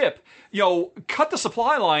at the tip. Cut the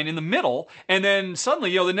supply line in the middle, and then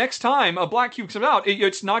suddenly, the next time a black cube comes out,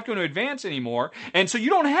 it's not going to advance anymore. And so you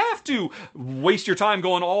don't have to waste your time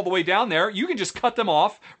going all the way down there. You can just cut them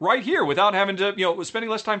off right here without having to, spending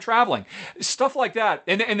less time traveling. Stuff like that.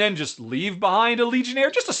 And then just leave behind a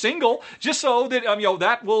Legionnaire, just a single, just so that,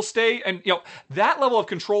 that will stay. And, that level of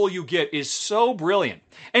control you get is so brilliant.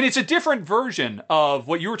 And it's a different version of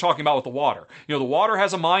what you were talking about with the water. The water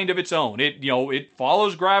has a mind of its own. It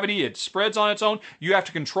follows gravity. It spreads on its own. You have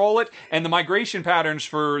to control it. And the migration patterns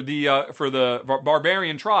for the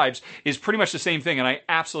barbarian tribes is pretty much the same thing. And I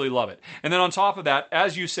absolutely love it. And then on top of that,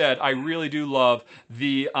 as you said, I really do love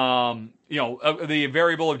the the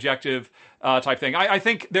variable objective type thing. I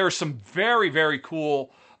think there are some very, very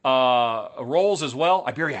cool roles as well.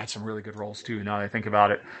 Iberia had some really good roles too. Now that I think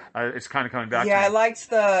about it, it's kind of coming back. Yeah, I liked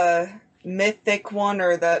the mythic one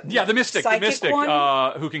or the mystic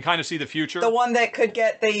one? Who can kind of see the future. The one that could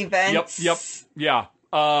get the events. Yep. Yeah.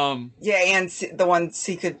 And the one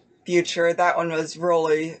see could future. That one was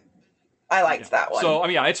really. I liked that one. So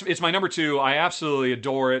it's my number 2. I absolutely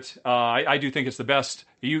adore it. I do think it's the best.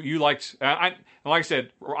 You liked. Like I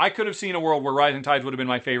said, I could have seen a world where Rising Tides would have been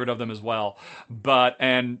my favorite of them as well. But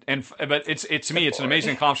it's to me, it's an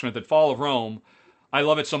amazing accomplishment that Fall of Rome. I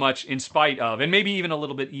love it so much in spite of, and maybe even a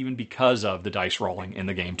little bit even because of the dice rolling in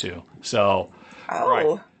the game too. So,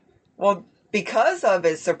 well, because of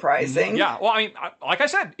is surprising. Yeah. Well, like I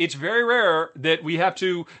said, it's very rare that we have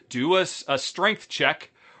to do a strength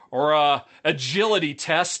check or a agility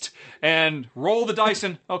test and roll the dice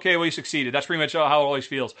and, okay, well, you succeeded. That's pretty much how it always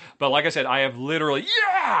feels. But like I said, I have literally,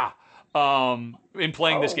 in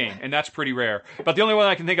playing this game, and that's pretty rare. But the only one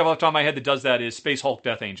I can think of off the top of my head that does that is Space Hulk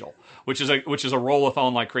Death Angel, which is a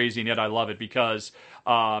roll-a-thon like crazy, and yet I love it because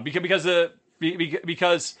the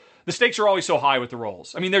stakes are always so high with the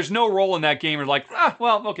rolls. I mean, there's no roll in that game where like,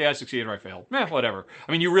 well, okay, I succeeded or I failed. Whatever.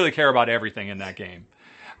 I mean, you really care about everything in that game.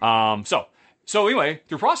 So anyway,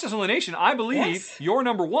 through process elimination, I believe your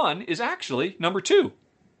number 1 is actually number 2.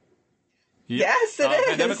 Yes, it is.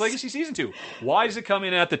 Pandemic Legacy Season 2. Why does it come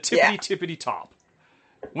in at the tippity top?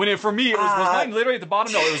 When for me, it was mine literally at the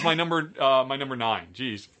bottom. No, it was my number 9.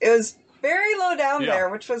 Jeez. It was very low down there,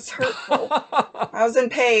 which was hurtful. I was in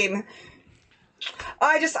pain.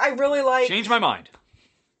 I really like... Change my mind.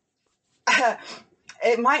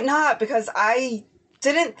 It might not, because I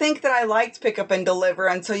didn't think that I liked pick up and deliver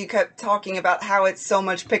until you kept talking about how it's so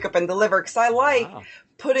much pick up and deliver, because I like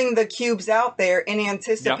putting the cubes out there in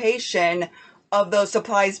anticipation of those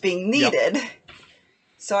supplies being needed. Yep.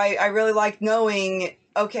 So I really like knowing,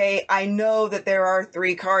 okay, I know that there are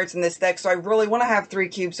 3 cards in this deck, so I really want to have 3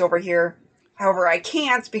 cubes over here. However, I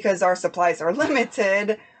can't because our supplies are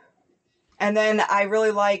limited. And then I really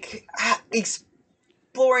like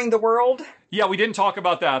exploring the world. Yeah, we didn't talk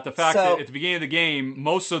about that. The fact that at the beginning of the game,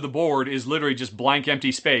 most of the board is literally just blank,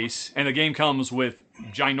 empty space, and the game comes with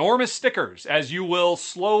ginormous stickers, as you will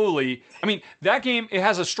slowly... I mean, that game, it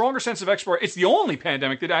has a stronger sense of exploration. It's the only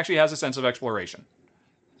Pandemic that actually has a sense of exploration.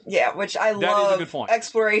 Yeah, which I love. That is a good point.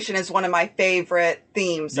 Exploration is one of my favorite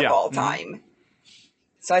themes of all time. Mm-hmm.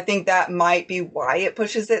 So I think that might be why it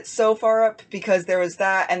pushes it so far up, because there was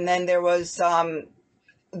that, and then there was...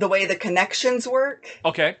 the way the connections work.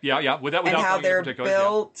 Okay, yeah. Without and how they're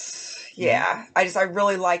built. Yeah. I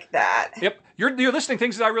really like that. Yep. You're listing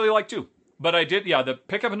things that I really like too. But I did, the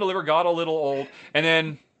pick up and deliver got a little old. And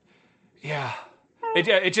then,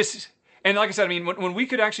 it just... And like I said, I mean, when we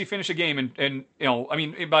could actually finish a game and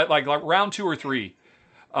by like round 2 or 3,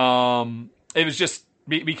 it was just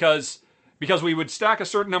because we would stack a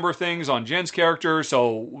certain number of things on Jen's character. So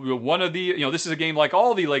one of the, this is a game like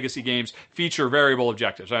all the Legacy games feature variable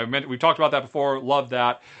objectives. We've talked about that before, loved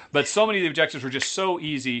that. But so many of the objectives were just so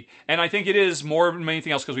easy. And I think it is more than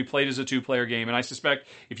anything else because we played as a 2-player game. And I suspect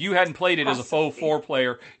if you hadn't played it as a faux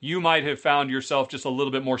 4-player, you might have found yourself just a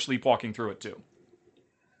little bit more sleepwalking through it too.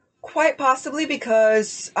 Quite possibly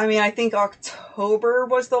because, I think October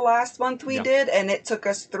was the last month we did, and it took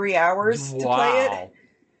us 3 hours to play it.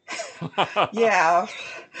 Yeah.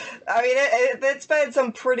 I mean, it's been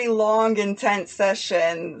some pretty long, intense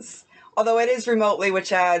sessions. Although it is remotely,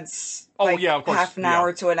 which adds of course. half an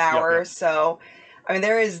hour to an hour. Yeah. So, I mean,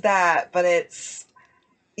 there is that, but it's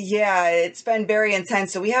been very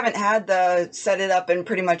intense. So we haven't had the set it up and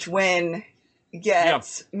pretty much win yet. Yeah.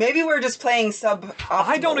 Maybe we're just playing suboptimally.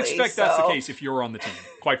 I don't expect that's the case if you're on the team,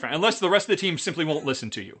 quite frankly. Unless the rest of the team simply won't listen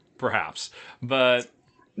to you, perhaps. But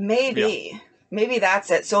maybe. Yeah. Maybe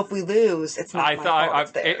that's it. So if we lose, it's not my fault.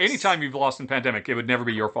 It's theirs. Anytime you've lost in Pandemic, it would never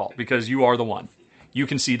be your fault because you are the one. You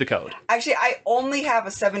can see the code. Actually, I only have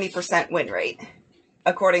a 70% win rate,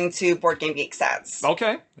 according to Board Game Geek stats.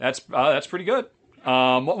 Okay, that's pretty good.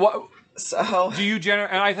 So do you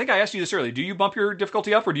and I think I asked you this earlier. Do you bump your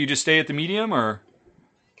difficulty up, or do you just stay at the medium, or?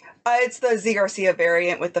 It's the Z Garcia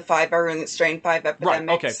variant with the 5 Rune Strain, 5 Epidemics. Right.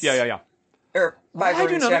 Okay. Yeah. Or 5 Why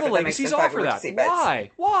do none of the legacies offer that?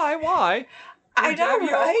 Why? I know,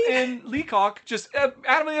 right? And Leacock just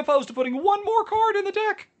adamantly opposed to putting one more card in the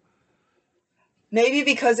deck. Maybe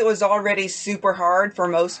because it was already super hard for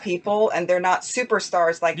most people, and they're not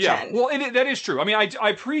superstars like Jen. Well, and that is true. I mean, I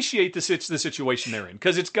appreciate the situation they're in,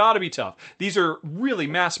 because it's got to be tough. These are really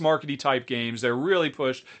mass-market-y type games. They're really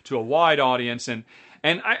pushed to a wide audience, and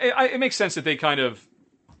it makes sense that they kind of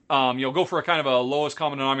go for a kind of a lowest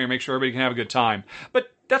common denominator, make sure everybody can have a good time.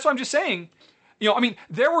 But that's what I'm just saying. I mean,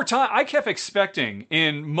 there were times I kept expecting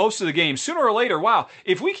in most of the games, sooner or later, wow,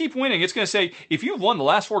 if we keep winning, it's going to say, if you've won the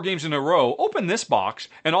last 4 games in a row, open this box,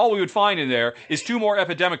 and all we would find in there is 2 more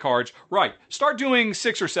Epidemic cards. Right. Start doing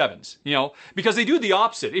 6 or 7s, because they do the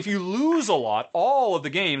opposite. If you lose a lot, all of the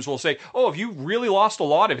games will say, oh, if you really lost a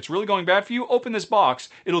lot, if it's really going bad for you, open this box.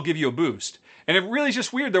 It'll give you a boost. And it really is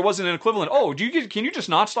just weird there wasn't an equivalent. Oh, can you just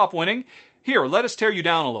not stop winning? Here, let us tear you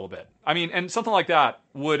down a little bit. I mean, and something like that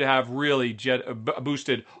would have really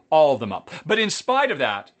boosted all of them up. But in spite of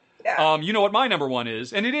that, you know what my number 1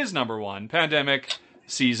 is, and it is number 1, Pandemic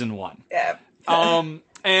Season 1. Yeah.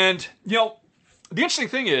 And, the interesting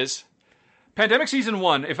thing is, Pandemic Season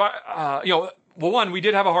 1, one, we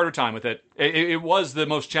did have a harder time with it. It was the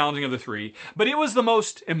most challenging of the 3, but it was the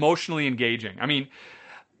most emotionally engaging. I mean,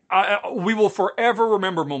 we will forever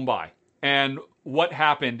remember Mumbai and what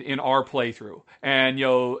happened in our playthrough, and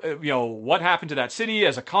what happened to that city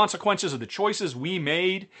as a consequences of the choices we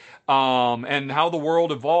made, and how the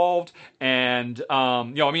world evolved. And I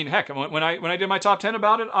mean, heck, when I did my top 10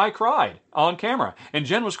 about it, I cried on camera, and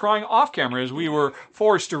Jen was crying off camera as we were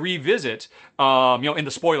forced to revisit, in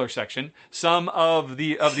the spoiler section, some of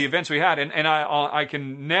the events we had, and I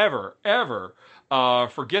can never ever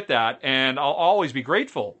forget that, and I'll always be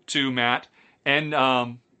grateful to Matt and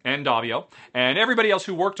Davio, and everybody else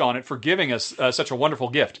who worked on it for giving us such a wonderful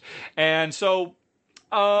gift. And so,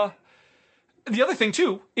 the other thing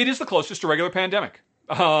too, it is the closest to regular Pandemic.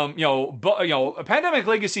 Pandemic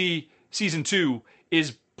Legacy Season 2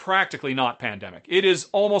 is practically not Pandemic. It is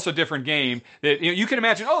almost a different game that you can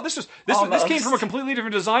imagine. Oh, this came from a completely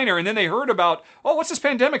different designer, and then they heard about, oh, what's this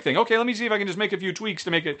Pandemic thing? Okay, let me see if I can just make a few tweaks to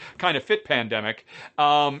make it kind of fit Pandemic.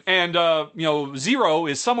 Zero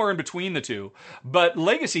is somewhere in between the two, but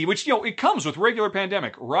Legacy, which it comes with regular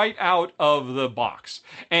Pandemic right out of the box.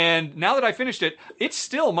 And now that I finished it, it's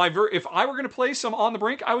still if I were going to play some On the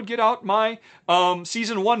Brink, I would get out my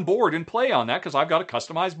Season 1 board and play on that, because I've got a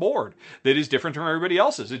customized board that is different from everybody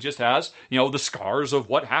else's. It just has, the scars of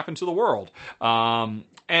what happened to the world.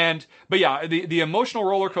 But yeah, the emotional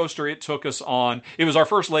roller coaster it took us on. It was our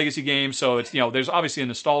first Legacy game, so it's, there's obviously a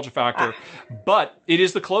nostalgia factor, but it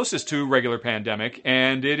is the closest to regular Pandemic,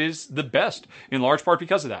 and it is the best in large part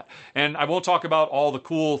because of that. And I won't talk about all the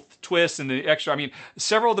cool twists and the extra. I mean,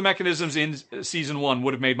 several of the mechanisms in Season 1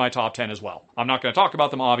 would have made my top 10 as well. I'm not going to talk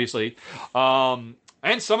about them, obviously.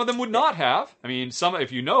 And some of them would not have. I mean,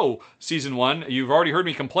 if you know Season 1, you've already heard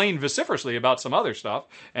me complain vociferously about some other stuff,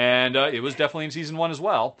 and it was definitely in Season 1 as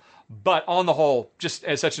well. But on the whole, just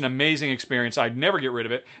as such an amazing experience, I'd never get rid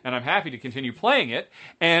of it, and I'm happy to continue playing it.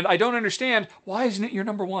 And I don't understand, why isn't it your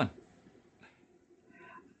number 1?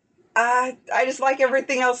 I just like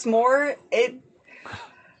everything else more.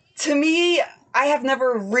 To me, I have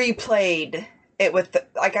never replayed it with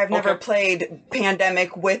I've never played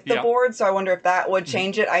Pandemic with the board, so I wonder if that would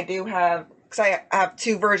change it. I do have, because I have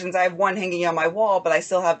 2 versions. I have one hanging on my wall, but I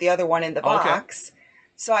still have the other one in the box.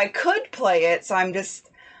 So I could play it, so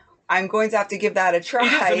I'm going to have to give that a try.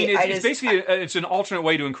 It is. I mean, it's basically it's an alternate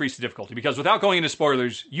way to increase the difficulty, because without going into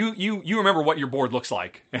spoilers, you remember what your board looks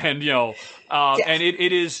like, and Yes. and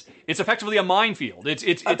it's effectively a minefield.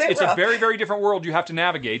 It's a very, very different world you have to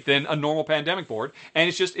navigate than a normal Pandemic board, and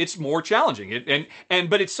it's more challenging.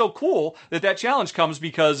 But it's so cool that challenge comes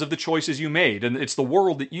because of the choices you made, and it's the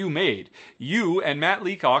world that you made. You and Matt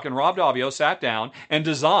Leacock and Rob Davio sat down and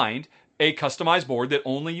designed a customized board that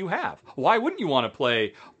only you have. Why wouldn't you want to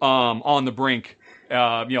play On the Brink,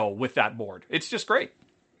 with that board? It's just great.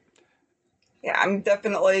 Yeah, I'm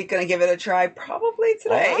definitely going to give it a try probably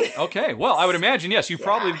today. All right. Okay. Well, I would imagine, yes, you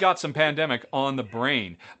probably have got some Pandemic on the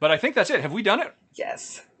brain. But I think that's it. Have we done it?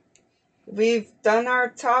 Yes. We've done our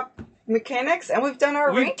top mechanics and we've done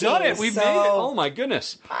our rankings. We've done it. We've made it. Oh, my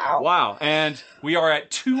goodness. Wow. And we are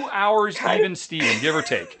at 2 hours even, Steven, give or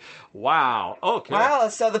take. Wow. Okay. Wow.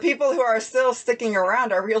 So the people who are still sticking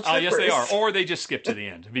around are real troopers. Yes, they are. Or they just skip to the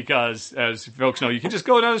end because, as folks know, you can just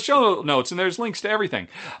go down to the show notes and there's links to everything.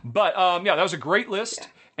 But, that was a great list. Yeah.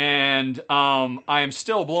 And I am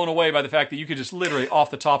still blown away by the fact that you could just literally off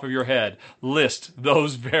the top of your head list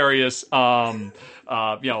those various special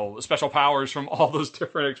powers from all those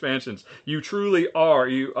different expansions. You truly are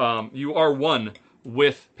you are one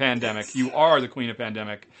with Pandemic. Yes. You are the Queen of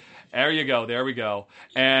Pandemic. There you go. There we go.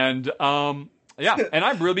 And and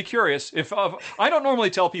I'm really curious if I don't normally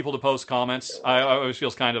tell people to post comments. I always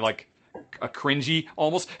feels kind of like a cringy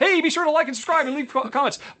almost. Hey, be sure to like and subscribe and leave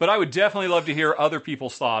comments. But I would definitely love to hear other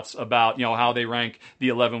people's thoughts about how they rank the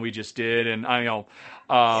 11 we just did, and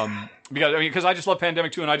because I just love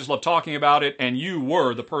Pandemic 2 and I just love talking about it, and you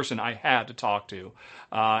were the person I had to talk to,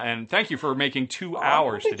 and thank you for making 2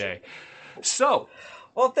 hours today. So,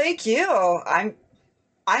 well, thank you.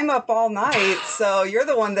 I'm up all night, so you're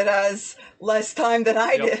the one that has less time than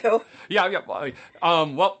I do. Yeah.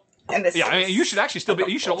 You should actually still be.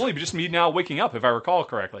 You should only be just me now waking up, if I recall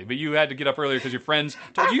correctly. But you had to get up earlier because your friends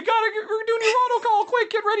told you we're doing your auto call. Quick,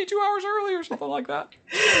 get ready 2 hours early or something like that.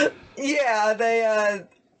 Yeah,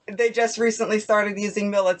 they just recently started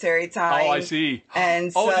using military time. Oh, I see.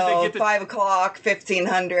 And so did they get 5 o'clock,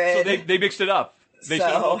 1500. So they mixed it up. They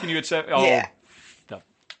started woken you at 7. Oh, yeah.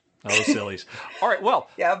 Those sillies. All right, well.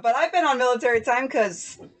 Yeah, but I've been on military time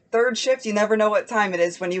because third shift, you never know what time it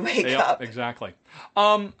is when you wake up. Exactly.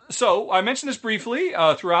 So I mentioned this briefly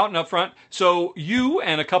throughout and up front. So you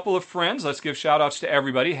and a couple of friends, let's give shout outs to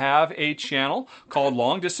everybody, have a channel called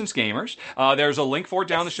Long Distance Gamers. There's a link for it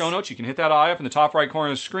down in the show notes. You can hit that eye up in the top right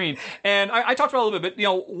corner of the screen. And I talked about it a little bit,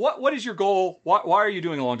 but what is your goal? Why are you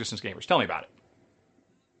doing Long Distance Gamers? Tell me about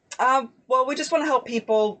it. Well, we just want to help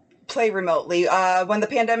people play remotely. When the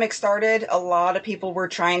pandemic started, a lot of people were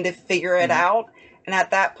trying to figure it out. And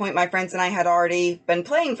at that point, my friends and I had already been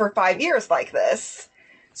playing for 5 years like this.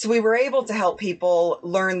 So we were able to help people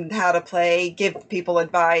learn how to play, give people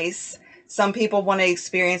advice. Some people want to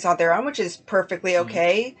experience on their own, which is perfectly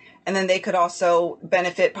okay. And then they could also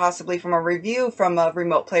benefit possibly from a review from a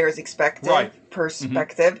remote player's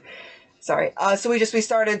perspective. Sorry. So we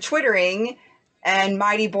started Twittering, and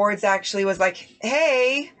Mighty Boards actually was like,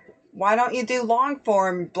 hey, why don't you do long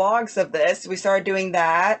form blogs of this? We started doing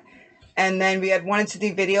that. And then we had wanted to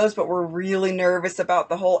do videos, but we're really nervous about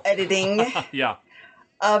the whole editing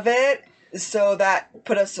of it. So that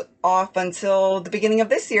put us off until the beginning of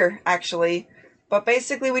this year, actually. But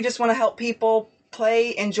basically, we just want to help people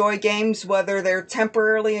play, enjoy games, whether they're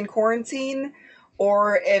temporarily in quarantine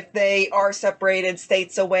or if they are separated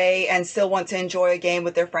states away and still want to enjoy a game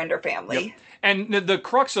with their friend or family. Yep. And the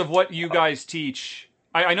crux of what you guys teach,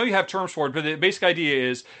 I know you have terms for it, but the basic idea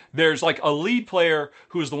is there's like a lead player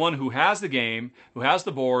who's the one who has the game, who has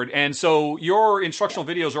the board, and so your instructional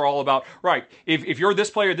videos are all about, right, if you're this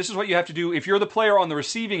player, this is what you have to do. If you're the player on the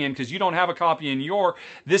receiving end, because you don't have a copy in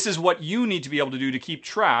this is what you need to be able to do to keep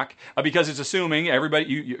track, because it's assuming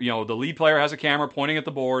everybody, the lead player has a camera pointing at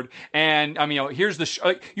the board, and here's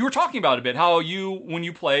the, you were talking about a bit, how when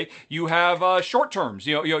you play, you have short terms,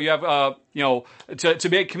 you have, to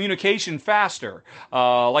make communication faster,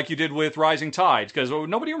 like you did with Rising Tides, because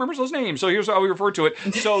nobody remembers those names. So here's how we refer to it.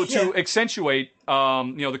 So to accentuate,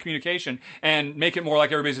 the communication and make it more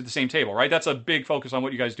like everybody's at the same table, right? That's a big focus on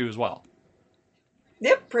what you guys do as well.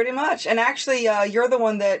 Yep, pretty much. And actually, you're the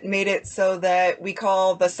one that made it so that we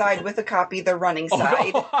call the side with a copy the running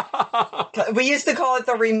side. Oh, no. We used to call it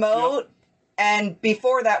the remote, and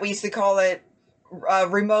before that, we used to call it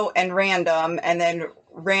remote and random, and then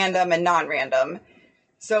random and non-random.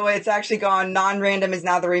 So it's actually gone, non-random is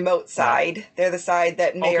now the remote side. Right. They're the side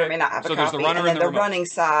that may or may not have a copy. So there's the runner and then the running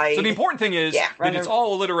side. So the important thing is that it's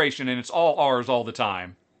all alliteration and it's all R's all the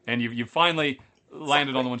time. And you finally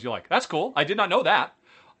landed on the ones you like. That's cool. I did not know that.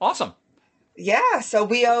 Awesome. Yeah, so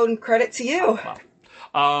we owe credit to you.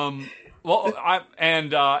 Well,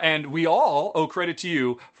 and we all owe credit to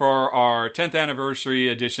you for our 10th anniversary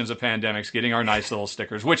editions of Pandemics, getting our nice little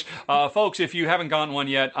stickers. Which, folks, if you haven't gotten one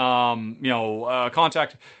yet,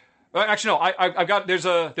 contact. Actually, no. I've got there's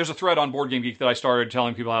a thread on Board Game Geek that I started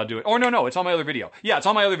telling people how to do it. Or no, it's on my other video. Yeah, it's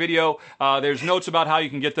on my other video. There's notes about how you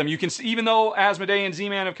can get them. You can, even though Asmodee and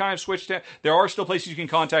Z-Man have kind of switched, there are still places you can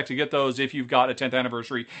contact to get those if you've got a 10th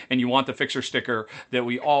anniversary and you want the fixer sticker that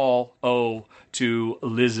we all owe to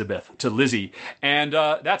Lizzie. And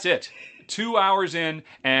that's it. 2 hours in,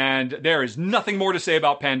 and there is nothing more to say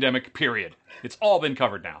about Pandemic. Period. It's all been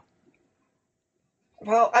covered now.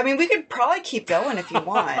 Well, I mean, we could probably keep going if you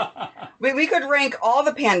want. we could rank all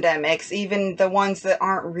the pandemics, even the ones that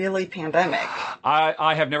aren't really pandemic.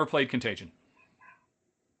 I have never played Contagion.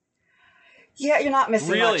 Yeah, you're not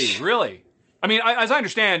missing much. Really? I mean, as I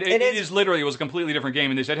understand, it is literally, it was a completely different game,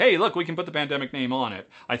 and they said, hey, look, we can put the Pandemic name on it.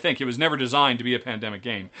 I think it was never designed to be a Pandemic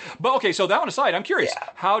game. But okay, so that one aside, I'm curious,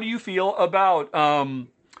 how do you feel about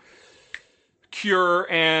Cure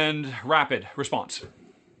and Rapid Response?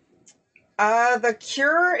 The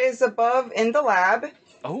Cure is above In the Lab.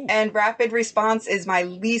 Oh. And Rapid Response is my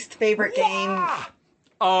least favorite game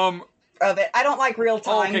of it. I don't like real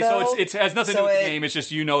time, though. So it has nothing to do with the game. It's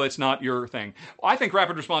just, it's not your thing. I think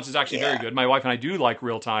Rapid Response is actually very good. My wife and I do like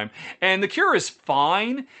real time. And The Cure is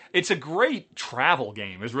fine. It's a great travel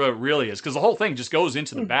game, is what it really is, because the whole thing just goes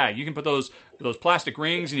into the bag. You can put those plastic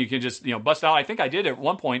rings and you can just, bust out. I think I did at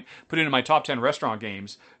one point put it in my top 10 restaurant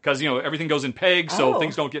games because, everything goes in pegs, so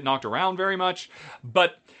things don't get knocked around very much.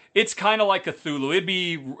 But it's kind of like Cthulhu. It'd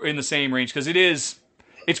be in the same range because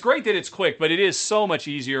it's great that it's quick, but it is so much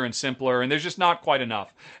easier and simpler, and there's just not quite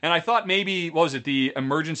enough. And I thought maybe, what was it, the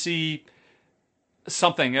emergency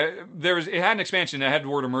something? It had an expansion that had the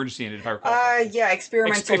word emergency in it, if I recall.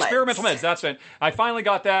 Experimental meds. Experimental meds, that's it. I finally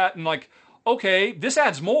got that, and okay, this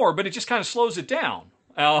adds more, but it just kind of slows it down.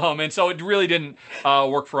 And so it really didn't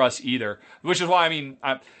work for us either, which is why, And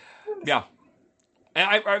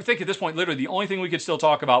I think at this point, literally, the only thing we could still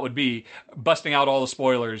talk about would be busting out all the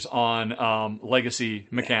spoilers on legacy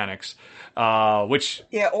mechanics, which...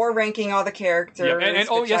 Yeah, or ranking all the characters,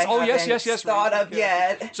 yes, thought of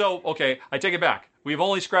yet. So, okay, I take it back. We've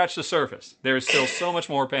only scratched the surface. There's still so much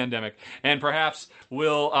more Pandemic, and perhaps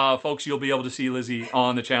folks, you'll be able to see Lizzie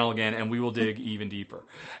on the channel again, and we will dig even deeper.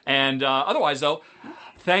 And otherwise, though,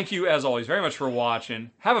 thank you, as always, very much for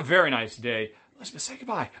watching. Have a very nice day. Elizabeth, say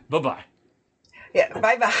goodbye. Bye-bye. Yeah,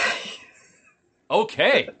 bye-bye.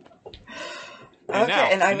 Okay.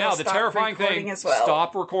 And now the terrifying thing, as well.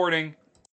 Stop recording